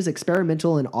known for his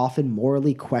experimental and often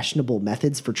morally questionable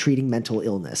methods for treating mental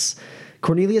illness.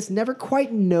 Cornelius never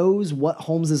quite knows what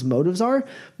Holmes's motives are,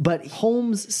 but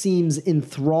Holmes seems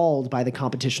enthralled by the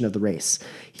competition of the race.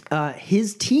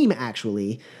 His team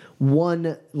actually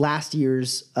won last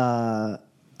year's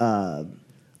Atroposian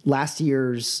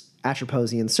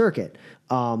circuit.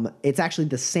 It's actually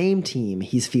the same team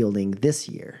he's fielding this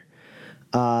year.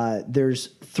 There's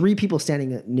 3 people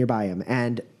standing nearby him,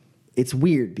 and it's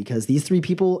weird because these 3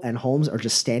 people and Holmes are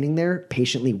just standing there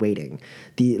patiently waiting.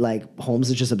 Holmes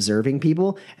is just observing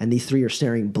people, and these 3 are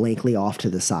staring blankly off to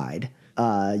the side.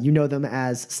 You know them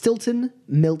as Stilton,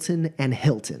 Milton, and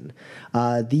Hilton.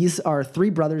 These are 3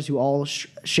 brothers who all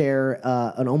share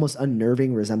an almost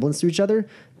unnerving resemblance to each other.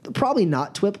 Probably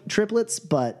not triplets,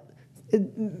 but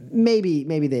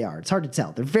maybe they are. It's hard to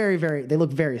tell. They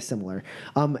look very similar.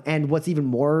 And what's even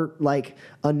more like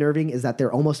unnerving is that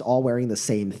they're almost all wearing the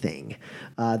same thing.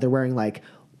 They're wearing like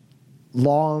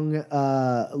long-tailed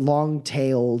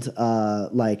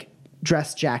like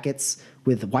dress jackets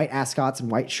with white ascots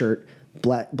and white shirt,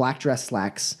 black dress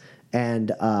slacks, and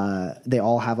they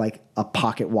all have like a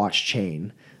pocket watch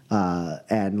chain.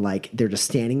 And like they're just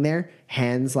standing there,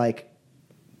 hands like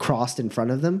crossed in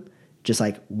front of them, just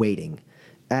like waiting.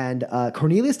 And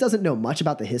Cornelius doesn't know much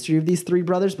about the history of these 3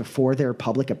 brothers before their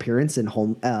public appearance in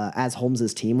as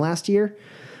Holmes's team last year,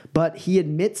 but he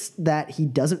admits that he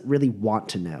doesn't really want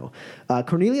to know.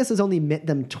 Cornelius has only met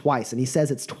them twice, and he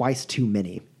says it's twice too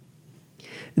many.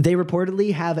 They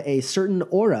reportedly have a certain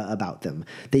aura about them.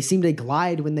 They seem to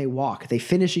glide when they walk. They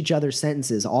finish each other's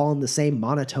sentences all in the same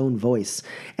monotone voice.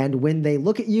 And when they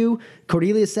look at you,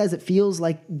 Cornelius says it feels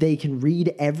like they can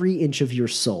read every inch of your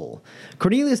soul.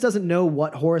 Cornelius doesn't know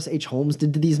what Horace H. Holmes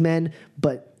did to these men,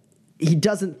 but he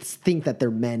doesn't think that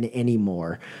they're men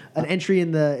anymore. An entry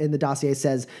in the dossier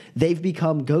says they've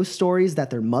become ghost stories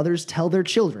that their mothers tell their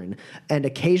children and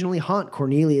occasionally haunt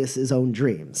Cornelius's own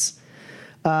dreams.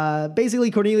 Basically,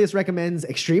 Cornelius recommends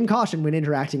extreme caution when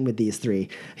interacting with these 3.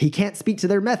 He can't speak to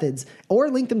their methods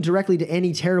or link them directly to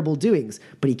any terrible doings,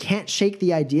 but he can't shake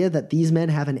the idea that these men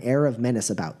have an air of menace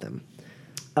about them.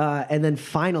 And then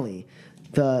finally,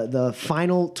 the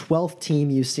final 12th team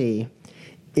you see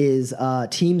is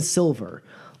Team Silver,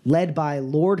 led by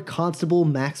Lord Constable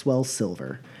Maxwell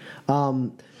Silver.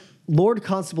 Lord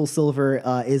Constable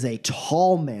Silver is a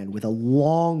tall man with a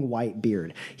long white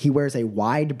beard. He wears a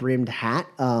wide-brimmed hat,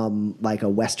 like a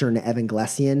Western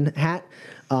Evanglesian hat,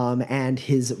 and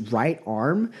his right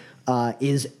arm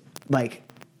is like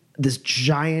this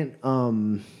giant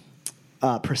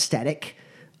prosthetic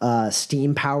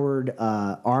steam-powered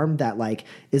arm that like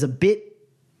is a bit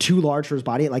too large for his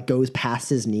body. It like goes past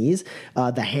his knees.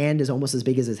 The hand is almost as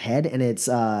big as his head, and it's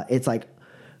like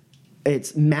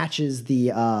it matches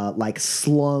the like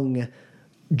slung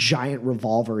giant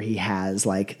revolver he has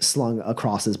like slung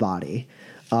across his body.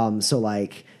 So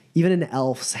like even an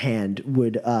elf's hand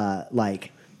would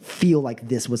like feel like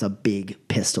this was a big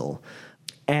pistol.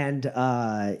 And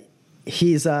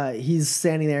he's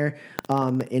standing there,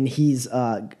 and he's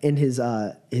in his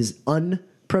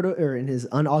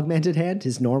unaugmented hand,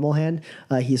 his normal hand.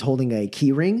 He's holding a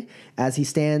key ring as he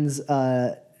stands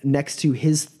next to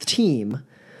his team.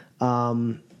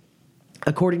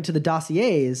 According to the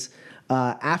dossiers,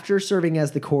 after serving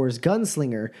as the Corps'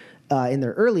 gunslinger in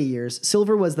their early years,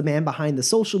 Silver was the man behind the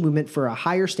social movement for a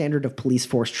higher standard of police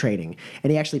force training,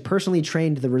 and he actually personally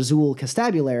trained the Razul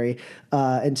Constabulary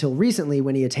until recently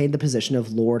when he attained the position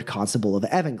of Lord Constable of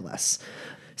Evangles.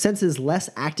 Since his less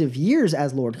active years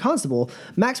as Lord Constable,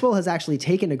 Maxwell has actually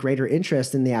taken a greater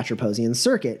interest in the Atroposian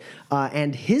circuit,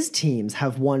 and his teams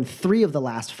have won 3 of the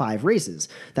last 5 races.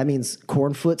 That means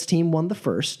Cornfoot's team won the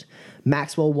first,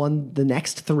 Maxwell won the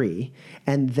next 3,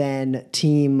 and then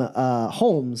Team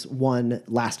Holmes won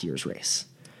last year's race.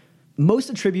 Most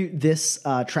attribute this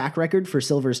track record for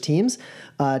Silver's teams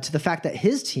to the fact that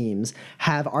his teams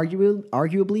have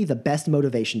arguably the best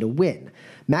motivation to win.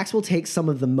 Maxwell takes some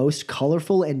of the most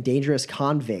colorful and dangerous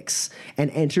convicts and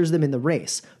enters them in the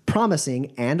race,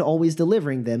 promising and always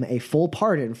delivering them a full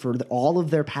pardon for all of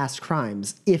their past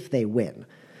crimes if they win.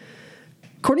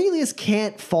 Cornelius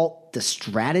can't fault the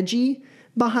strategy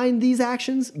behind these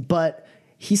actions, but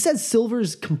he says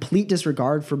Silver's complete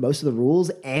disregard for most of the rules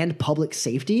and public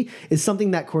safety is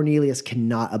something that Cornelius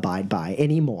cannot abide by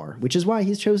anymore, which is why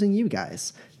he's chosen you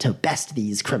guys to best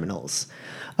these criminals.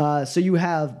 So you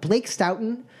have Blake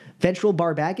Stoughton, Ventral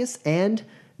Barbagus, and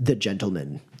the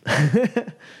Gentleman.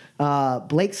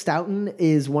 Blake Stoughton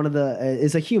is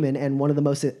is a human and one of the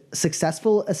most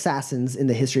successful assassins in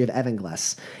the history of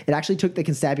Evangles. It actually took the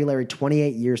constabulary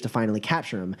 28 years to finally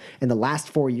capture him, and the last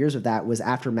 4 years of that was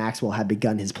after Maxwell had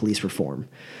begun his police reform.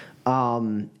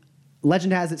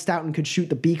 Legend has it Stoughton could shoot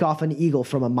the beak off an eagle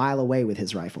from a mile away with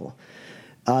his rifle.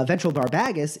 Ventral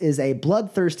Barbagus is a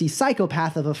bloodthirsty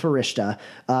psychopath of a Farishta,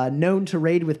 known to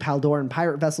raid with Paldoran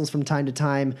pirate vessels from time to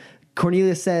time.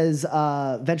 Cornelius says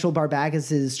Ventral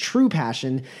Barbagus's true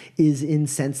passion is in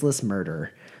senseless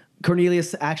murder.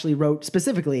 Cornelius actually wrote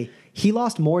specifically, he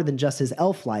lost more than just his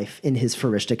elf life in his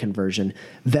Farishta conversion.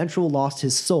 Ventral lost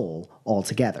his soul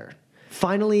altogether.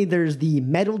 Finally, there's the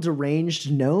metal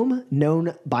deranged gnome,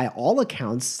 known by all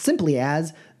accounts simply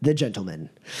as the Gentleman.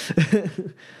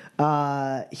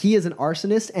 He is an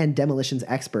arsonist and demolitions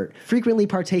expert, frequently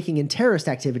partaking in terrorist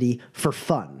activity for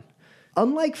fun.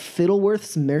 Unlike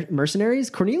Fiddleworth's mercenaries,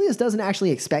 Cornelius doesn't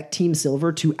actually expect Team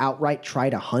Silver to outright try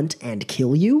to hunt and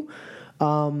kill you.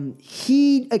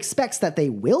 He expects that they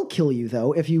will kill you,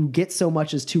 though, if you get so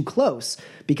much as too close,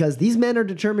 because these men are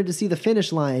determined to see the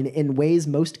finish line in ways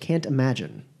most can't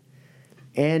imagine.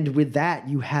 And with that,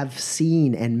 you have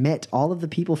seen and met all of the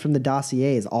people from the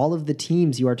dossiers, all of the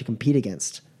teams you are to compete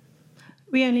against.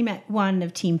 We only met one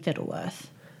of Team Fiddleworth.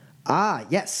 Ah,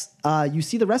 yes. You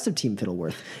see the rest of Team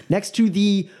Fiddleworth. Next to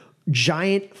the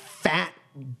giant, fat,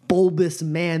 bulbous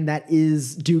man that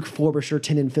is Duke Frobisher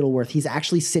Tynan Fiddleworth, he's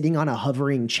actually sitting on a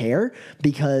hovering chair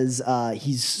because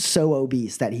he's so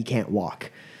obese that he can't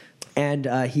walk. And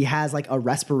he has like a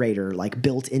respirator like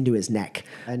built into his neck.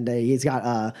 And he's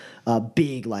got a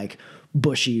big like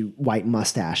bushy white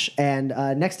mustache. And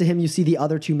next to him, you see the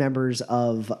other 2 members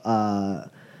of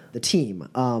the team.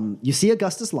 You see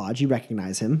Augustus Lodge, you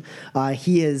recognize him.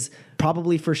 He is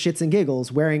probably for shits and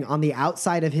giggles wearing on the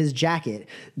outside of his jacket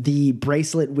the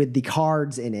bracelet with the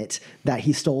cards in it that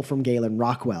he stole from Galen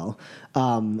Rockwell.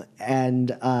 And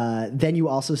then you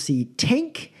also see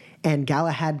Tank and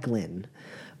Galahad Glynn.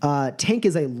 Tank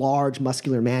is a large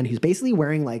muscular man who's basically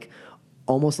wearing like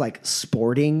almost like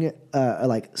sporting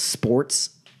like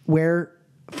sports wear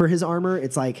for his armor.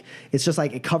 It's just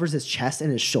like it covers his chest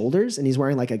and his shoulders, and he's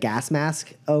wearing like a gas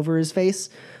mask over his face.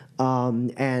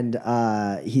 And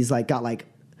he's like got like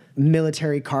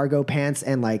military cargo pants,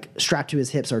 and like strapped to his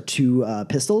hips are 2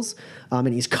 pistols,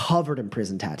 and he's covered in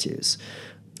prison tattoos.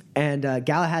 And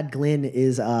Galahad Glynn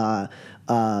is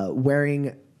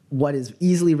wearing what is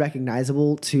easily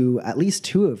recognizable to at least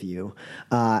 2 of you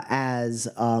as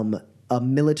a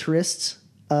militarist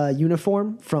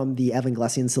uniform from the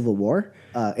Evanglesian Civil War.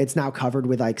 It's now covered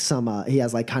with like some, he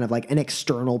has like kind of like an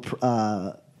external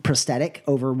prosthetic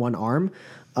over one arm,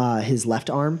 his left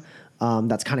arm,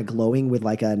 that's kind of glowing with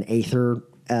like an aether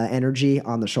energy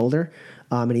on the shoulder.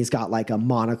 And he's got like a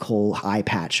monocle eye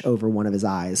patch over one of his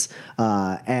eyes.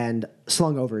 And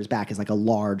slung over his back is like a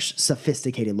large,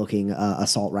 sophisticated looking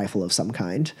assault rifle of some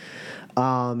kind.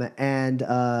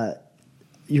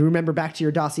 You remember back to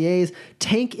your dossiers,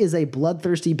 Tank is a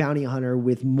bloodthirsty bounty hunter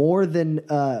with more than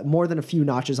a few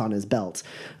notches on his belt.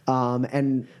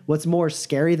 And what's more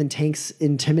scary than Tank's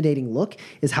intimidating look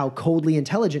is how coldly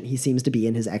intelligent he seems to be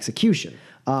in his execution.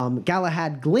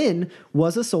 Galahad Glynn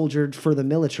was a soldier for the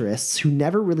militarists who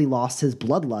never really lost his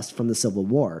bloodlust from the Civil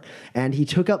War, and he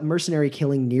took up mercenary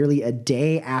killing nearly a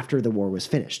day after the war was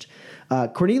finished.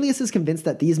 Cornelius is convinced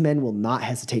that these men will not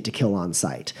hesitate to kill on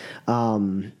sight.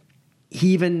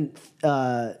 He even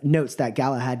notes that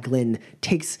Galahad Glynn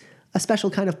takes a special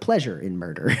kind of pleasure in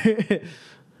murder.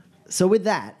 So with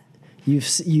that,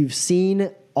 you've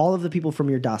seen all of the people from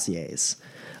your dossiers,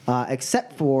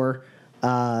 except for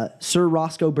Sir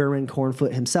Roscoe Berwin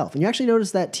Cornfoot himself. And you actually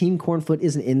notice that Team Cornfoot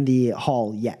isn't in the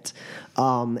hall yet.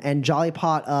 And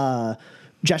Jollypot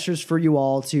gestures for you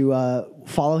all to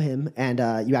follow him, and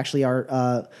you actually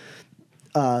are...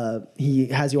 he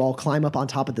has you all climb up on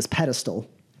top of this pedestal.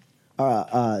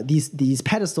 These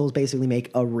pedestals basically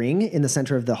make a ring in the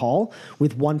center of the hall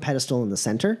with one pedestal in the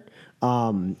center.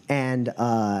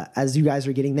 As you guys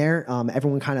are getting there,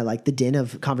 everyone kind of like the din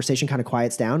of conversation kind of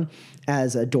quiets down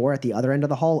as a door at the other end of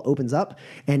the hall opens up,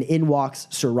 and in walks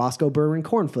Sir Roscoe Berwin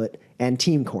Cornfoot and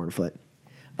Team Cornfoot.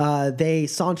 They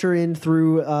saunter in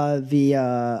through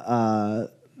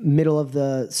the middle of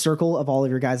the circle of all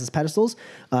of your guys' pedestals.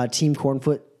 Team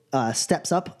Cornfoot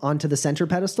steps up onto the center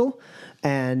pedestal,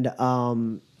 and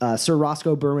Sir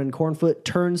Roscoe Berwin Cornfoot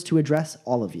turns to address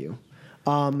all of you.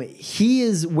 He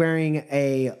is wearing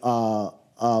a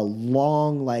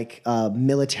long, like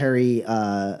military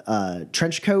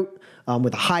trench coat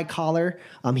with a high collar.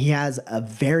 He has a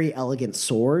very elegant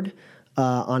sword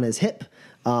on his hip.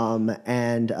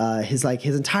 And his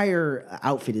entire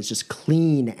outfit is just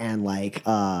clean and like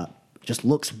just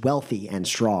looks wealthy and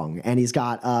strong. And he's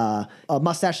got a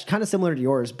mustache kind of similar to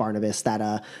yours, Barnabas,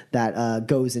 that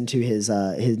goes into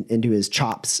his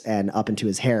chops and up into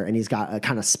his hair. And he's got a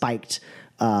kind of spiked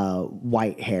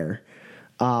white hair.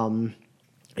 And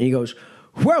he goes,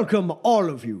 "Welcome all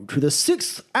of you to the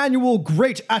 6th annual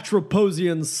Great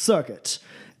Atroposian Circuit.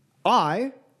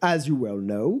 I, as you well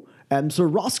know, am Sir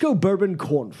Roscoe Berwin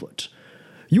Cornfoot.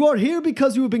 You are here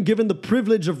because you have been given the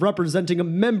privilege of representing a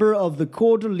member of the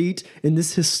Corps d'Elite in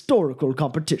this historical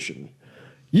competition.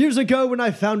 Years ago, when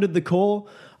I founded the Corps,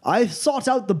 I sought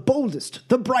out the boldest,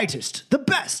 the brightest, the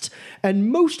best, and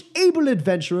most able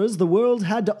adventurers the world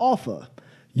had to offer.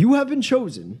 You have been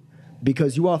chosen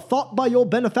because you are thought by your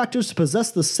benefactors to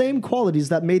possess the same qualities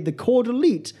that made the Corps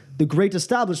d'Elite the great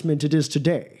establishment it is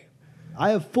today.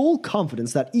 I have full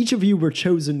confidence that each of you were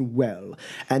chosen well,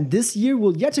 and this year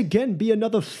will yet again be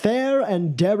another fair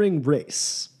and daring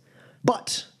race.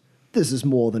 But this is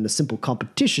more than a simple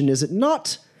competition, is it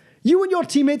not? You and your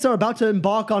teammates are about to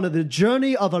embark on the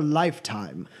journey of a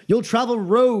lifetime. You'll travel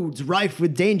roads rife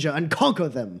with danger and conquer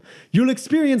them. You'll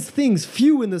experience things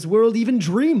few in this world even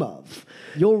dream of.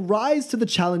 You'll rise to the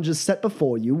challenges set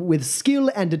before you with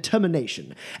skill and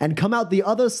determination, and come out the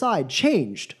other side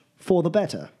changed for the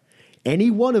better.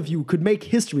 Any one of you could make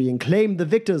history and claim the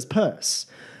victor's purse.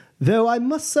 Though I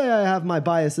must say I have my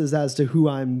biases as to who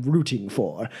I'm rooting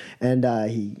for." And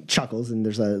he chuckles, and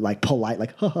there's a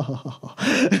polite ha ha ha ha.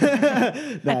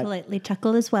 I politely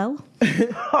chuckle as well.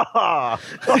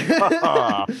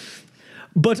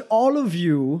 "But all of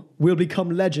you will become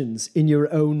legends in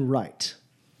your own right.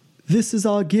 This is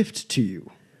our gift to you.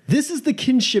 This is the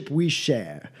kinship we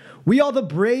share. We are the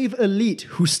brave elite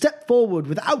who step forward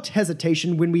without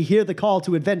hesitation when we hear the call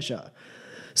to adventure.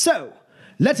 So,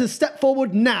 let us step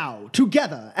forward now,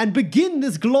 together, and begin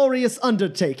this glorious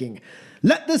undertaking.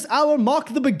 Let this hour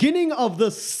mark the beginning of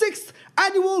the 6th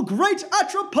annual Great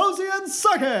Atroposian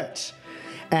Circuit."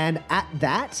 And at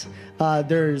that,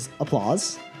 there's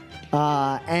applause.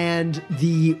 And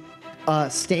the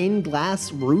stained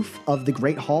glass roof of the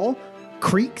Great Hall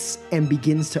creaks and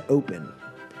begins to open.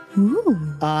 Ooh.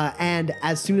 And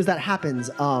as soon as that happens,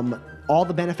 all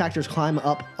the benefactors climb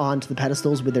up onto the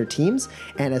pedestals with their teams,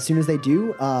 and as soon as they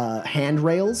do,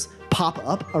 handrails pop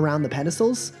up around the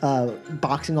pedestals,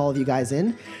 boxing all of you guys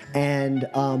in, and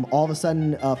all of a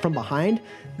sudden, from behind,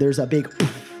 there's a big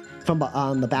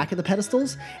on the back of the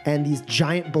pedestals, and these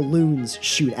giant balloons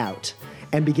shoot out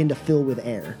and begin to fill with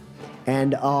air.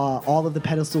 And all of the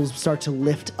pedestals start to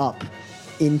lift up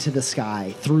into the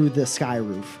sky, through the sky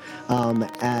roof.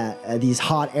 These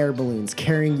hot air balloons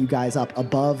carrying you guys up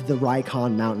above the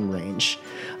Rykon mountain range.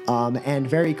 And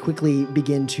very quickly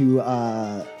begin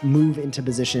to move into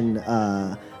position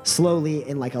slowly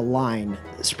in like a line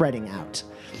spreading out.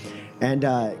 And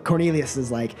Cornelius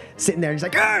is like sitting there and he's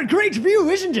like, great view,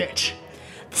 isn't it?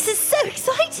 This is so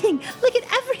exciting. Look at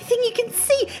everything you can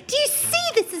see. Do you see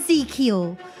this,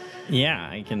 Ezekiel? Yeah,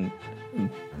 I can.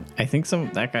 I think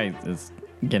that guy is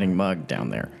getting mugged down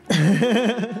there.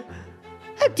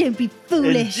 Oh, don't be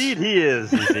foolish. Indeed he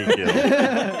is, Ezekiel.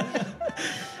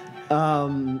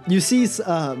 You see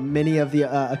many of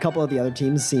a couple of the other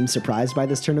teams seem surprised by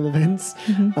this turn of events.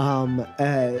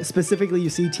 Specifically, you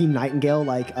see Team Nightingale,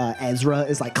 like Ezra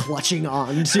is like clutching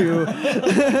on to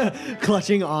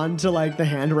like the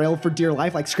handrail for dear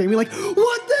life, like screaming like,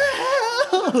 what the hell?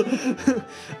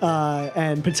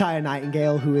 And Pitaya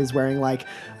Nightingale, who is wearing like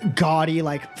gaudy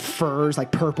like furs,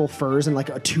 like purple furs and like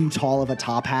a too tall of a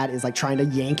top hat, is like trying to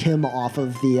yank him off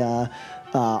of the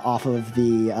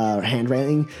hand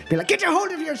railing, be like, get your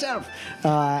hold of yourself!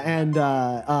 And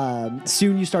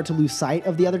soon you start to lose sight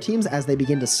of the other teams as they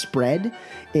begin to spread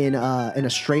in a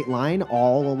straight line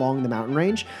all along the mountain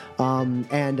range.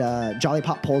 And Jolly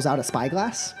Pop pulls out a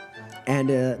spyglass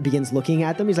and begins looking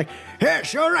at them. He's like,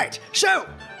 yes, all right, so,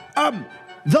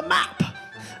 the map!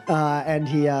 And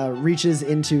he reaches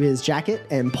into his jacket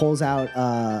and pulls out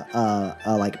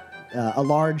a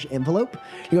large envelope.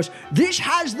 He goes, this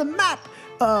has the map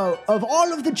of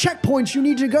all of the checkpoints you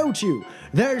need to go to.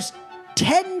 There's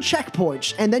 10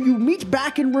 checkpoints, and then you meet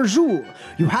back in Razul.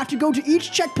 You have to go to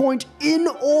each checkpoint in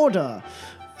order.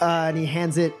 And he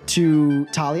hands it to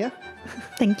Talia.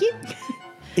 Thank you.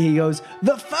 He goes,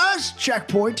 the first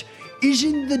checkpoint is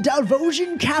in the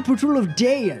Dalvosian capital of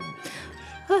Dayan.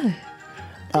 Oh,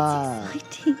 that's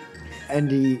exciting.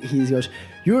 And he goes,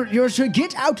 You're to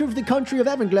get out of the country of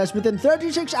Evanglass within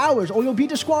 36 hours or you'll be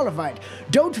disqualified.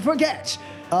 Don't forget,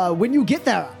 when you get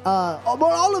there,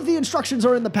 all of the instructions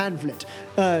are in the pamphlet.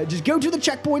 Just go to the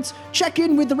checkpoints, check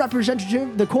in with the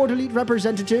representative, the Court Elite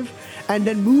representative, and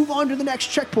then move on to the next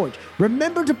checkpoint.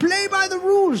 Remember to play by the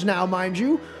rules now, mind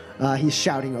you. He's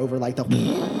shouting over like the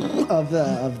of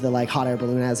the like hot air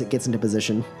balloon as it gets into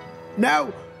position.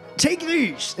 Now, take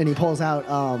these! And he pulls out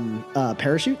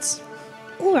parachutes.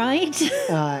 All right.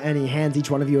 And he hands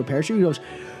each one of you a parachute. He goes,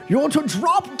 you're to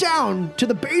drop down to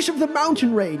the base of the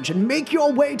mountain range and make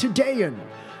your way to Dayan.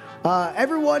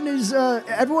 Everyone is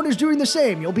doing the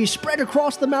same. You'll be spread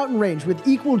across the mountain range with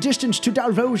equal distance to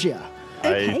Dalvosia.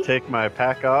 Okay. I take my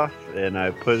pack off and I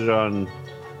put it on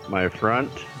my front,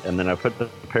 and then I put the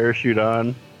parachute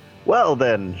on. Well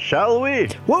then, shall we?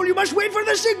 Well, you must wait for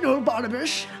the signal,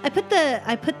 Barnabas. I put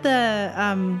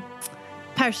the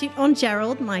parachute on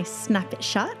Gerald, and I snap it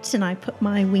shut, and I put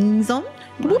my wings on.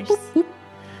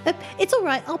 It's all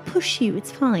right. I'll push you.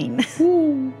 It's fine.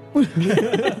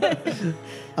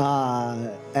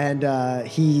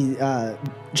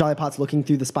 Jolly Pot's looking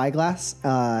through the spyglass,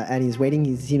 and he's waiting.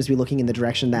 He seems to be looking in the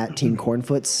direction that Team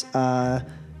Cornfoot's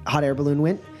hot air balloon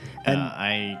went. And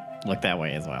I look that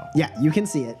way as well. yeah, you can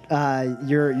see it.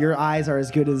 Your eyes are as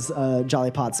good as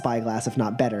Jolly Pot's spyglass, if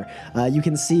not better. You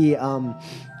can see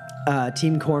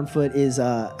Team Cornfoot is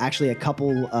actually a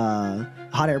couple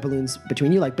hot air balloons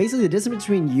between you. Like basically the distance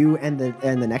between you and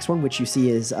the next one, which you see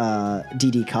is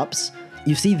DD Cups.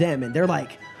 You see them, and they're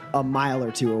like a mile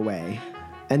or two away.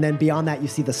 And then beyond that, you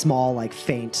see the small, like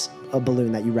faint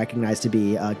balloon that you recognize to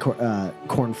be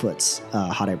Cornfoot's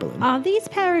hot air balloon. Are these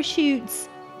parachutes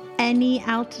any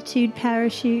altitude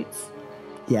parachutes?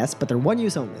 Yes, but they're one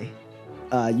use only.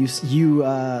 You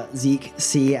Zeke,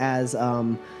 see as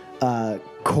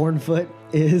Cornfoot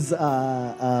is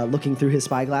looking through his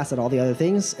spyglass at all the other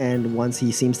things, and once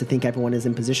he seems to think everyone is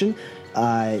in position,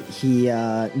 he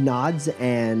nods,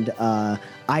 and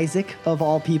Isaac, of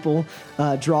all people,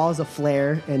 draws a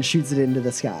flare and shoots it into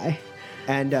the sky.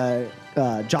 And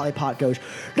Jolly Pot goes,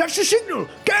 that's the signal!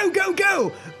 Go, go,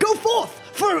 go! Go forth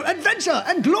for adventure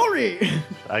and glory!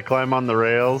 I climb on the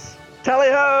rails.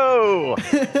 Tally-ho!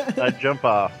 I jump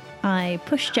off. I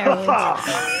push Gerald.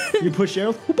 You push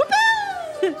Gerald?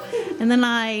 And then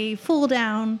I fall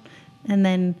down and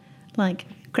then like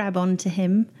grab onto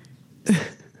him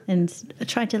and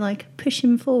try to like push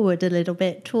him forward a little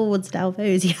bit towards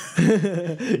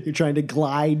Dalvosia. You're trying to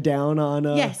glide down on.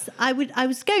 Yes, I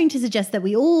was going to suggest that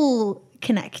we all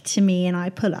connect to me and I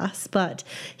pull us, but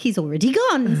he's already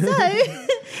gone.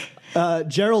 So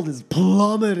Gerald is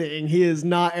plummeting. He is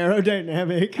not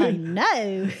aerodynamic. I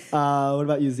know. What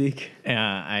about you, Zeke?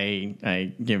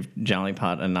 I give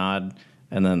Jollypot a nod,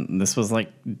 and then this was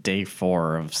like day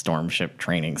 4 of Stormship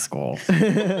training school,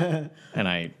 and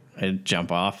I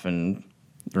jump off and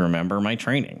remember my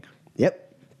training.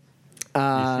 Yep.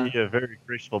 You see a very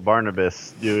graceful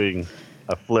Barnabas doing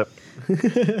a flip.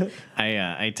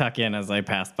 I tuck in as I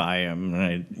pass by him, and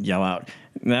I yell out,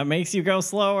 "That makes you go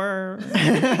slower."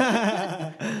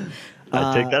 I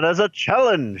take that as a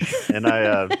challenge, and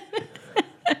I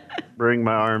bring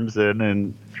my arms in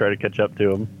and try to catch up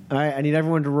to him. All right, I need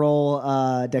everyone to roll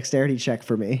a dexterity check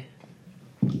for me.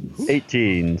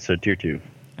 18, so tier 2.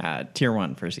 Tier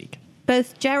 1 for Zeke.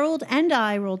 Both Gerald and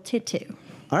I rolled tier 2.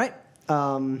 All right.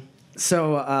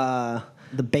 So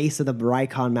the base of the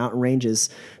Rykon mountain range is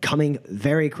coming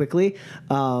very quickly.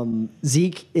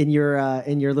 Zeke, in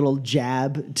your little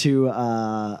jab to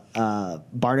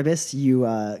Barnabas, you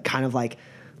kind of like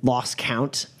lost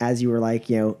count as you were like,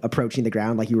 approaching the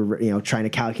ground, like you were, trying to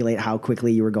calculate how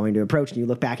quickly you were going to approach. And you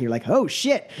look back and you're like, oh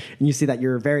shit. And you see that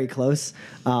you're very close.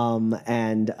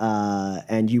 And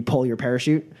you pull your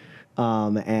parachute.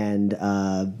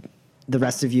 The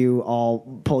rest of you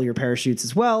all pull your parachutes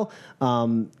as well.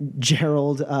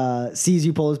 Gerald sees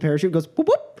you pull his parachute, goes whoop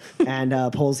whoop, and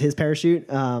pulls his parachute.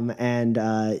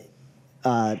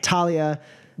 Talia,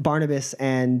 Barnabas,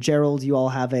 and Gerald, you all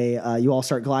have you all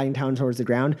start gliding down towards the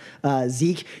ground.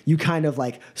 Zeke, you kind of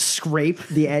like scrape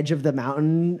the edge of the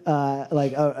mountain,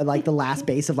 like the last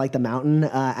base of like the mountain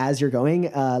as you're going,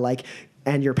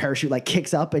 and your parachute like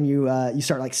kicks up and you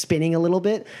start like spinning a little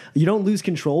bit. You don't lose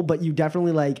control, but you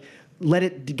definitely like let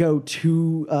it go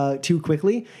too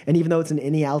quickly. And even though it's an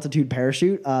any altitude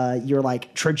parachute, your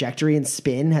like trajectory and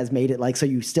spin has made it like so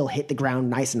you still hit the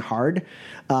ground nice and hard,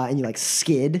 and you like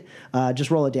skid. Just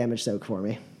roll a damage soak for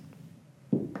me.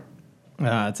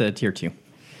 It's a tier 2.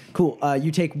 Cool.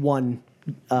 You take 1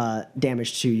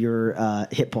 damage to your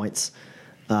hit points,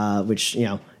 which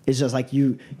it's just like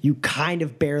you kind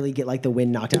of barely get like the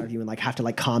wind knocked out of you and like have to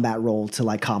like combat roll to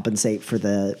like compensate for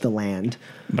the land.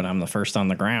 But I'm the first on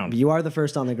the ground. You are the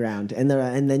first on the ground, and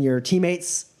then your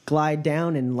teammates glide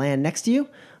down and land next to you,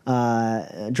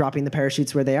 dropping the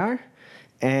parachutes where they are.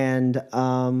 And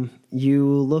you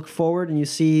look forward and you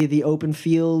see the open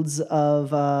fields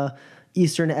of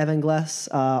eastern Evangles.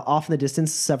 Off in the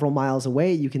distance, several miles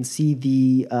away, you can see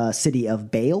the city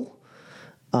of Bale.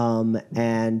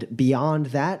 And beyond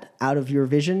that, out of your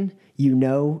vision,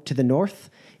 to the north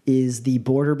is the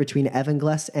border between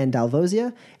Evangles and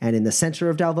Dalvosia, and in the center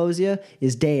of Dalvosia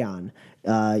is Dayon,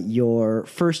 your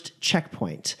first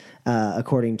checkpoint,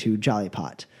 according to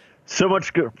Jollypot. So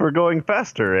much for going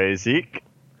faster, eh, Zeke?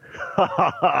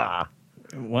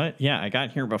 What? Yeah, I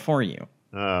got here before you.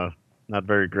 Not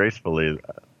very gracefully.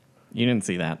 You didn't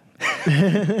see that.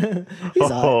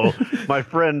 Oh, my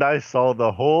friend, I saw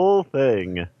the whole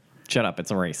thing. Shut up, it's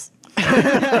a race.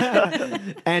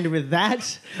 And with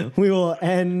that, we will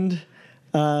end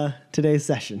today's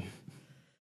session.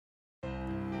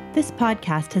 This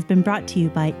podcast has been brought to you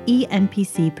by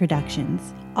ENPC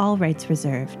Productions, all rights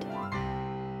reserved.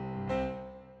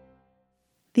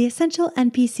 The Essential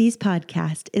NPCs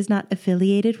podcast is not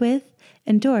affiliated with,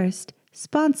 endorsed,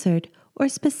 sponsored, or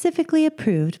specifically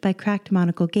approved by Cracked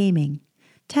Monocle Gaming.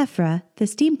 Tephra, the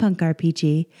steampunk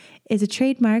RPG, is a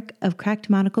trademark of Cracked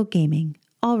Monocle Gaming,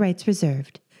 all rights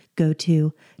reserved. Go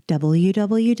to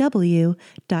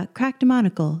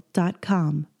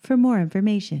www.crackedmonocle.com for more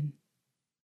information.